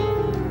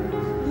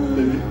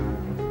 Baby?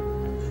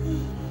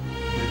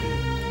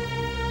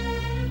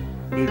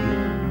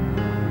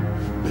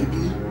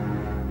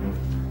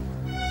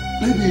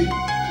 Baby?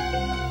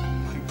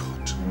 My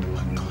God.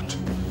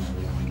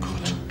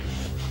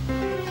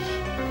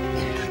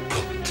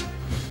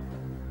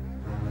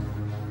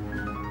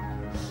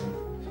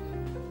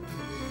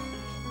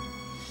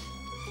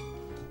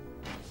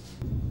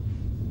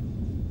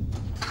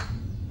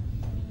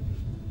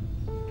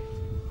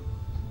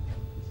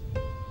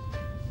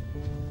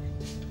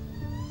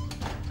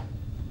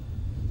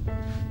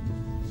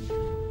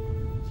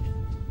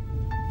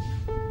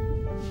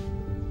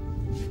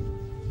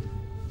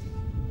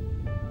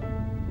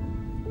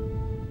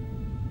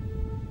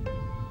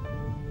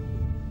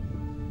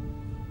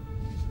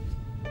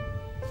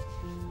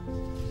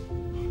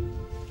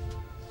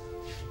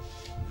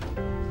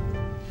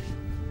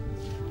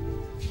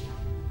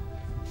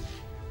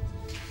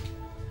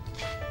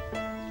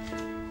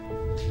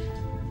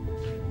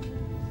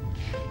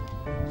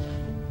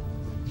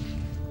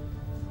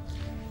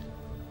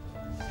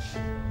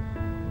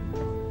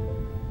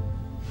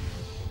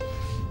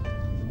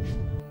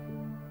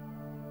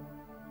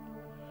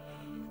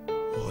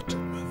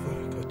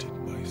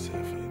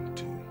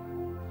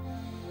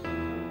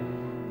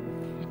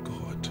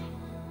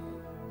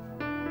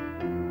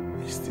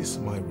 is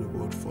my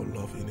reward for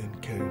loving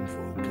and caring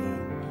for a girl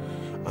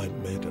I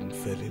met and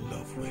fell in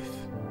love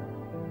with.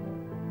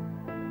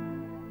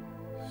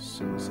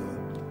 Susan.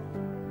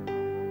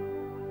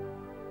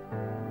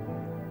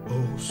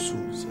 Oh,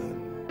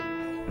 Susan,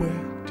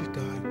 where did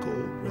I go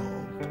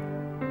wrong?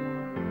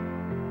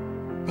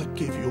 I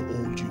gave you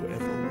all you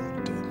ever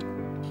wanted.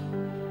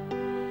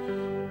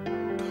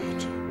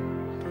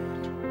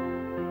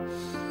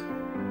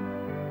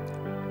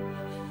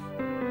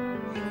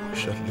 I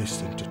wish I'd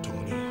listened to Tony.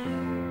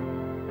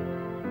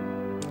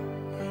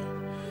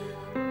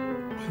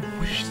 I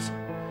wish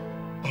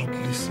I'd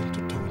listened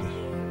to Tony.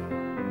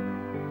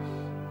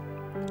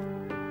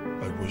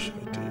 I wish I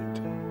did.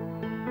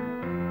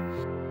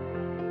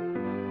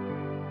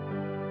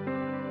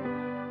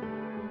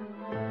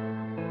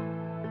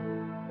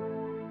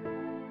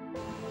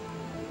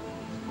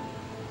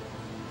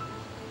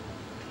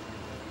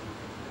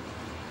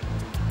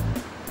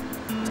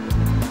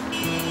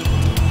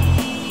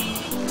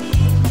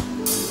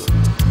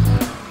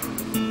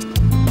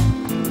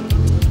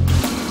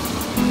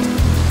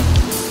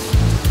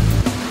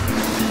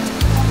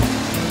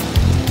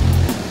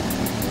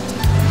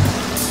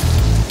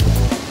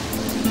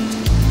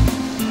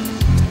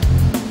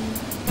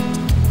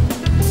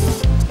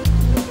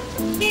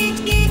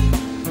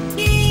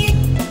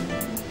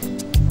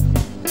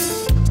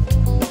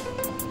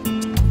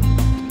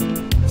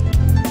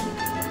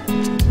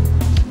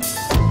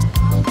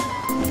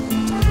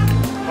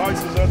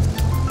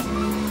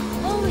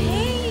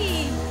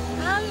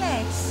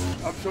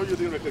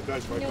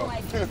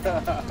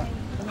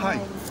 Hi.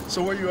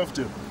 So where are you off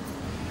to?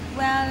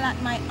 Well,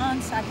 at my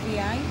aunt's at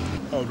VI.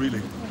 Oh,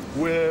 really?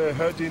 We're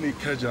heading in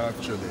Ikeja,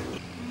 actually.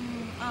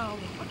 Oh,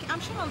 okay. I'm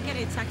sure I'll get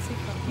a taxi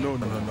from here. No,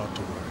 not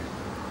to worry.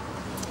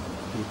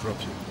 We'll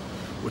drop you.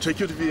 We'll take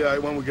you to VI.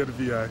 When we get to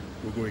VI,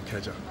 we'll go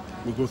Ikeja.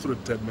 We'll go through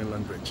the Third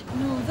Mainland Bridge.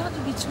 No, that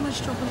would be too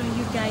much trouble on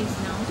you guys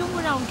now. Don't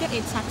worry, I'll get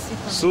a taxi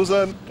from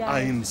Susan,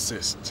 I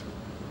insist.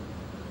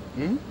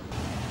 Hmm?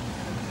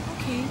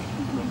 Okay.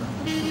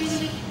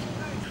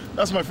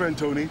 That's my friend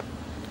Tony.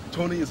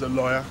 Tony is a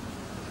lawyer.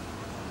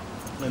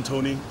 And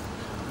Tony,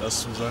 that's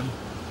Susan,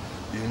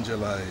 the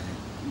angel I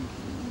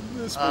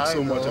spoke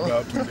so much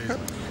about 2 days ago.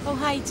 Oh,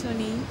 hi,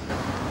 Tony.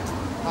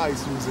 Hi,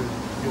 Susan.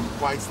 You're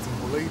quite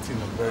stimulating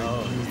and very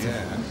beautiful.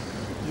 Yeah.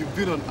 You've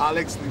been on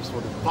Alex's lips for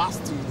the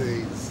past 2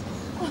 days.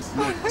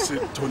 Look, see,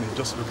 Tony,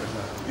 just look at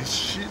her. Is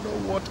she know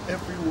what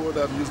every word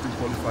I've used in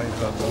qualifying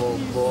her? Oh,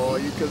 boy,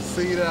 you can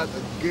say that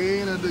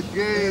again and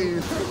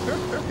again.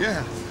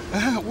 Yeah.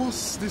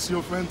 What's this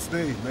your friend's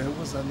name?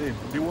 What's her name?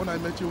 The one I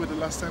met you with the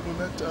last time we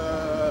met?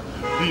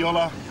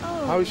 Viola.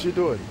 Oh, how is she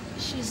doing?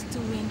 She's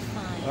doing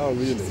fine. Oh,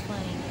 really? She's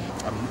fine,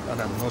 yeah.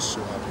 And I'm not so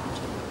happy.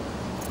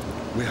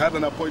 We had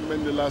an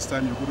appointment the last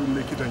time, you couldn't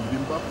make it and you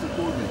didn't back to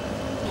call me.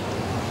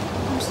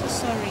 I'm so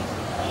sorry.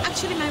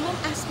 Actually, my mom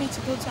asked me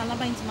to go to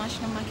Alaba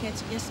International Market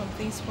to get some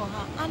things for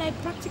her, and I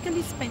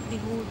practically spent the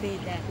whole day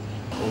there.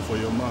 Oh, for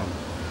your mom?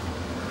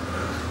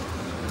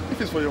 If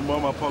it's for your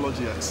mom,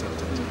 apology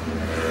accepted.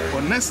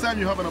 But next time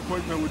you have an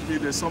appointment with me,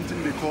 there's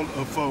something they call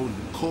a phone.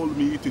 Call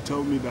me to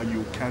tell me that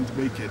you can't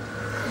make it.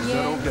 Is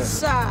that okay?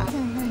 Sir.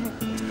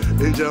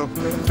 Angel,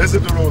 let's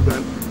hit the road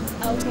then.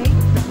 Okay.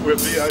 We're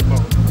VI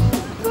bound.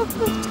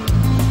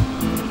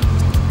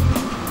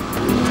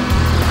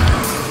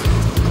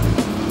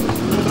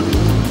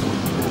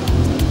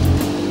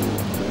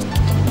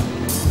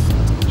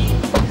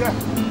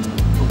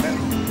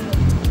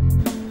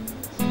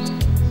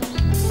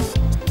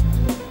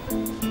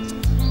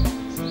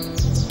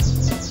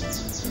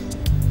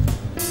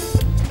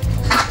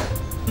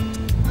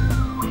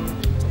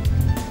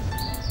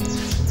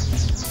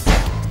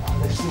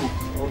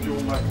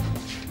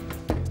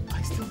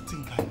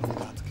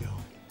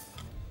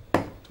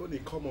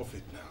 Come off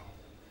it now.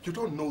 You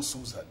don't know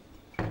Susan.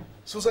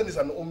 Susan is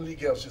an only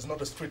girl. She's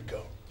not a street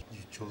girl. You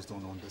just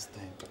don't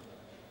understand.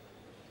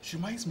 She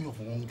reminds me of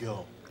one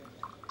girl.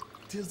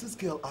 There's this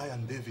girl I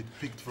and David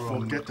picked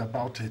from... Forget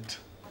about it.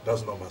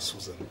 That's not my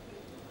Susan.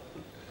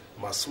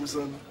 My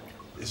Susan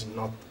is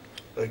not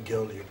a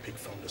girl you pick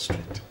from the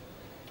street.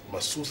 My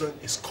Susan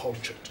is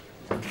cultured.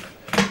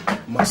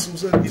 My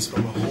Susan is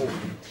from a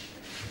home.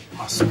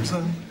 My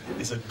Susan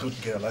is a good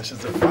girl, and she's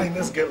the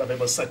finest girl I've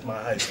ever set my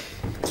eyes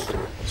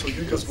on. So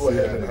you just go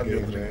ahead and have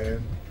your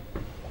drink.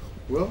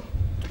 Well,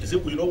 is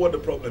it, you know what the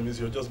problem is?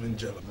 You're just being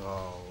jealous.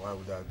 No, why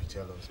would I be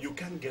jealous? You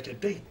can't get a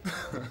date.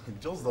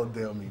 Just don't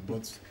tell me,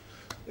 but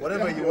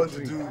whatever you want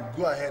to do,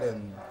 go ahead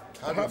and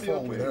have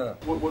fun with her.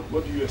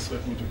 What do you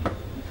expect me to do?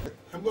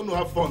 I'm going to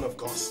have fun, of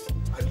course.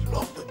 I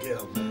love the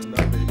girl, man.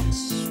 That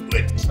baby's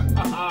split.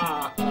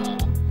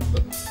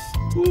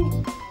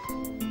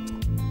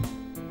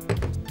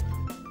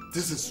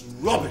 This is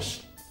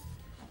rubbish.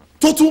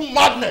 Total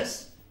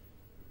madness.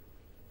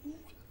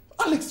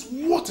 Alex,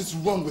 what is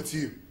wrong with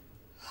you?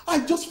 I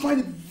just find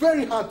it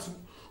very hard to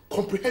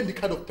comprehend the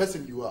kind of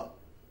person you are.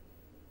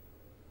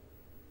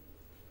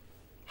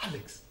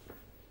 Alex,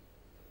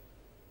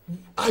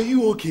 are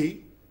you okay?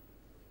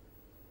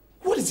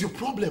 What is your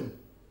problem?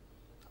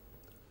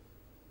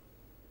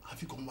 Have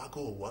Have you gone back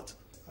or what?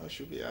 I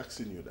should be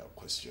asking you that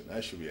question.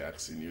 I should be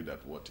asking you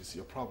that what is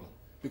your problem?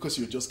 Because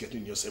you're just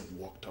getting yourself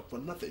worked up for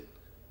nothing.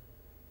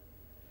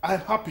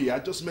 I'm happy I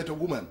just met a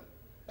woman.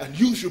 And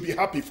you should be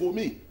happy for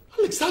me.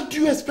 Alex, how do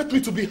you expect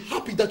me to be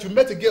happy that you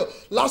met a girl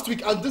last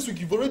week and this week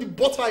you've already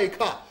bought her a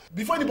car?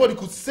 Before anybody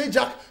could say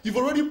Jack, you've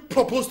already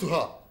proposed to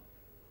her.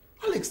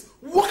 Alex,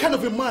 what kind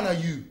of a man are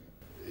you?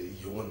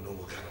 You won't know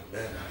what kind of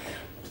man I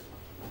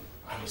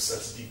am. I'm a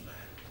sensitive man.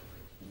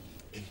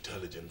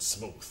 Intelligent,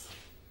 smooth.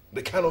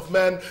 The kind of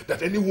man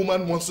that any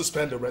woman wants to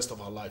spend the rest of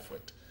her life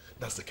with.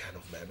 That's the kind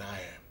of man I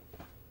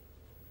am.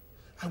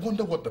 I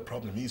wonder what the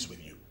problem is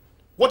with you.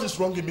 What is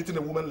wrong in meeting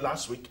a woman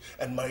last week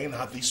and marrying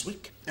her this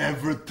week?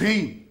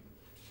 Everything.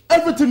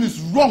 Everything is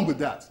wrong with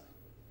that.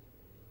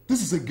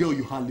 This is a girl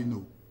you hardly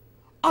know.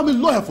 I'm a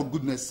lawyer, for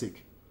goodness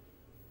sake.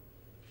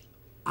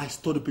 I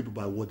study people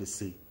by what they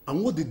say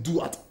and what they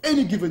do at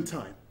any given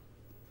time.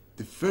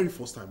 The very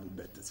first time we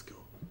met this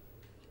girl,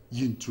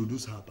 you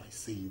introduced her by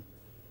saying,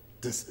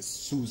 "This is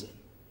Susan."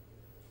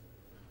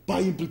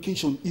 By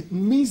implication, it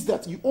means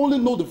that you only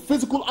know the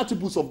physical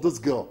attributes of this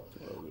girl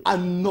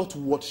and not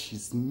what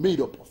she's made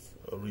up of.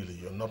 Oh, really,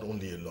 you're not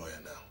only a lawyer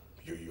now.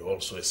 You're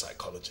also a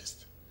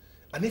psychologist.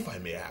 And if I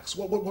may ask,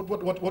 what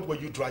were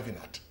you driving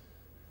at?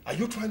 Are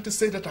you trying to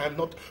say that I'm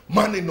not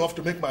man enough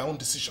to make my own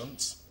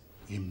decisions?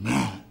 A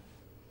man,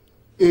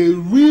 a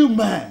real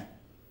man,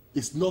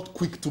 is not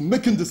quick to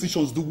making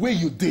decisions the way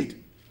you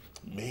did.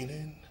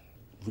 Meaning?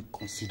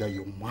 Reconsider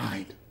your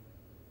mind.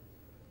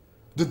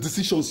 The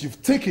decisions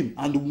you've taken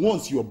and the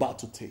ones you're about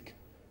to take.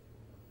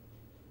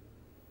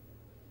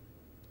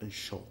 In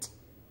short,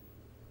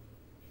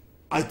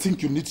 I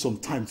think you need some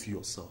time to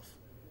yourself.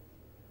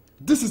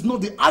 This is not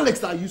the Alex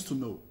that I used to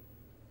know.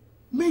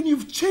 Man,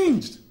 you've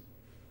changed.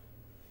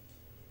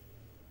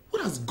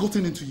 What has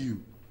gotten into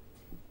you?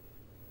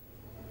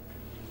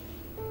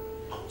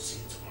 I'll see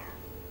you tomorrow.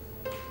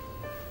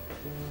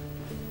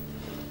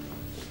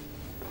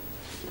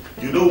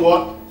 You know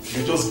what?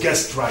 You just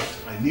guessed right.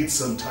 I need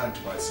some time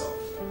to myself.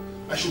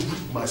 I should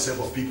rid myself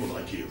of people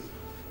like you.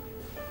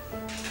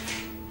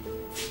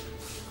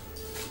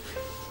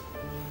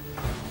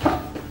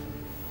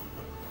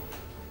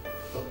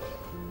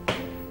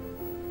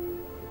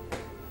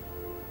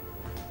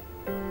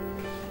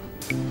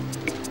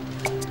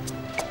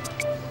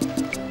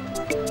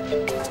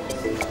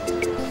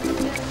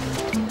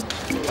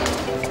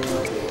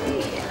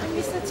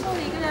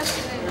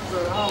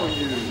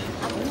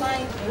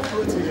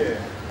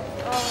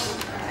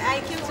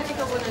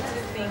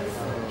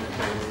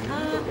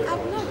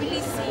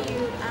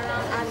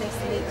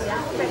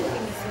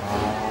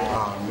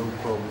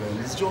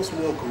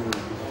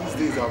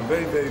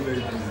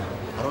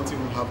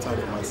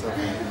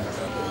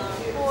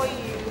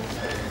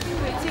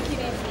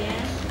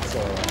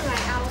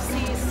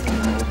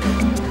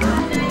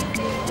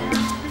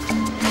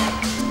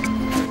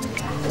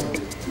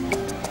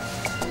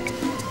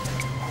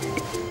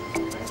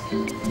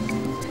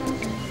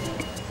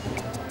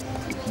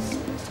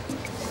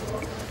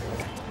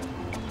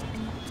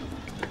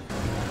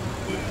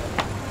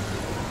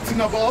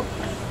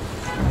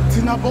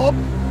 Tina Bob,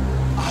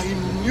 I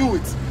knew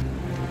it.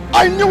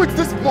 I knew it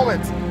this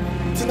moment.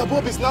 Tina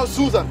Bob is now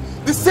Susan,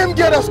 the same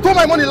girl that stole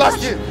my money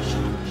last year. You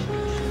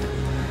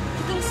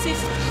don't say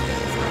such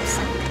things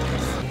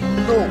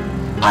outside. No,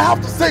 I have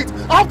to say it.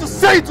 I have to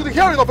say it to the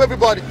hearing of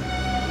everybody. Can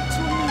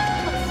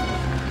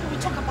we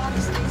talk about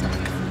these things?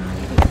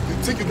 You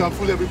think you can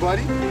fool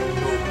everybody?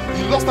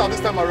 You lost out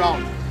this time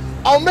around.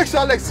 I'll make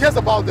sure Alex hears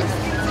about this.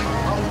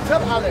 I will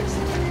tell Alex.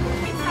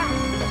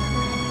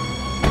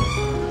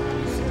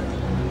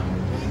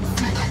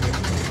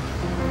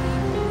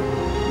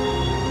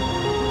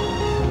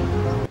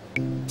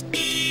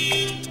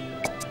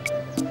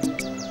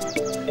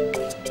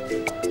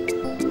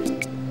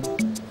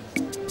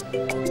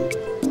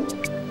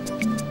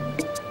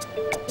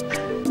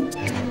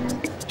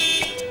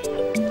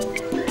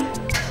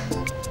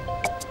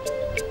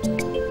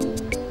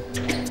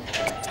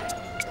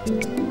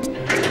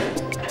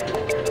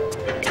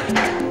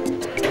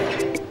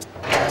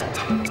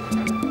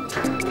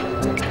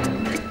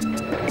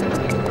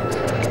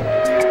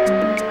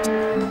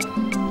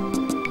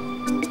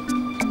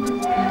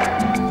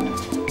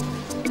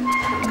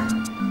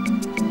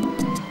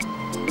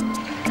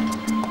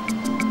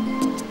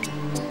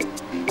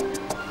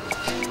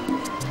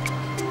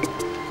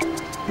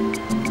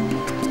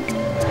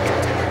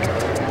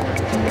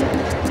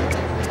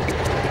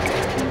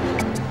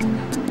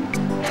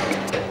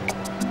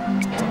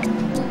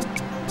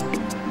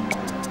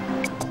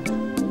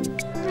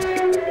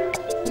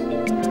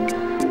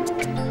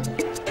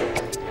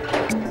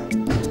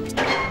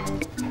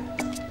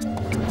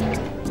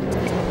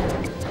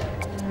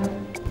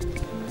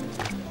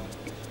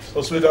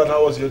 So, sweetheart,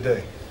 how was your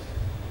day?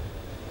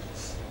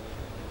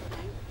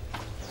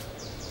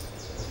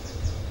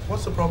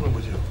 What's the problem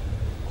with you?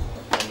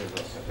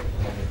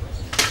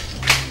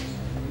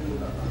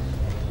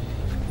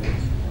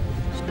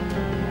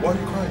 Why are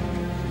you crying?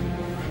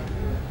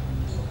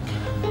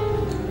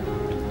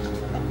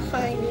 I'm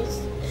fine.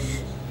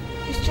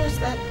 It's just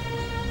just that.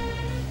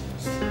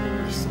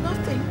 It's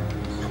nothing.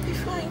 I'll be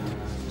fine.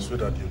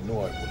 Sweetheart, you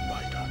know I won't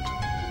buy that.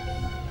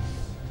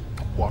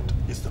 What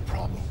is the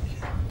problem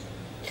here?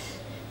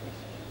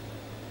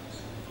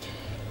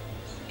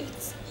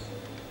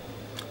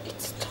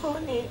 It's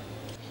Tony.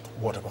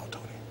 What about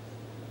Tony?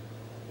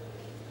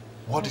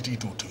 What did he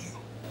do to you?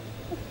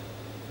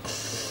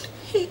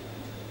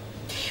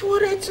 He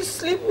wanted to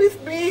sleep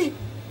with me.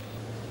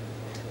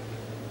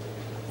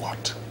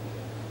 What?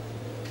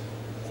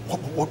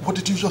 What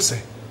did you just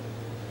say?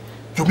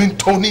 You mean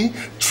Tony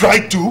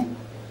tried to?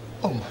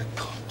 Oh my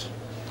God.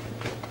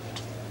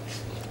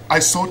 I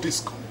saw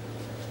this coming.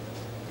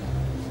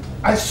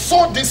 I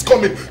saw this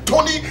coming.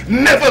 Tony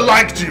never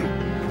liked you.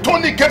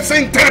 Tony kept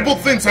saying terrible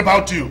things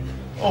about you.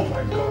 Oh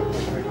my God,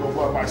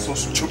 why am I so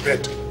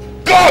stupid?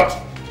 God!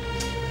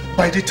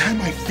 By the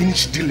time I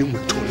finished dealing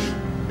with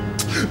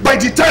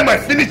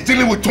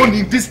Tony,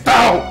 in this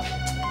town,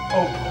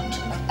 oh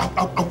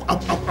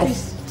God, I'll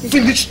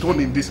finish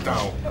Tony in this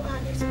town.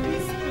 Alex,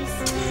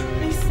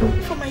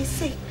 please, for my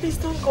sake, please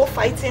don't go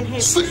fighting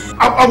him.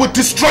 I will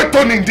destroy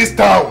Tony in this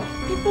town.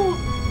 People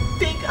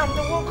think I'm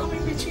the one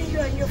coming between you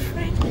and your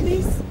friend,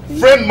 please.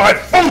 Friend, my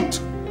foot!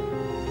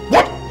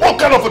 What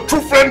kind of a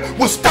true friend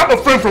will stab a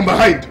friend from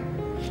behind?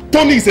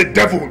 Tony is a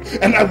devil,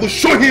 and I will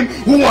show him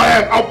who I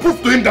am. I'll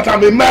prove to him that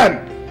I'm a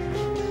man.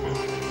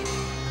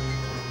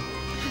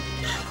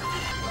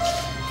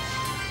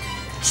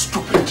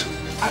 Stupid.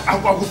 I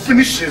will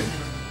finish him.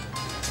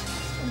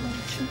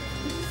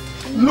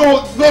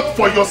 No, not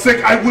for your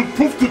sake. I will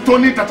prove to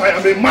Tony that I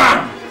am a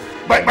man.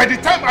 By the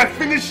time I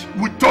finish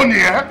with Tony,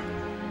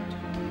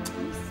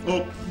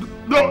 oh,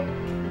 no.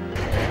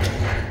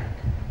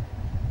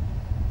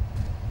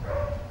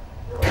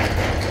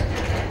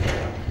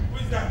 Who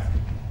is that?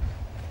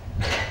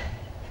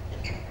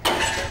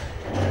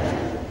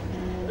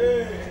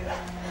 Hey,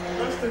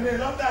 just a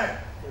long time.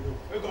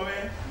 Wake up,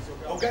 man.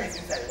 Oga is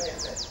inside.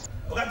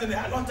 Oga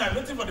Tene, long time.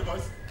 Nothing for the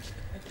boys.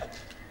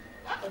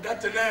 Oga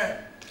Tene.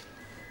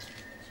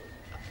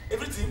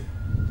 Everything.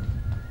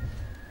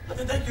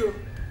 Okay, thank you.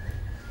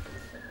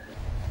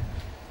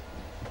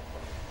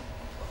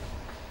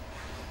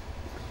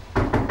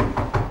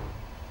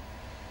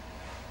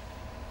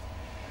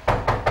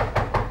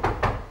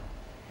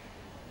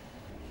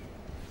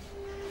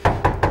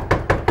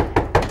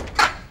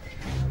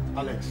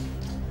 Alex,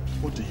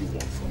 what do you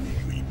want from me,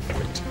 you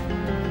idiot?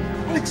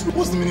 Alex,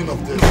 What's the meaning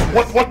of this?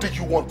 What do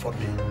you want from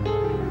me?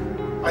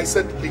 I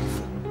said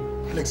leave.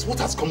 Alex, what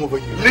has come over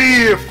you?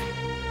 Leave!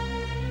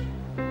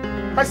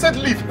 I said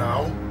leave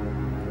now.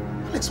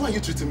 Alex, why are you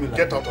treating me like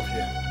Get out of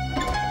here.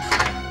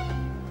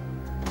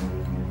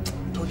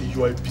 Tony,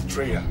 you are a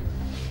betrayer.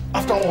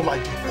 After all I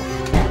did for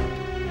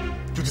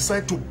you, you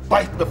decide to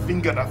bite the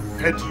finger that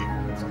fed you.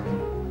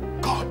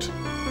 God,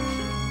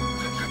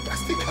 I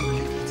still can't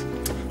believe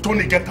it.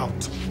 Tony, get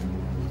out.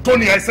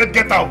 Tony, I said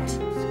get out.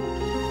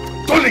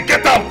 Tony,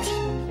 get out!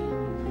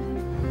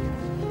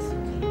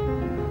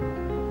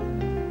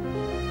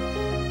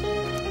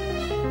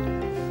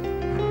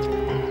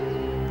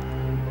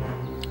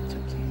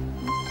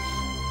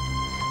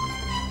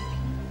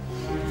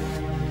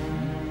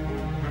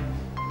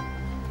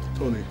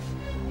 Tony.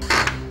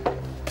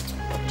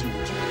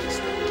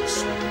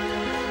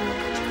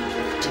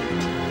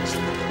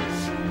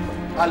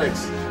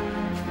 Alex.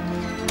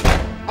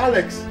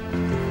 Alex.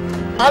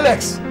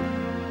 Alex.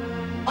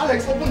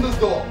 Alex, open this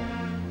door.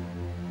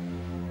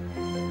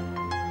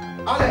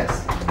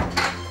 Alex.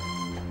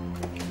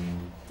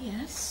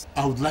 Yes?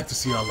 I would like to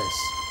see Alex.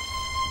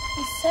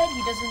 He said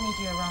he doesn't need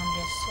you around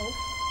here, so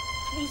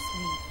please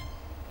leave.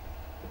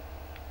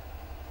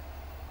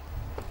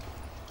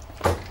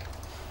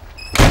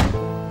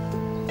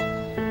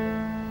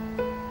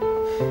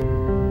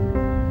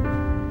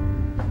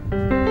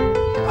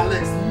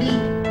 Alex, me.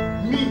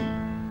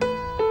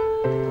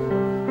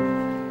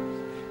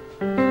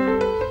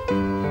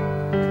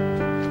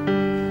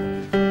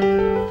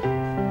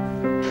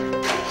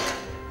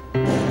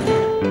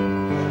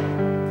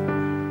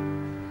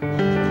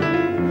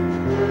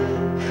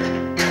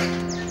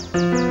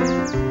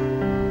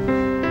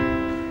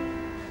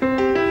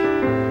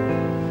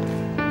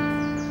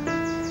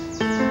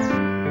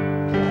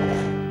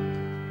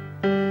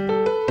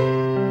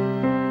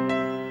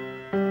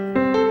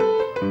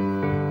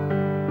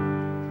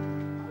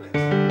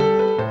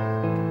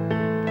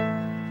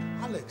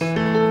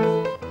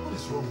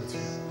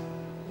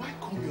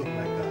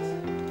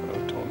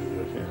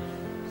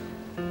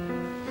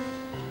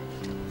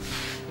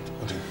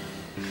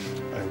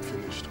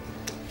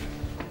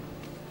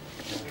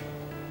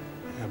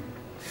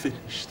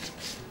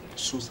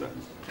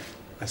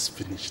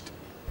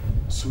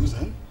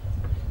 Susan?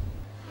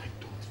 I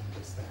don't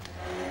understand.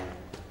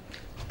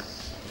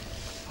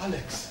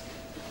 Alex,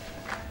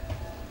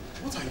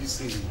 what are you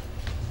saying?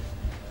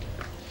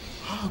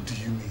 How do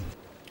you mean?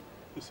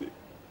 You see,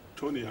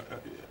 Tony,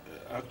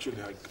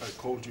 actually, I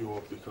called you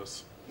up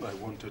because I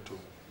wanted to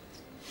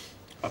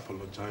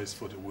apologize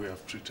for the way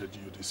I've treated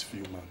you these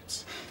few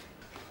months.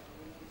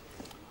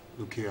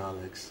 Look here,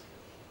 Alex.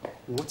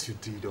 What you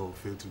did or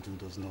failed to do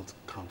does not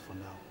count for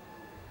now.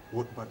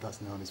 What matters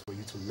now is for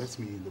you to let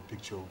me in the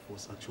picture of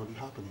what's actually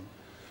happening.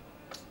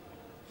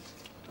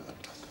 I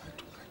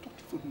don't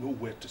even know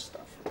where to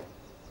start from. I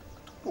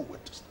don't know where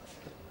to start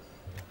from.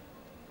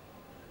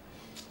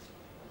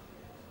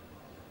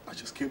 I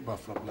just came back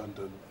from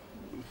London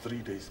 3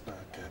 days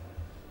back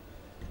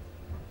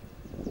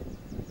and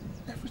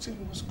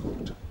everything was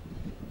good.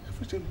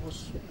 Everything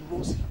was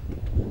rosy.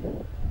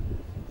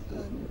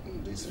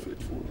 And this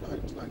fateful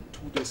night, like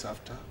 2 days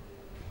after,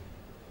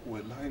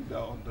 we're lying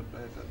down on the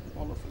bed and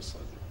all of a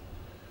sudden,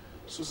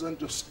 Susan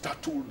just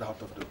startled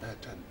out of the bed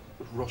and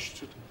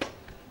rushed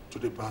to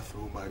the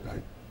bathroom. I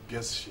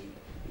guess she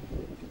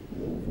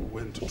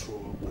went to throw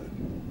up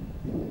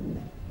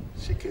and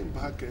she came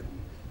back and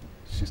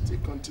she still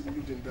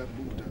continued in that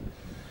mood. And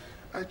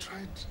I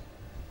tried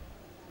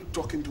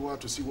talking to her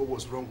to see what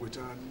was wrong with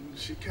her and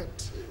she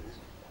kept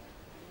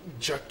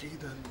jerking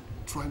and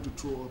trying to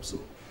throw up. So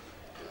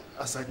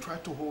as I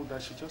tried to hold her,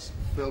 she just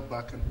fell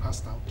back and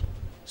passed out.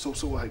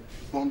 So I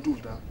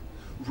bundled her,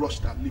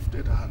 rushed her,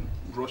 lifted her and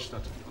rushed her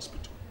to the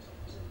hospital.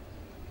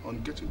 On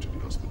getting to the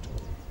hospital,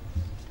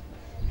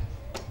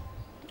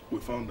 we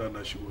found out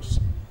that she was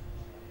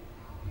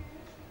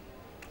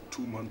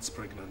 2 months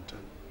pregnant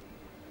and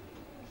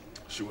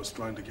she was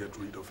trying to get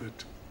rid of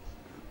it.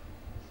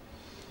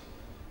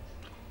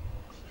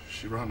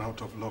 She ran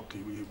out of luck.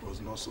 It was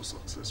not so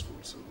successful,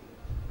 so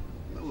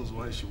that was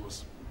why she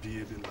was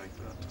behaving like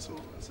that. So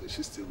I said,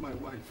 she's still my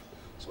wife.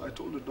 So I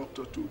told the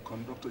doctor to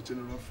conduct a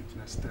general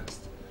fitness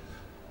test.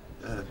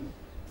 And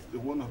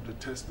one of the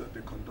tests that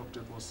they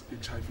conducted was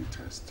HIV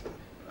test.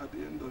 At the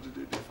end of the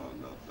day, they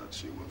found out that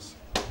she was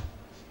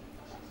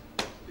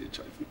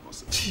HIV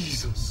positive.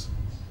 Jesus!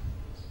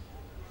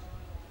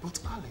 But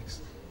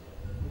Alex,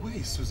 where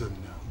is Susan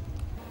now?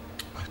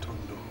 I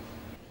don't know.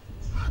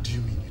 How do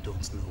you mean you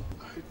don't know?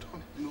 I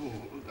don't know.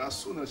 As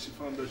soon as she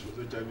found out she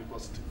was HIV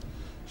positive,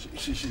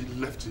 she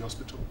left the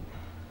hospital.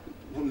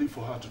 Only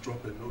for her to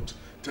drop a note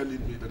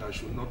telling me that I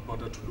should not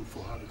bother to look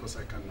for her because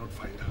I cannot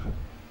find her.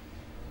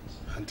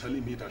 And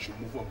telling me that I should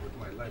move on with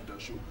my life, that I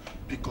should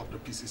pick up the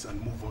pieces and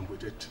move on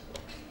with it.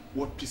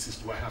 What pieces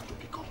do I have to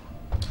pick up?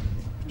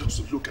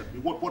 Just look at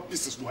me. What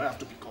pieces do I have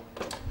to pick up?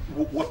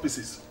 What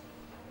pieces?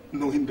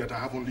 Knowing that I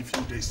have only a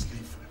few days to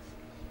live.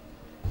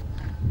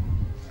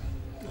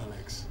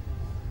 Alex,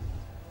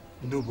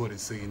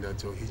 nobody's saying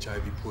that you're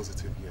HIV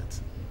positive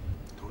yet.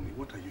 Tony,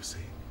 what are you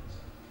saying?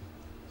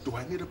 Do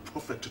I need a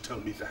prophet to tell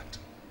me that?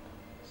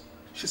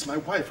 She's my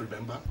wife,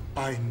 remember?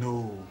 I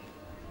know.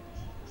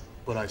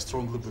 But I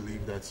strongly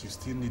believe that you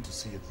still need to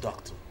see a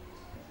doctor.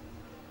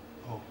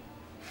 Oh,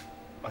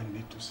 I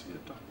need to see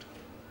a doctor.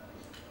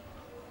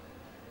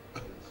 I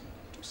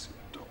need to see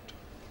a doctor.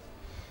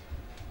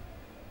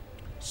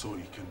 So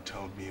he can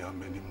tell me how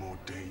many more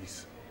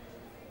days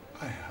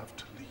I have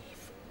to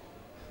leave.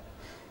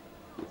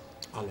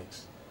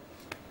 Alex,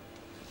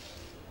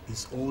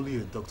 it's only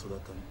a doctor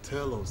that can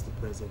tell us the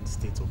present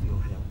state of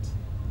your health.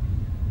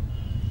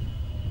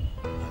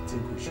 I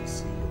think we should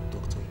see your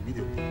doctor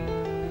immediately.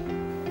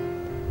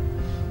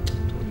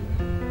 Tony,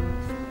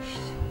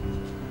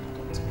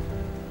 don't take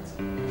that.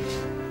 You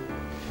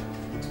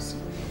need to see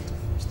your doctor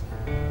first.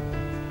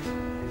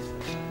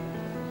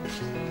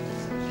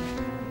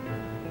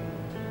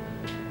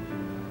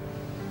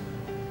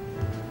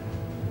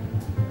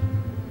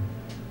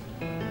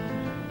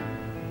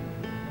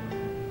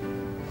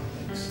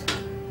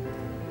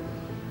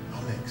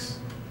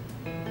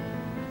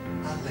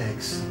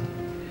 Alex.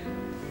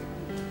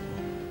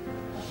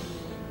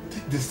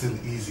 Take this thing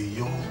easy.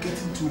 You're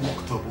getting too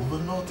worked up over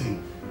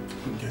nothing.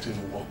 I'm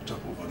getting worked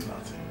up over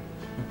nothing.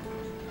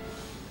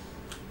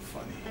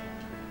 Funny.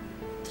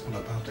 I'm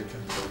about to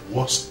get the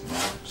worst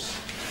news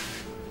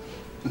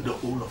in the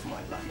whole of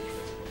my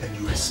life. And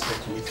you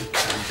expect me to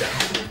calm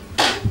down?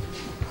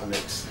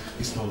 Alex,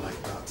 it's not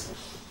like that.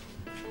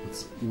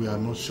 But we are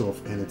not sure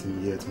of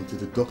anything yet until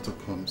the doctor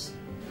comes.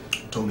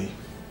 Tony,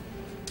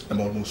 I'm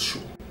almost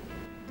sure.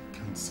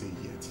 Can't say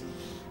yet.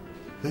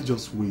 Let's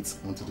just wait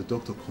until the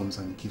doctor comes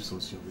and gives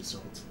us your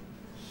result.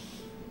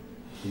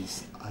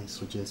 Please, I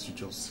suggest you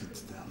just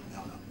sit down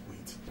now and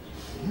wait.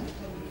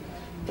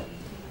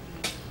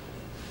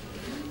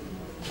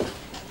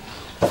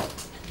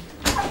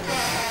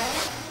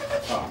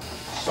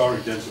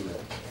 Sorry, gentlemen.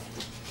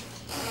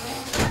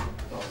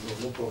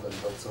 No problem,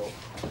 doctor.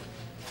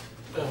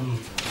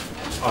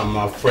 I'm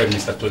afraid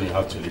Mr. Tony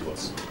have to leave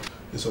us.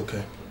 It's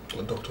okay.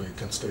 Doctor, you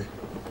can stay.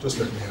 Just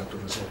let me have the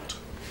result.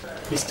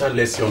 Mr.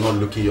 Unless you're not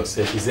looking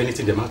yourself, is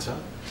anything the matter?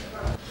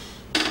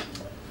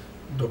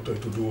 Doctor,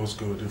 it would do us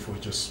good if we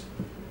just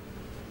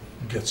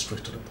get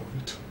straight to the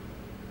point.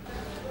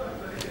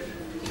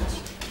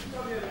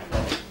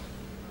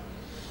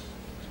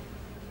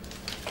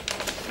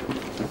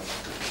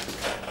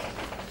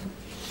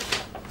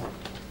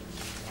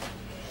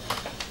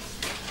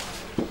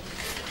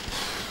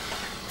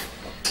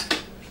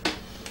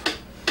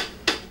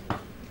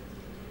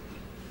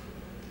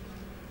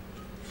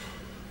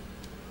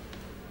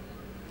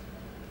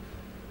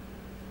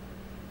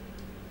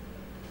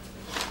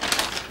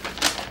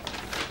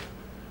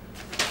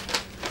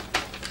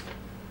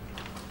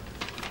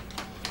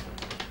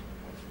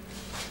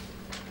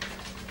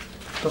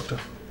 Doctor.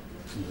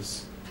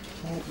 Yes.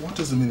 What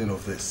is the meaning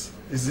of this?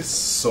 Is this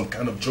some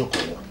kind of joke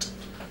or what?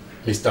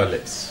 Mr.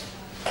 Alex,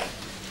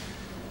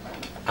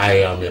 I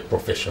am a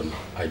professional.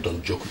 I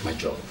don't joke with my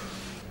job.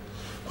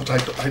 But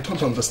I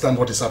don't understand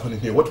what is happening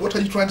here. What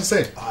are you trying to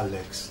say?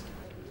 Alex,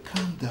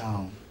 calm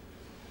down.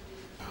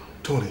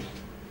 Tony,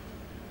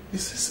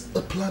 is this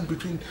a plan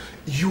between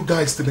you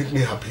guys to make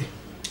me happy?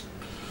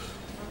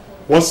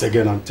 Once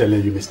again, I'm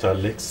telling you, Mr.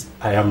 Alex,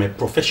 I am a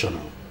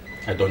professional.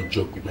 I don't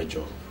joke with my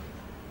job.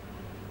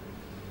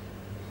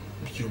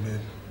 You mean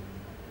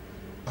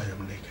I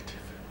am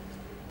negative?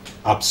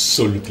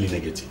 Absolutely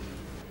negative.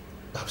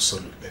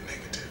 Absolutely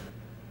negative.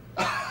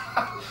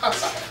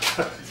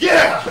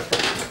 Yeah!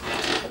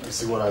 You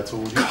see what I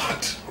told you?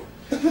 God!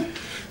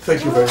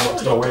 Thank you very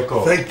much. You're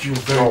welcome. Thank you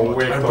very much.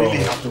 Welcome. I really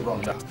have to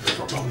run now.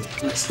 Tony,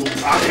 let's go.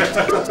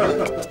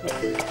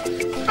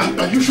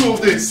 Are you sure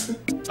of this?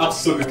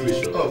 Absolutely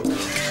sure. Oh.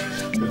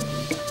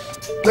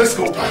 Let's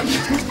go back.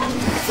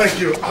 Thank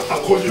you.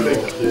 I'll call you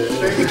later.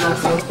 Thank you,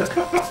 Johnson.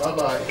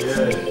 Bye-bye.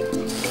 Yeah.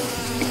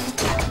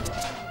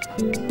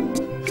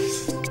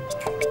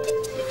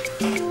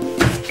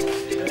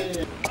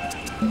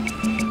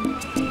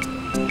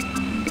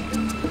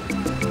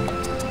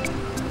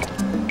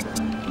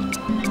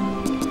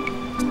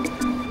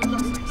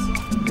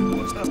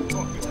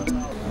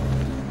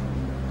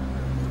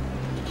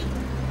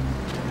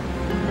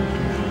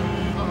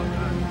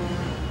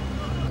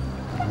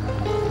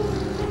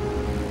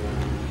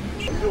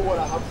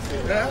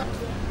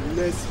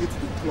 Let's hit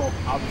the club.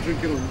 I'm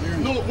drinking on you.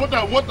 No, what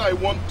I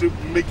want to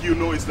make you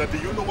know is that do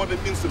you know what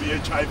it means to be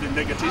HIV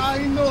negative?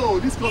 I know.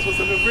 This calls for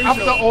celebration.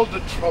 After all the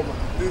trauma,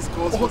 This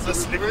calls all for the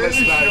sleepless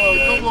celebration.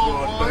 nights, Come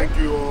on, boy. thank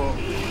you,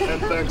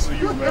 and thanks to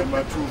you, man,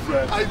 my true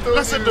friend. I told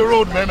Let's hit you. the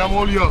road, man. I'm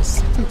all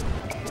yours.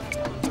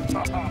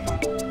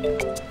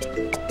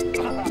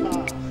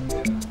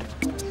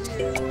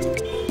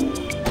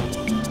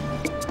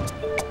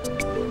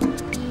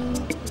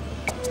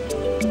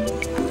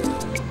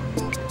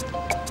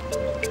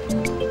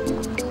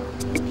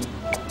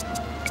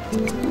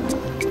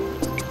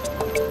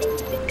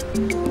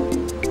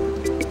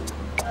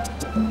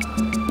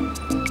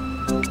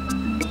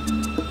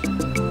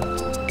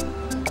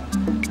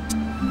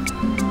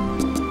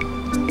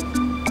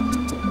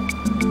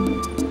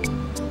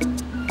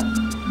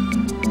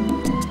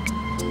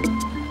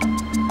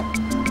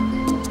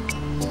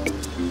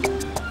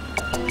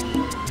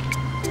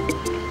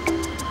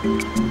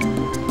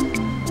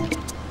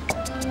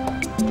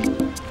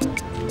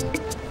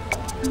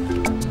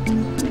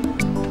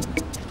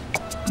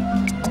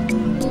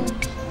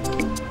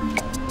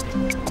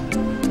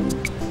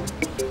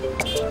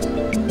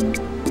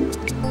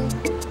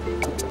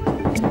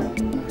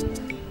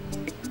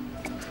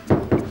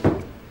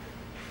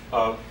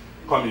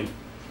 Come in.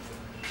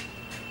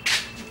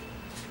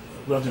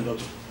 Good afternoon,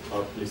 doctor.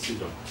 Please sit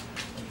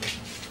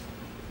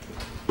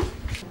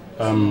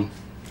down.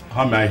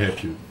 How may I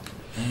help you?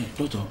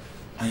 Doctor,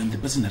 I am the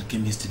person that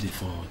came yesterday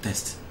for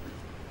test.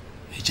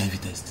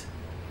 HIV test.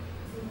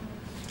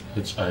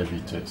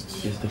 HIV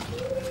test? Yes, doctor.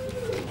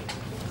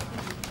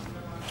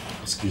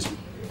 Excuse me.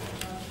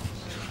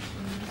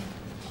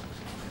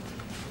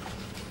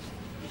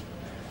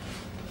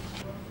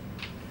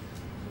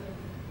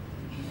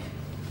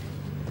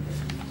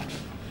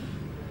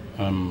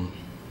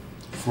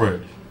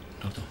 Fred.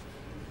 Doctor.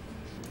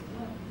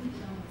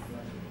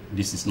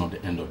 This is not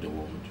the end of the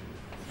world.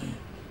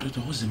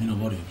 Doctor, what's the meaning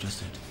of what you've just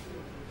said?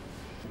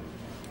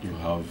 You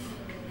have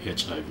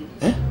HIV.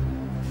 Eh?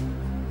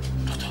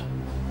 Doctor,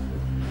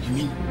 you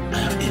mean I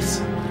have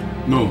AIDS?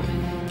 No,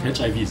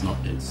 HIV is not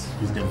AIDS.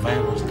 It's the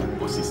virus that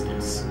causes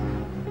AIDS.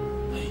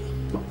 Hey.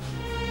 So,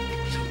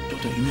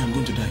 doctor, you mean I'm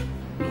going to die?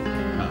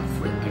 No,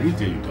 Fred, I didn't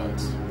tell you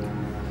that.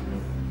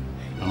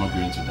 I'm not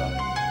going to die.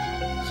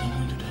 So I'm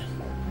going to die?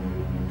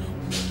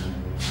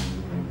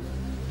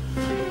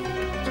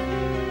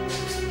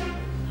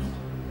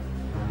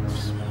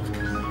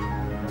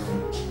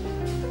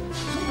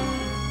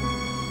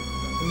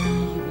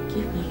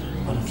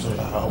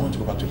 I want to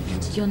go back to the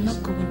gate. You're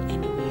not going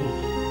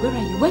anywhere. Where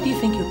are you? Where do you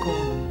think you're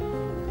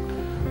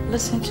going?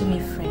 Listen to me,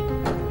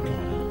 friend.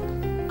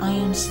 I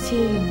am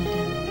still your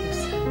madam in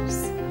this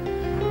house.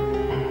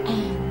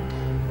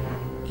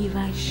 And if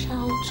I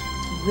shout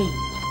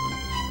rape,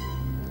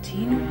 do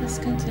you know what's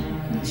going to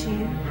happen to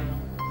you?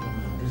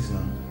 Please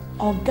now.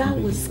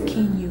 Oga will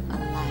skin you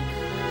alive.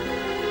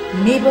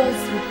 Neighbors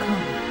will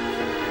come.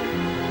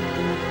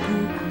 They will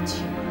boo at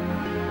you.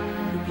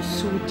 You'll be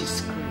so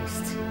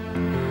disgraced.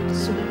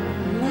 So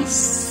let's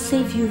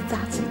save you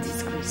that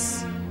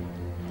disgrace.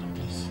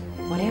 Please.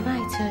 Whatever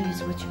I tell you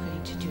is what you're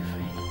going to do,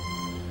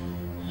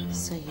 friend.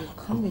 So you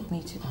come with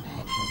me to the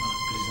bed.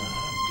 Please, I'm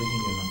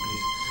begging you now,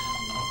 please.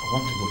 I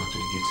want to go back to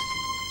the gate.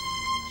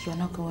 You're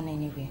not going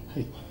anywhere.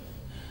 Hey.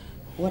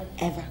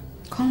 Whatever.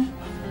 Come.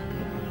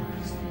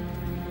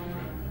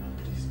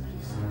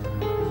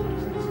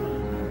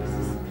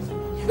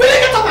 Will you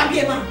get up and be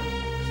a man?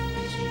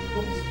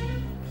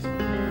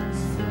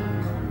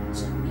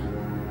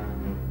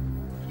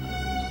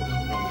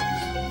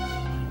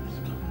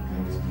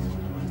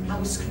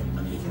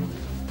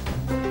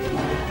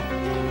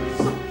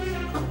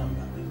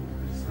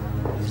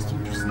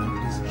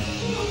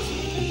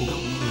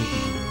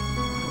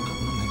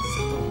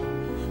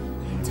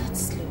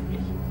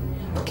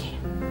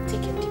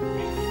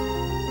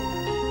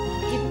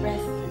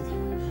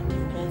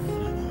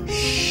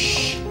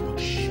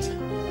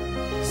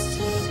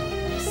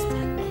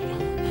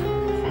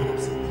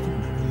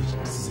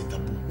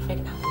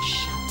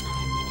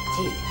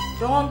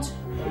 don't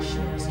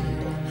mention us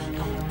anymore.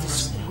 I will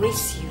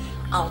disgrace you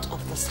out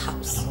of this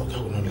house. I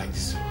will not like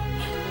this.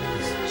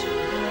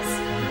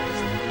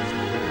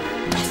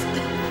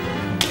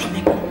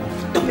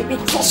 Don't make me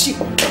force you.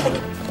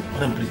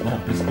 Madam, please. I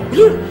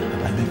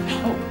beg.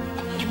 Oh,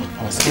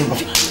 I was saying,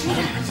 madam,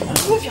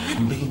 move your hand.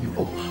 I'm begging you.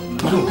 Oh,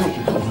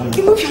 madam,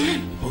 you move your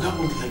hand. Oh, God,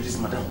 won't like this,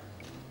 madam.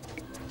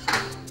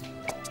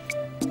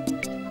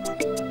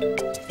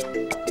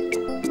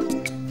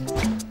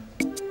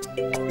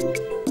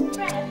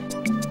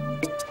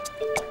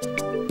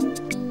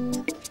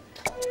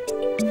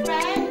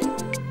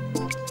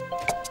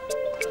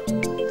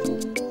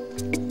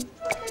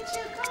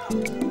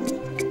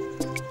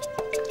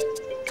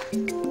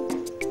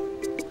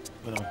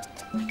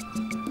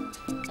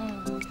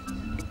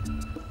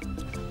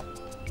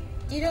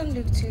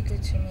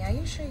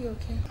 Sure you're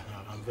okay?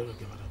 I'm very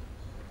okay, madam.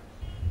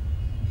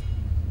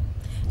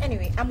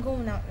 Anyway, I'm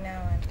going out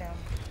now and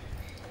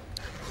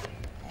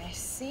I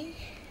see.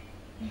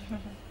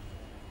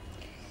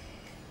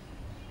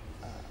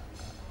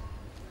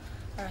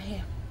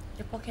 Here,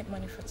 your pocket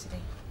money for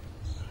today.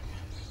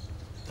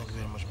 Thank you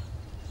very much,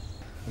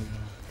 ma'am.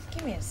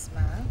 Give me a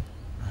smile.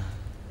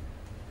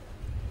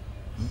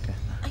 Okay.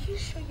 Are you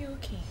sure you're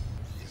okay?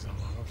 Yes, I'm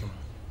okay, ma'am.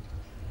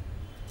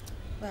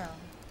 Well,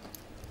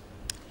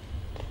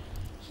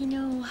 you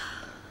know,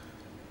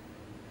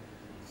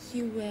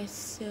 you were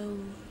so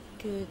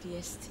good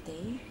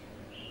yesterday.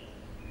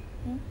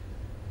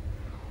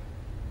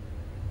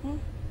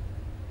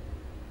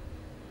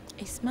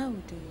 A smile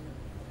will do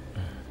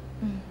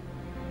you.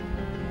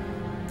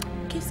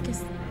 Kiss,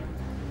 kiss.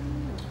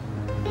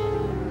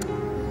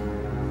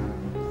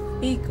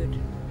 Be good.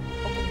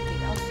 Open the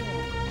gate. I'll see you.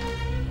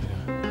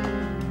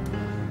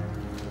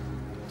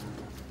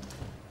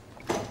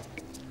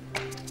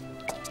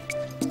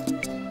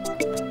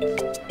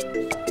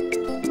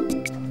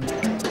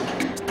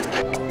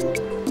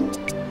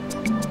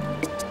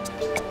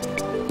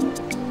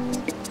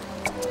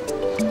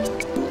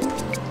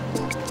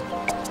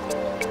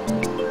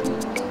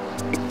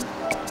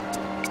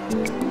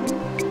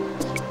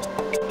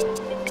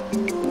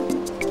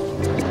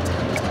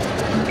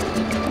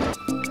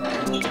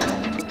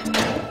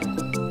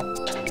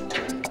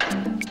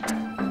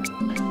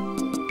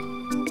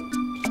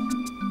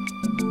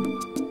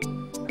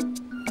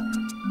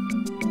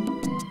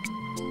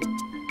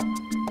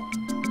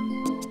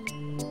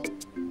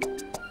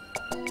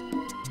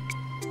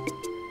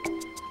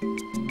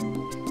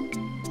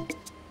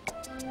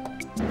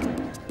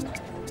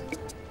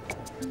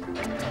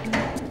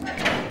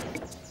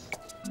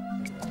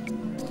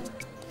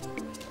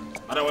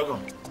 Madam,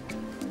 welcome.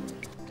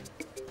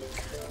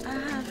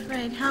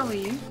 Fred, how are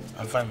you?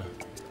 I'm fine, ma'am.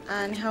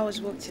 And how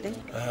was work today?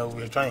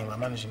 We're trying. We're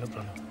managing, no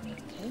problem.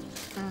 Okay.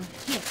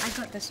 Here, I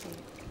got this one.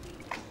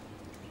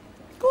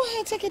 Go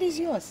ahead, take it. It's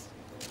yours.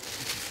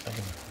 Thank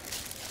you, ma'am.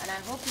 And I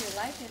hope you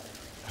like it.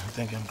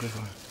 Thank you. I'm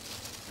grateful, ma'am.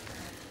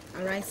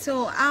 All right,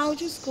 so I'll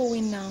just go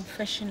in now,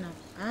 freshen up.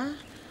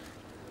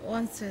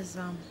 Once it's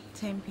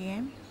 10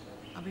 p.m.,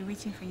 I'll be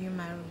waiting for you in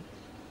my room.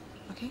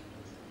 Okay?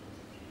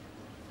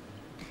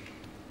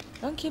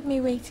 Don't keep me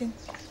waiting.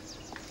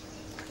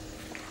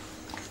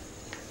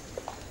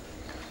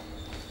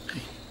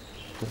 Hey,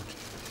 good.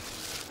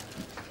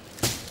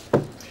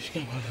 She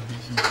can't hold her.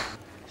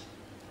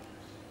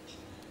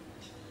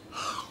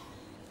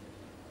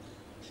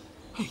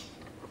 Hey,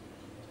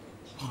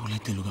 what will I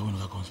tell Luca when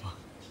Luca comes back?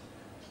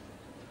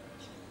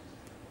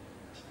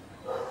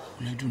 What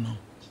will I do now?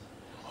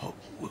 Or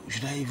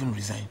should I even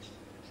resign?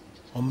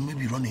 Or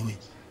maybe run away?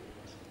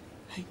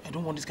 Hey, I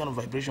don't want this kind of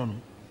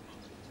vibration.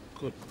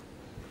 Good.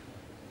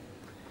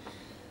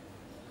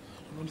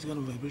 I don't want this kind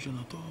of vibration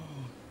at all.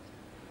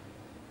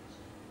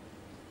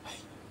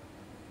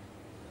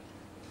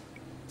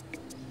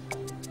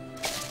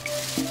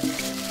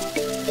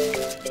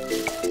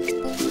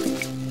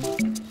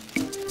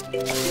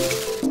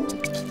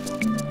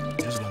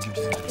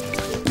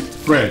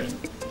 Fred.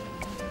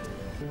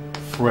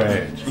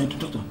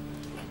 Doctor.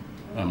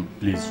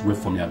 Please wait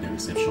for me at the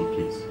reception,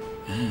 please.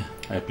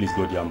 Please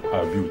go there.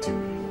 I'll be with you.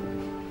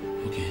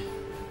 Okay.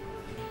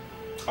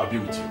 I'll be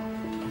with you.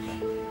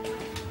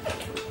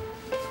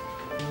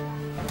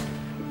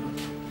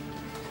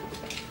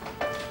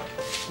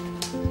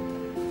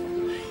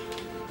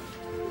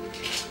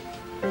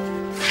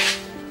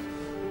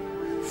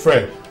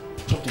 Fred.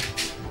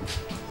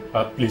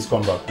 Please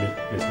come back.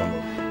 Please come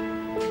back.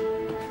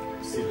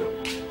 Sit down.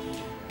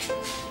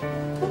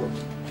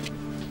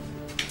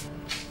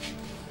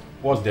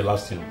 What's the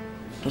last name?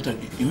 Doctor,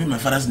 you mean my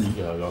father's name?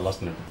 Yeah, your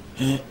last name.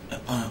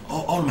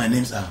 All my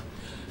names are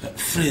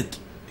Fred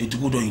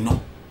Etugudo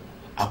Ino,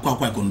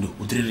 Akwa Kondo,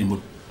 Utri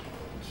Remote.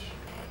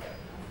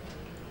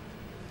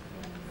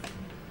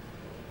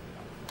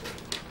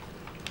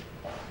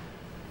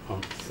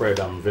 Fred,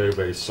 I'm very,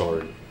 very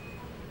sorry.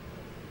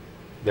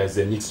 There's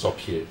a mix-up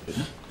here.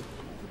 Huh?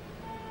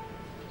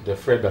 The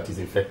Fred that is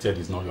infected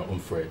is not your own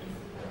Fred.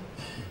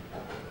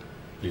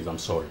 Please, I'm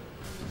sorry.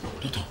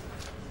 Doctor,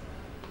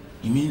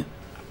 you mean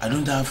I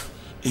don't have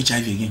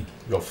HIV again?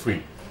 You're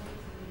free.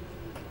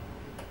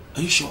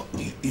 Are you sure?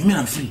 You mean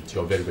I'm free?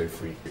 You're very, very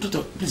free.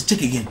 Doctor, please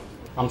check again.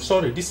 I'm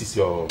sorry, this is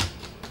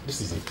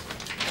it.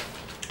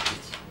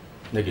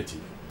 Negative.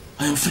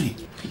 I am free.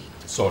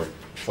 Sorry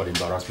for the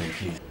embarrassment,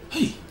 please.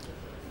 Hey.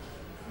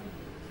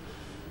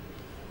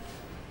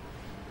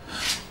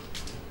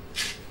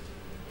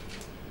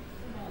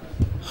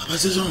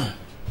 Pastor,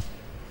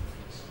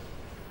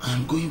 I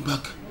am going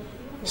back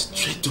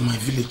straight to my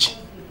village.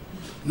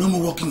 No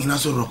more walking in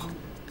Aso Rock.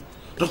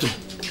 Doctor,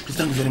 please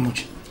thank you very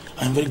much.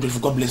 I am very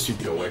grateful. God bless you.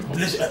 You're welcome.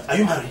 Are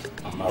you married?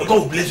 I'm married.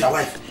 God will bless your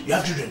wife. You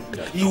have children.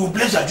 Yeah. He will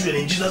bless your children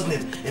in Jesus'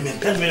 name. Amen.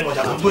 Thank you very much.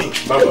 I'm going.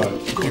 Bye-bye.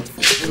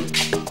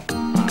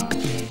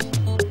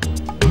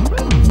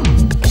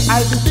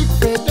 I be big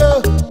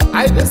Fredo,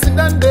 I dey sit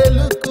down dey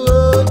look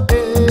good,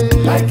 eh.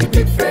 Like a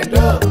big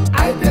Fredo,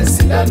 I dey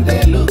sit down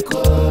dey look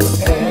good,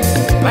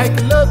 eh. Like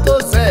Loco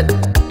said,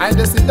 I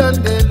dey sit down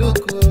dey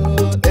look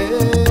good,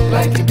 eh.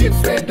 Like a big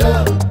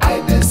Fredo, I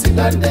dey sit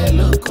down dey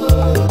look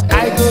good, eh.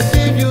 I go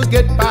give you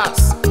get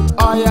pass,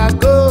 or ya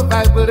go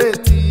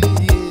vibrate,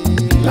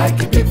 yeah.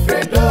 Like a big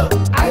Fredo,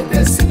 I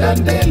dey sit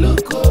down dey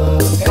look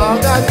good, eh. Or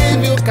I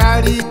give you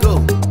carry go,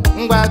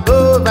 ngwa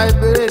go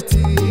vibrate,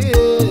 yeah.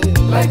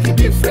 Like a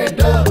big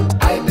Fredo,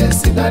 I dey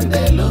sit down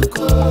dey look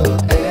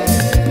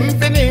eh.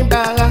 Mfini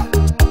bara,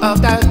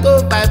 oka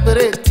go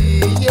vibrate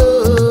yo.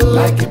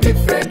 Like a big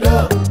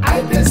Fredo,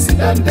 I dey sit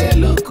down dey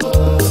look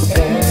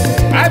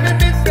eh. I be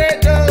big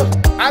Fredo,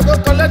 I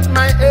go collect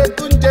my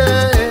egunje.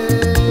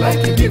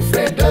 Like a big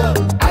Fredo,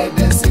 I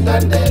dey sit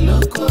down dey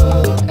look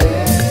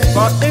eh.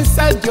 But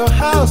inside your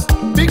house,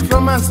 big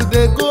romance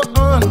dey go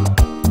on.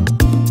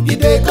 It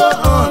dey go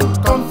on,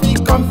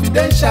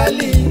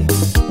 confidentially.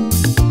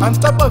 On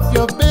top of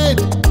your bed,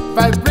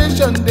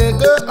 vibration they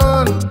go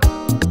on.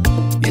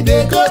 It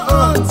they go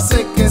on,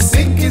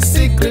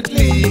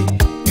 secretly.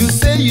 You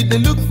say you they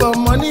look for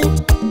money,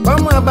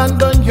 come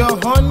abandon your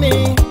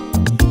honey.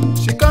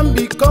 She can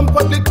become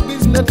public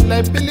business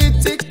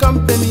liability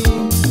company.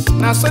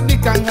 Now so they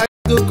can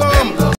go come.